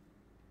wrong.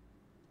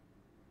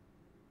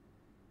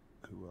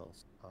 Who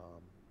else?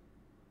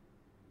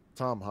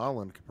 Tom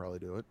Holland could probably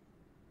do it.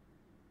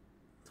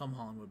 Tom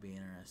Holland would be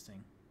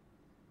interesting.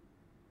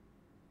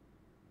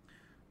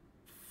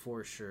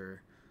 For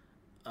sure.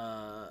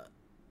 I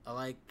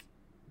like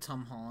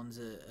Tom Holland's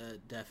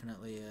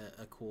definitely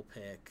a cool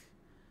pick.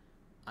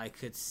 I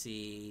could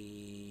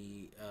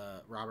see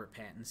Robert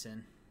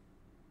Pattinson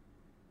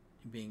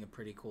being a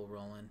pretty cool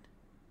Roland.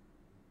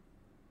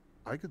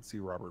 I could see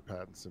Robert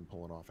Pattinson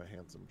pulling off a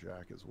handsome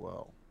Jack as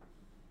well.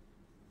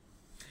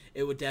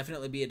 It would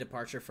definitely be a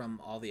departure from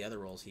all the other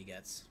roles he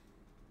gets.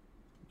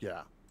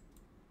 Yeah.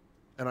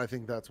 And I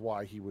think that's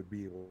why he would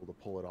be able to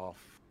pull it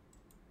off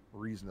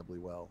reasonably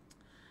well.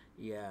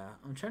 Yeah,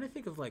 I'm trying to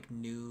think of like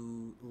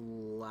new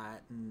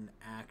Latin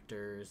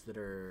actors that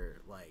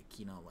are like,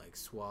 you know, like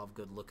suave,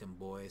 good-looking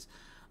boys,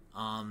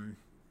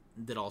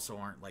 that also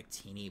aren't like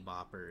teeny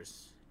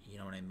boppers. You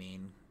know what I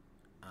mean?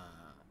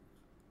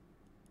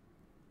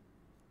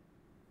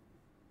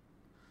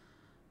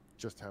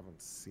 Just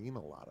haven't seen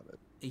a lot of it.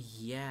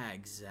 Yeah,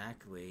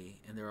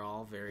 exactly. And they're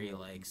all very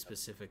like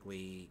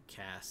specifically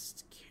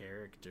cast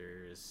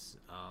characters.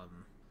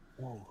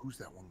 Whoa, who's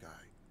that one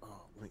guy?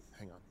 Oh, wait,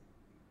 hang on.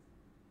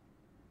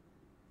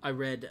 I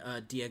read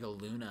Diego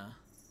Luna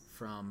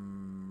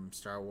from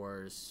Star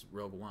Wars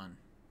Rogue One.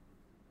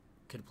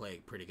 Could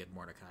play pretty good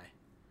Mordecai.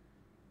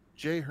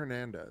 Jay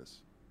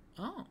Hernandez.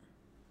 Oh.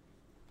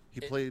 He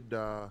played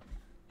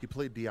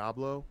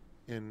Diablo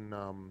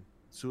in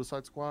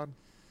Suicide Squad.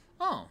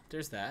 Oh,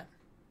 there's that.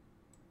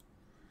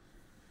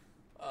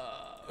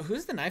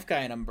 Who's the knife guy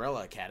in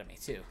Umbrella Academy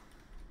too?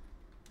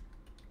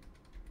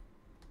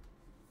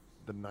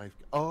 The knife.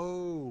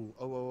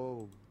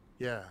 Oh,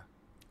 yeah.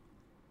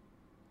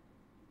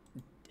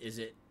 Is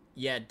it?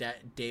 Yeah,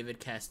 David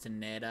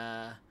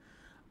Castaneda.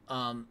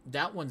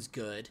 That one's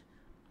good.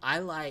 I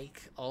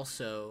like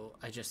also.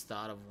 I just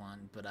thought of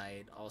one, but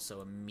I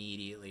also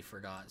immediately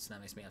forgot, so that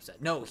makes me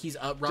upset. No, he's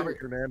Robert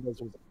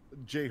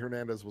Jay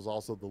Hernandez was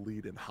also the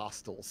lead in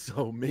Hostel,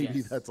 so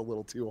maybe that's a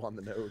little too on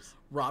the nose.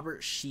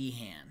 Robert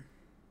Sheehan.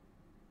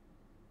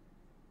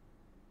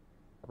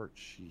 Robert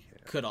Sheehan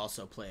could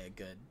also play a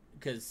good,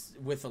 because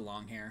with the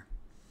long hair,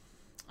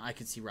 I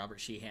could see Robert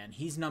Sheehan.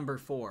 He's number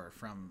 4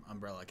 from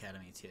Umbrella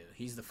Academy too.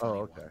 He's the funny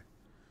one.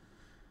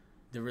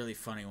 The really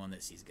funny one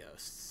that sees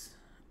ghosts.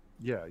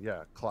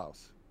 Yeah,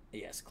 Klaus.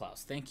 Yes,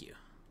 Klaus. Thank you.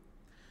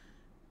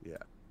 Yeah.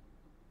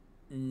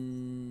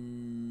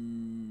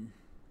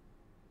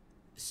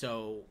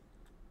 So,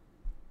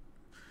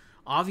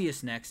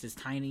 obvious next is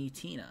Tiny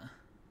Tina.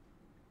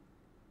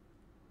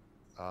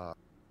 I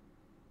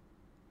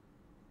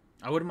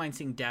wouldn't mind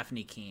seeing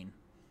Daphne Keane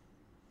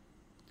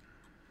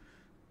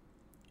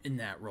in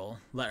that role.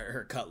 Let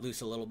her cut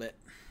loose a little bit.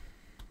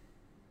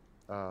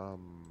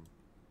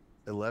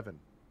 11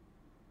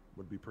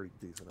 would be pretty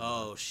decent.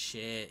 Oh,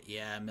 shit.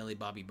 Yeah, Millie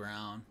Bobby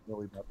Brown.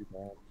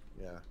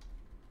 Yeah.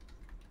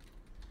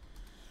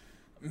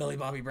 Millie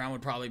Bobby Brown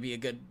would probably be a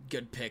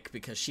good pick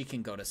because she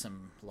can go to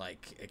some,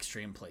 like,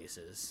 extreme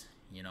places,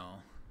 you know?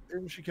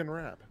 And she can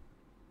rap.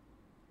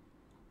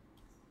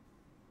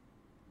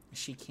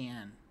 She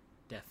can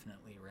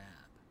definitely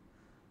rap.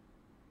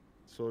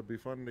 So it'd be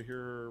fun to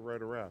hear her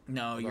write a rap.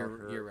 No,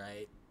 you're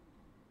right.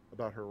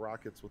 About her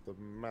rockets with the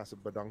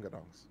massive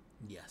badongadongs.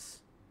 Yes.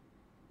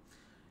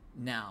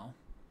 Now,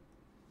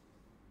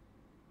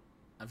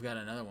 I've got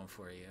another one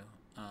for you.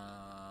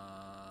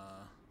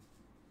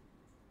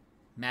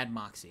 Mad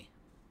Moxie.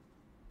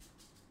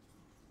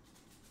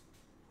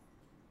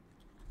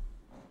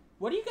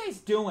 What are you guys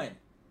doing?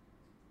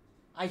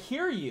 I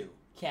hear you,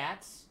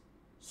 cats.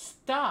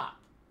 Stop.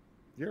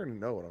 You already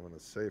know what I'm going to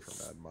say for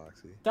Mad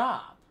Moxie.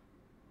 Stop.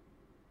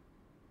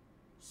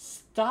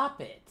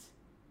 Stop it.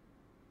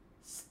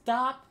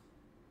 Stop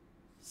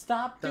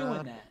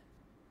doing that.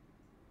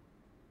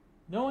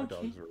 No one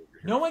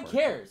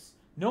cares.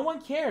 No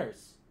one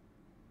cares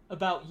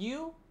about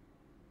you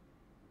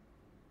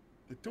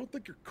They don't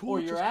think you're cool or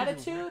your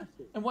attitude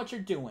and what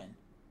you're doing.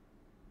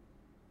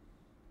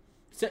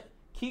 So,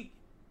 do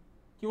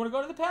you want to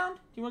go to the pound?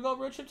 Do you want to go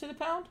road trip to the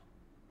pound?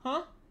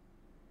 Huh?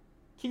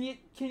 Can you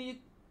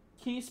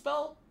Can you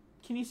spell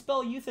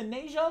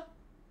euthanasia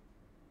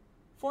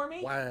for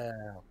me?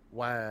 Wow.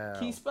 Wow.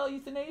 Can you spell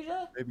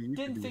euthanasia? Maybe you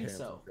Didn't could be think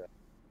Handsome so. Jack.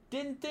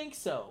 Didn't think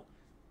so.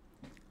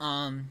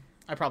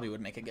 I probably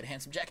would make a good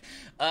Handsome Jack.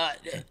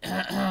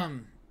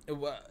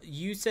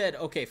 You said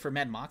okay for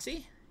Mad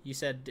Moxie. You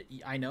said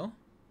I know.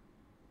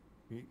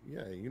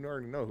 Yeah, you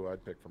already know who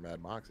I'd pick for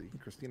Mad Moxie.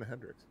 Christina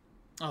Hendricks.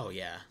 Oh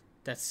yeah,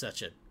 that's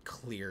such a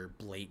clear,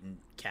 blatant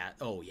cat.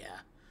 Oh yeah.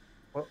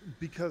 Well,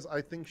 because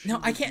I think she. No,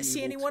 I would can't be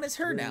see able anyone to as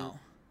her swing- now.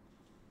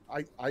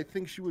 I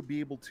think she would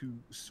be able to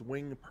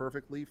swing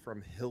perfectly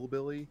from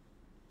hillbilly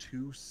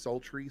to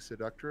sultry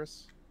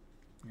seductress.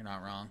 You're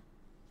not wrong.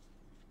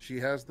 She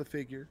has the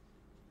figure.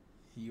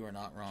 You are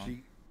not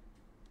wrong.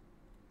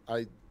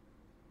 I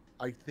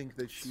think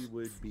that she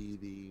would be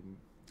the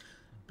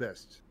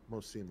best,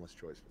 most seamless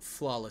choice.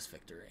 Flawless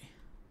victory.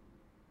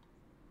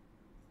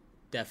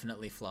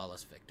 Definitely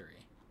flawless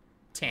victory.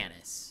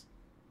 Tannis.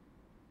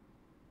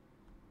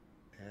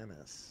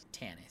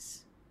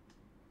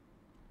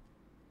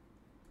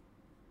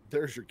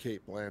 There's your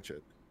Kate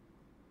Blanchett.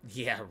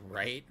 Yeah,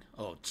 right?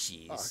 Oh,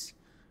 jeez.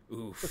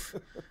 Oof.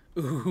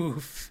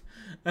 Oof.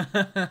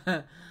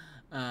 I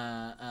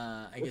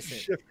guess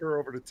Shift her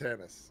over to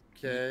tennis.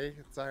 Okay,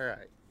 it's all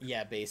right.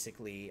 Yeah,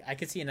 basically, I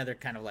could see another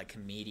kind of like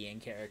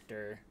comedian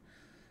character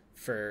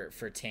for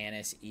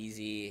Tannis,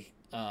 easy.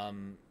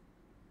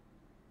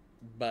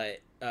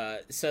 But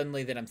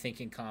suddenly that I'm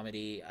thinking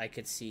comedy, I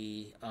could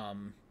see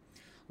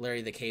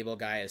Larry the Cable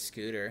Guy as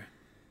Scooter.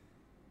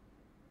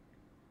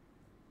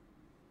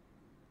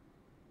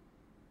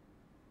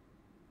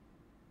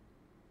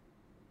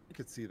 I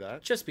could see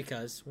that. Just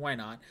because, why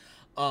not?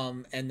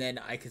 And then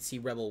I could see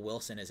Rebel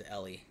Wilson as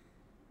Ellie.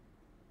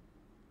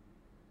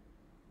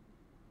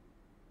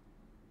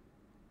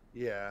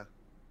 Yeah.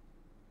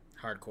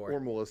 Hardcore. Or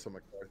Melissa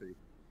McCarthy.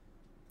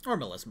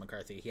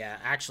 Yeah,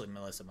 actually,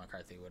 Melissa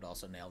McCarthy would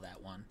also nail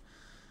that one,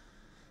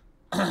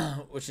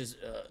 which is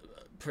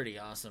pretty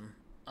awesome.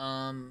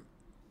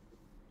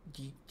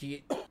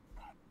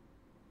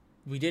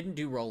 We didn't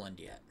do Roland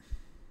yet.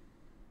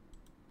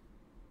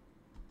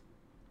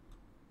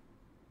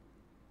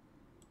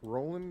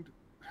 Roland,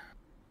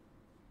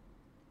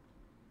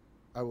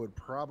 I would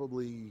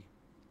probably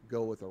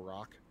go with a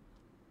Rock.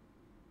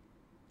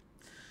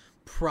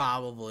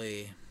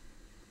 Probably.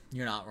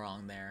 You're not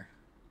wrong there.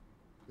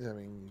 I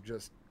mean,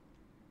 just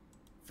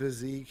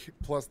physique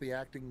plus the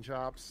acting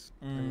chops.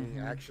 Mm-hmm. I mean,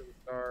 action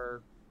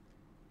star.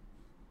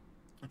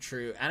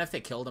 True. And if they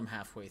killed him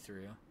halfway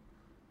through,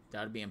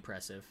 that would be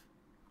impressive.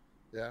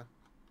 Yeah.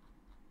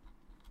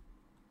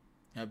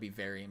 That would be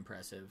very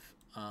impressive.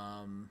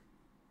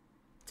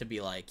 To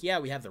be like, yeah,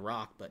 we have The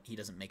Rock, but he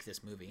doesn't make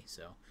this movie,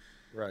 so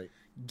right.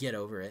 Get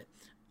over it.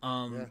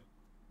 Yeah.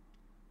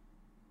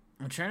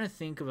 I'm trying to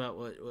think about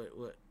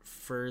what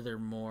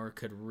furthermore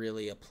could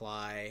really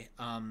apply.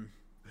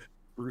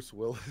 Bruce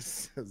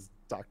Willis as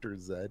Dr.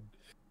 Zed.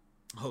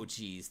 Oh,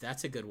 geez,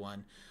 that's a good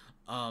one.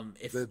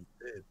 Maybe.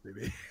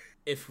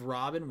 If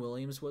Robin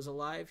Williams was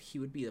alive, he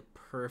would be the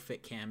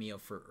perfect cameo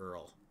for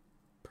Earl.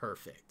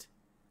 Perfect.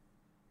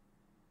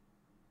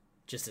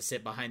 Just to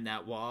sit behind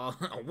that wall.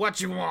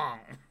 What you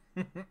want?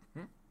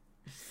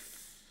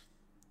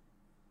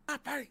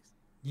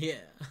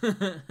 Yeah.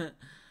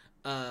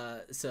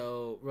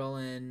 So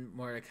Roland,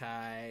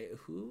 Mordecai,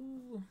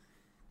 who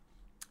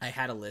I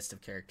had a list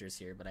of characters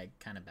here, but I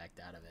kind of backed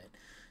out of it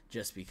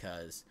just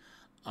because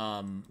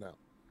no.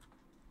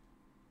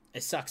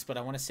 It sucks, but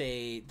I want to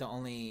say the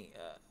only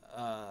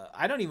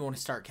I don't even want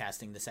to start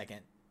casting the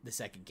second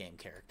game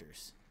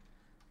characters.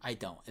 I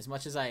don't. As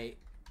much as I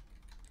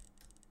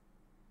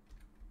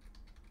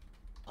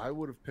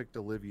would have picked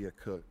Olivia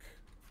Cook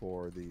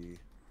for the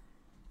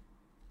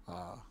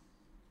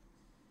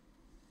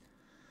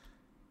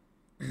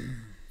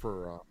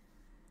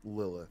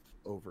Lilith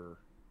over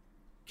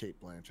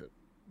Kate Blanchett.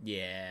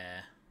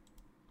 Yeah.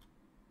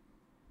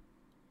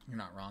 You're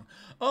not wrong.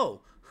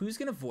 Oh, who's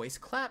going to voice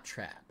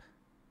Claptrap?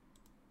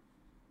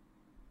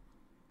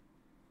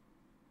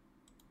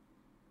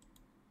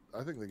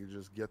 I think they could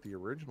just get the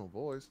original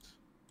voice.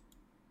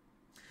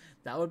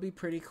 That would be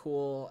pretty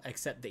cool,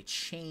 except they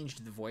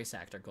changed the voice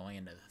actor going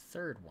into the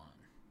third one.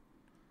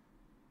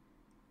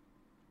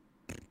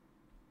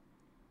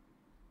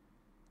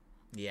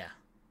 Yeah,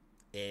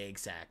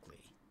 exactly.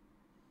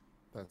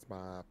 That's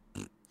my...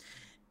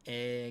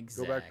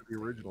 Exactly. Go back to the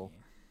original.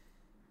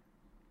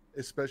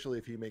 Especially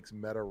if he makes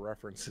meta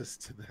references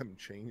to them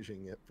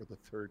changing it for the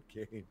third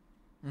game.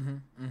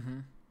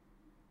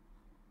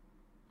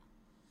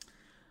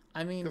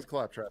 I mean... Because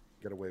Claptrap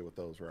can get away with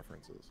those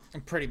references.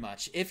 Pretty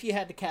much. If you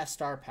had to cast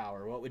star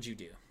power, what would you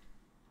do?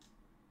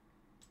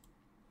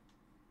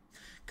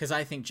 Because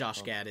I think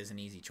Josh Gad is an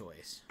easy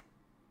choice.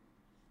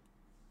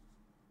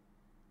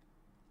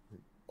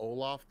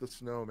 Olaf the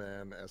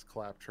Snowman as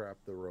Claptrap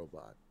the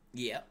Robot.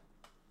 Yep.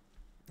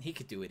 He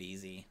could do it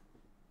easy.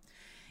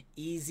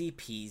 Easy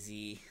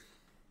peasy.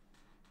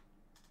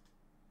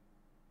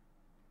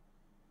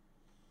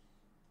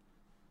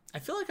 I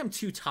feel like I'm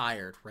too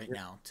tired right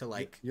now to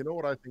like... You know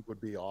what I think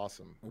would be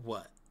awesome?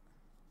 What?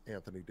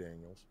 Anthony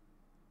Daniels.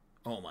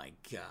 Oh my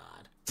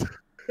god.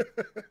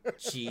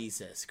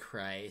 Jesus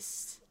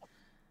Christ.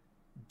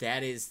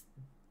 That is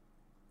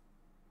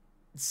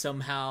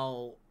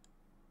somehow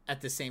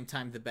at the same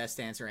time the best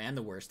answer and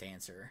the worst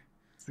answer.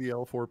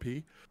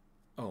 CL4P.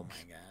 Oh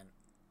my god.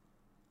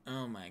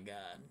 Oh my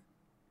god.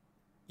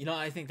 You know,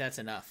 I think that's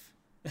enough.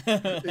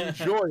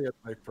 Enjoy it,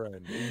 my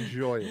friend.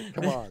 Enjoy it.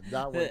 Come on,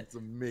 that one's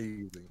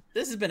amazing.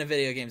 This has been a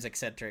Video Games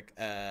Eccentric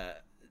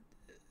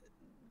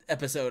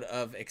episode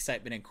of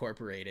Excitement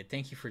Incorporated.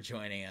 Thank you for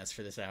joining us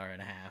for this hour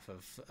and a half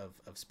of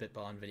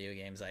spitballing video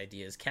games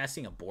ideas,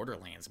 casting a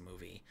Borderlands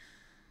movie.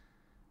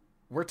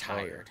 We're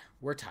tired. Oh, yeah.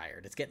 We're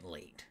tired. It's getting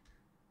late.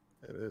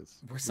 It is.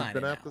 We're signing out.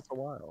 We've been at this a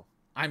while.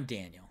 I'm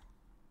Daniel.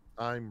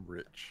 I'm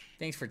Rich.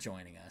 Thanks for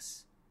joining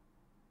us.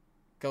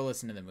 Go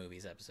listen to the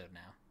movies episode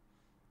now.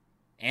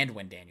 And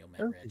When Daniel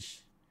Met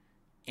Rich.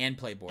 And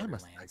play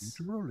Borderlands.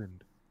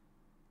 Roland.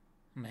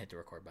 I'm going to hit the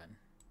record button.